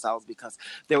people themselves, because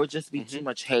there would just be too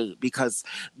much hate, because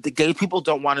the gay people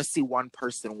don't want to see one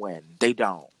person win. They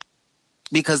don't.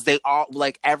 Because they all,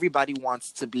 like, everybody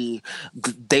wants to be,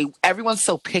 everyone's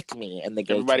so pick me in the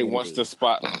gay Everybody community. wants to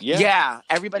spot. Yeah,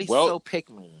 everybody's so pick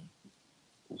me.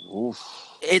 Oof.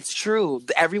 It's true.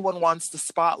 Everyone wants the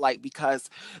spotlight because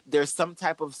there's some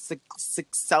type of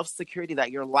self-security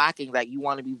that you're lacking, that you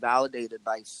want to be validated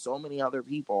by so many other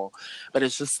people. But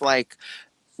it's just like,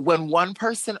 when one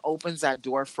person opens that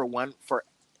door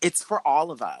it's for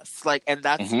all of us. Like, and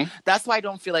that's why I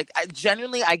don't feel like,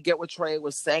 genuinely, I get what Troy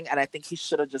was saying, and I think he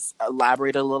should have just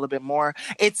elaborated a little bit more.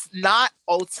 It's not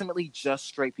ultimately just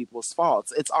straight people's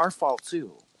fault. It's our fault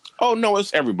too. Oh no,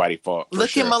 it's everybody's fault.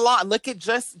 Look at Milan. Look at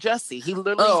Jesse. He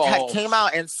literally came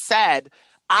out and said,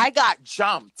 "I got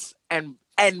jumped," and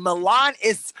Milan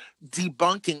is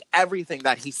debunking everything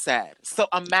that he said. So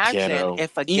imagine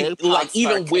if a gay pop star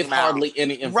even with came out, hardly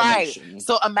any information. Right.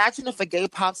 So imagine if a gay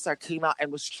pop star came out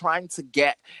and was trying to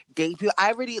get gay people.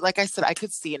 I already, like I said, I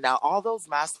could see it now. All those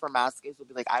Mask for Mask gays would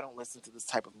be like, I don't listen to this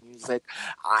type of music.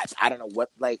 I don't know what,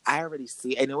 like, I already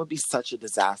see it. And it would be such a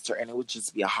disaster, and it would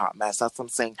just be a hot mess. That's what I'm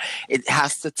saying. It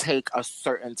has to take a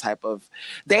certain type of,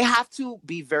 they have to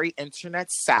be very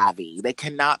internet savvy. They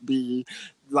cannot be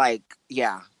like,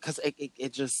 because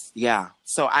it just,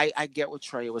 So I get what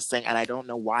Troy was saying, and I don't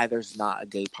know why there's not a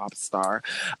gay pop star.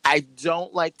 I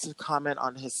don't like to comment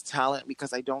on his talent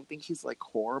because I don't think he's like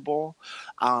horrible.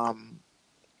 I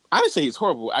didn't say he's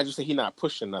horrible. I just say he's not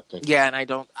pushing nothing. Yeah, and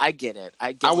I get it.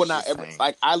 I would not ever,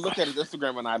 like, I look at his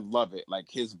Instagram and I love it. Like,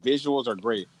 his visuals are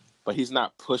great, but he's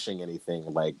not pushing anything.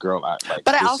 Like, girl,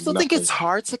 But I also think it's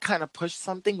hard to kind of push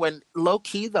something when, low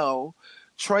key though,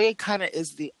 Troy kind of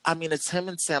is it's him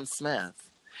and Sam Smith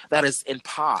that is in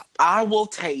pop. I will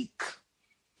take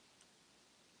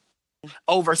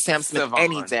over Sam Smith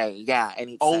any day. Yeah,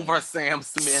 any day. Over Sam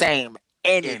Smith. Same.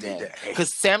 Any day.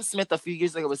 Because Sam Smith a few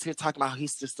years ago was here talking about how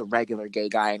he's just a regular gay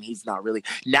guy and he's not really.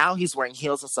 Now he's wearing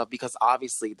heels and stuff because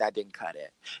obviously that didn't cut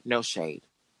it. No shade.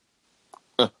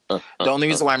 The only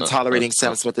reason why I'm tolerating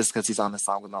Sam Smith is because he's on the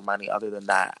song with Normani. Other than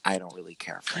that, I don't really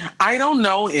care for him. I don't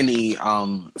know any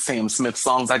Sam Smith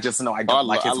songs. I just know I don't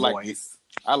like his voice.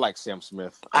 I like Sam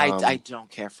Smith. I don't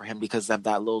care for him because of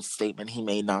that little statement he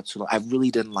made not too long. I really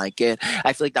didn't like it.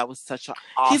 I feel like that was such a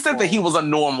awful... He said that he was a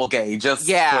normal gay, just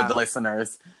for the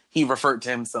listeners. He referred to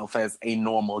himself as a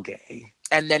normal gay.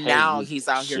 And then now he's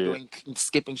out here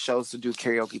skipping shows to do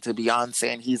karaoke to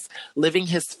Beyonce, and he's living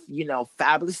his,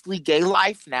 fabulously gay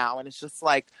life now. And it's just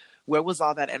like, where was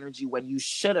all that energy when you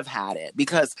should have had it?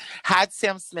 Because had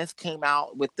Sam Smith came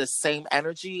out with the same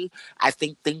energy, I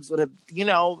think things would have,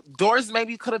 doors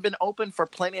maybe could have been open for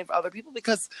plenty of other people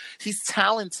because he's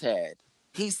talented.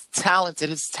 He's talented.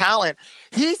 His talent,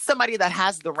 he's somebody that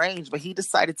has the range, but he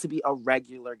decided to be a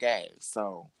regular gay.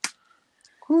 So,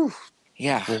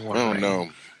 yeah. I don't know.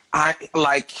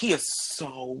 He is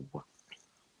so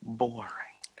boring.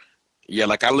 Yeah,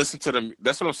 like, I listen to them.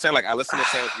 That's what I'm saying. Like, I listen to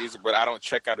Sam's music, but I don't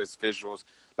check out his visuals.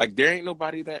 Like, there ain't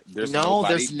nobody that. There's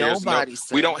nobody.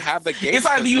 We don't have the game. It's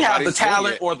either you have the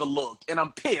talent or the look, and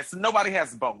I'm pissed. Nobody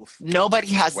has both. Nobody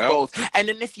has both. And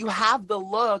then if you have the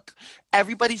look,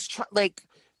 everybody's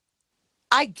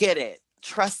I get it.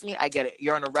 Trust me, I get it.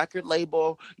 You're on a record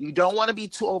label. You don't want to be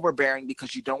too overbearing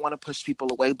because you don't want to push people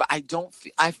away. But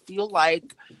I feel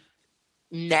like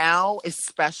now,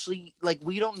 especially, like,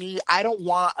 I don't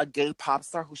want a gay pop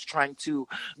star who's trying to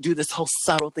do this whole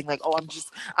subtle thing. Like,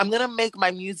 I'm going to make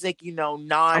my music,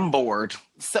 I'm bored.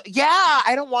 So,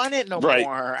 I don't want it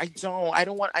more. I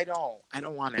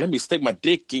don't want it. Let me stick my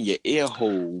dick in your ear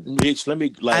hole, bitch. Let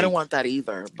me, I don't want that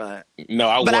either, but. No,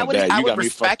 I want that. You got me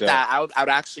fucked up. I would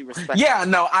actually respect that. Yeah,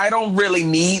 no, I don't really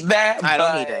need that. I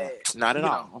don't need it. Not at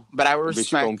all. But I would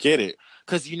respect. But you don't get it.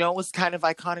 Because what's kind of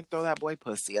iconic? Throw that boy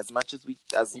pussy. As much as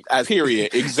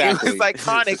period, exactly. It was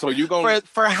iconic. So you going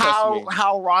for how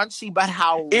raunchy, but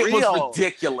how it real. Was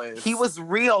ridiculous. He was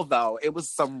real though. It was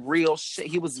some real shit.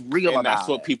 He was real and about that's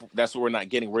what it. That's what we're not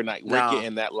getting. We're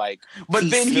getting that like. But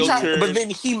then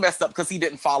he messed up because he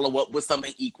didn't follow up with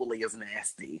something equally as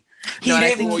nasty.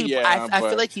 I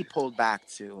feel like he pulled back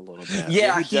too a little bit.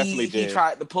 Yeah, he definitely did. He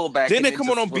tried to pull back. Didn't it come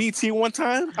on BT one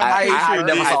time? I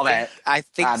never saw that. I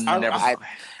think I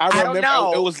remember.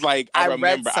 Know. It was like I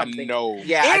remember. I know.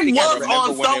 Yeah, it was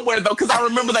on somewhere though because I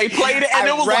remember they played it and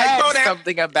it was like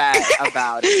something about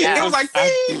it. Yeah. It was like,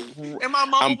 and my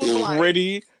mom was like, I'm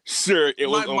pretty sure it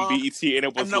was on BET and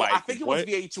it was like, I think it was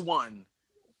VH1.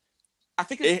 I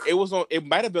think it was on. It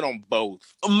might have been on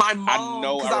both. My mom,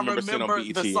 I remember seeing on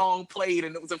BET. The song played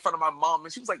and it was in front of my mom,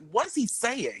 and she was like, "What is he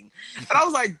saying?" And I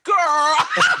was like, "Girl,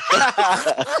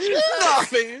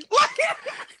 nothing."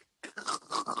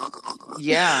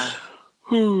 Yeah.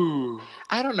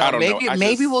 I don't know.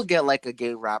 Maybe we'll get like a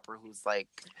gay rapper who's like.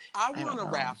 I want a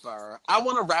rapper. I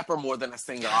want a rapper more than a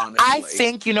singer. Honestly, I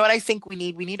think you know what I think we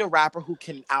need. We need a rapper who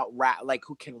can out-rap, like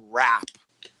who can rap.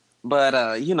 But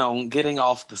getting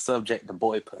off the subject, the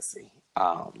boy pussy.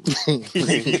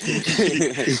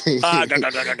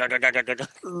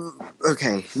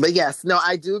 Okay, but yes, no,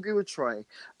 I do agree with Troy,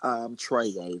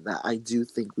 that I do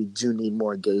think we do need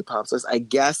more gay pop stars. I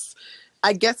guess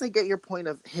I get your point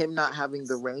of him not having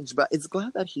the range, but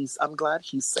I'm glad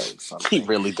he's saying something. He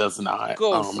really does not.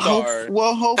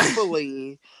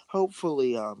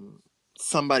 Hopefully,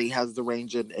 somebody has the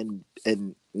range and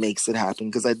makes it happen,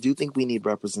 because I do think we need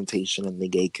representation in the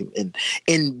gay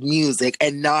in music,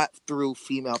 and not through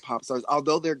female pop stars,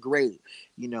 although they're great.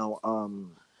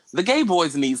 The gay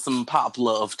boys need some pop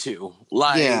love too.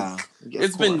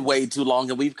 It's been way too long,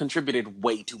 and we've contributed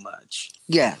way too much.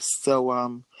 Yes,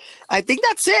 so I think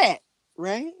that's it,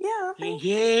 right? Yeah.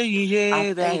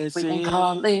 Yeah. That's we can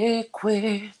call it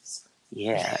quits.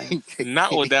 Yeah.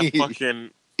 Not with that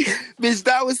fucking. Bitch,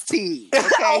 that was tea.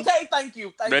 Okay, okay, thank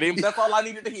you. Ready? That's all I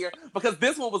needed to hear, because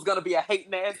this one was gonna be a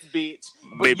hating ass bitch.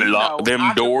 Baby, lock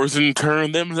them doors and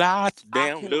turn them lights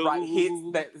down. Right,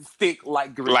 hits that stick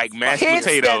like grit, like mashed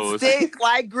potatoes. That stick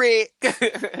like grit.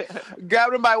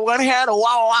 Grab them by one hand.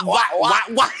 Wow, wow, wow,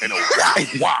 wow, and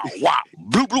wow,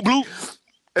 blue, blue, blue.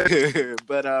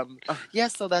 But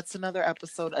so that's another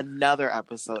episode. Every time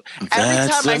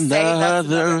I say that's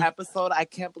another episode, I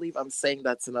can't believe I'm saying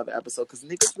that's another episode, because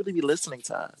niggas really be listening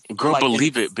to us. Girl,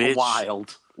 believe it, bitch.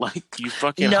 Wild. Like, you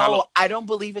fucking I don't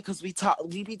believe it, because we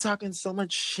be talking so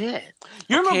much shit.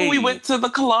 You remember we went to the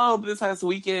club this past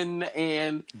weekend,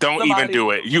 and don't even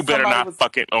do it. You better not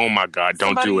fucking. Oh my God,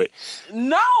 don't do it.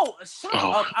 No, shut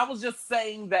up. I was just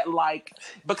saying that, like,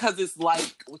 because it's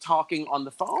like we're talking on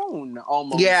the phone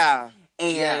almost. Yeah,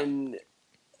 and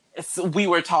so we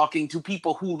were talking to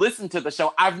people who listen to the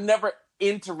show. I've never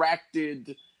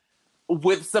interacted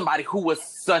with somebody who was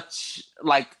such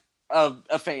like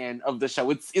a fan of the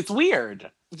show. It's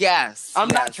weird. Yes. I'm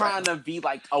not trying to be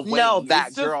like a no,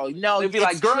 that girl. No, it'd be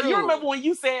like, girl, you remember when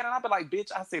you said, and I'd be like,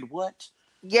 bitch, I said what?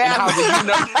 Yeah. And how do you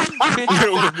know?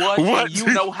 Bitch, what? You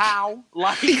know how?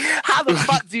 Like, how the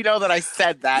fuck do you know that I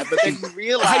said that? But then you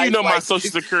realize, how you know my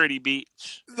social security,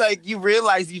 bitch? Like, you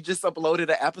realize you just uploaded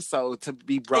an episode to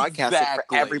be broadcasted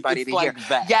for everybody to hear.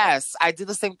 That. Yes, I do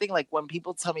the same thing. Like, when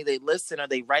people tell me they listen or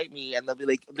they write me and they'll be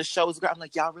like, the show is great. I'm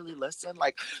like, y'all really listen?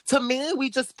 Like, to me, we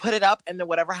just put it up and then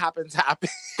whatever happens,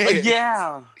 happens.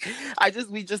 Yeah.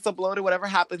 We just uploaded whatever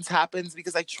happens,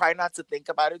 because I try not to think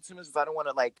about it too much, because I don't want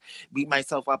to, like, beat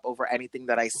myself up over anything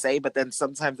that I say. But then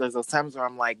sometimes there's those times where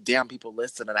I'm like, damn, people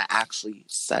listen, and I actually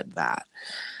said that.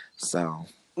 So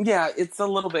yeah, it's a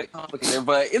little bit complicated,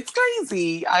 but it's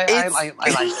crazy. I like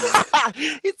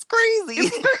it. It's crazy.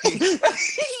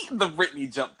 The Britney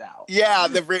jumped out. Yeah,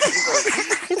 the Britney.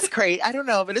 It's crazy. I don't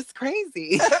know, but it's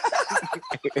crazy.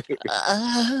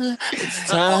 It's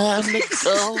time to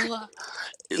go.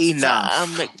 It's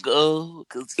time to go.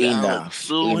 Enough.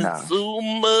 Doing so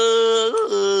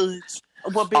much.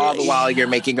 Well, all the while you're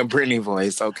making a Britney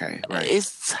voice. Okay, right.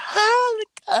 It's time to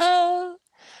go.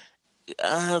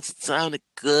 It's time to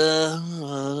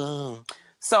go.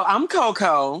 So I'm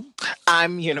Coco.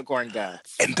 I'm Unicorn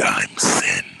Guts. And I'm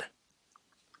Sin.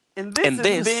 And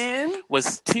this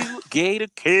was Too Gay to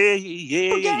Care.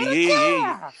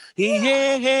 Yeah. This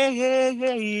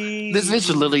bitch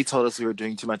literally told us we were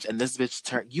doing too much, and this bitch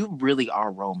turned. You really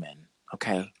are Roman.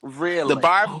 Okay, really.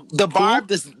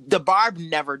 The barb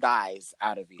never dies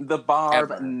out of you. The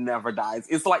barb never dies.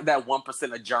 It's like that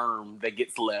 1% of germ that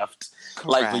gets left, correct,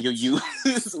 like when you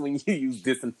use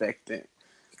disinfectant.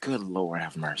 Good Lord,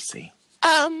 have mercy.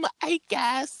 I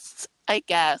guess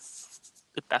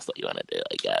if that's what you want to do,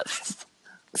 I guess.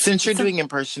 Since you're doing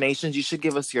impersonations, you should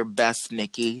give us your best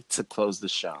Nikki to close the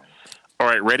show. All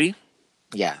right, ready?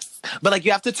 Yes, but like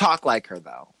you have to talk like her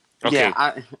though. Okay.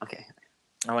 Yeah, okay.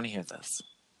 I want to hear this.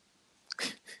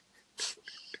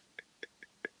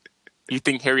 You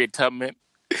think Harriet Tubman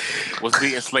was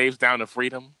leading slaves down to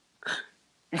freedom?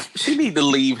 She need to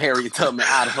leave Harriet Tubman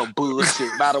out of her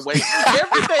bullshit, by the way.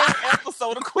 Every damn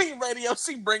episode of Queen Radio,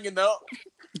 she bringing up.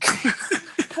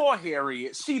 Poor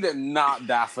Harriet. She did not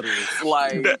die for this.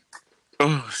 Like,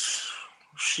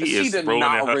 She did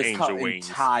not risk her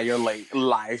entire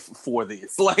life for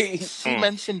this. Like she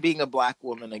mentioned being a black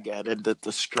woman again and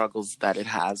the struggles that it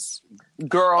has.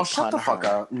 Girl, shut the fuck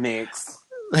up, Nix.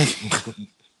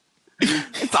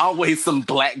 It's always some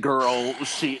black girl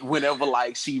shit whenever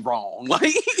she wrong.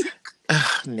 Like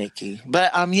Nikki.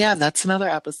 But yeah, that's another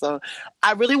episode.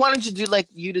 I really wanted to do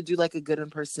you to do a good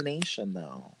impersonation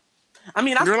though. I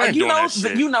mean,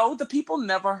 you know, the people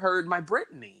never heard my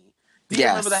Britney. Do you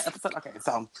remember that episode? Okay,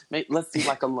 so let's do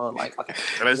a little okay.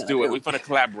 Let's do it. We're gonna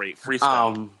collaborate.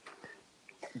 Freestyle.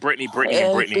 Britney,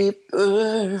 and Britney.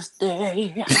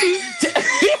 Birthday.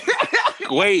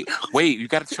 Wait, you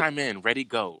gotta chime in. Ready,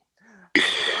 go.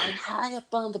 I'm high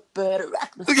up on the better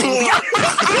atmosphere.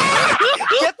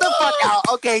 Get the fuck out.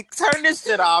 Okay, turn this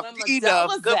shit off.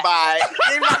 Enough. Goodbye.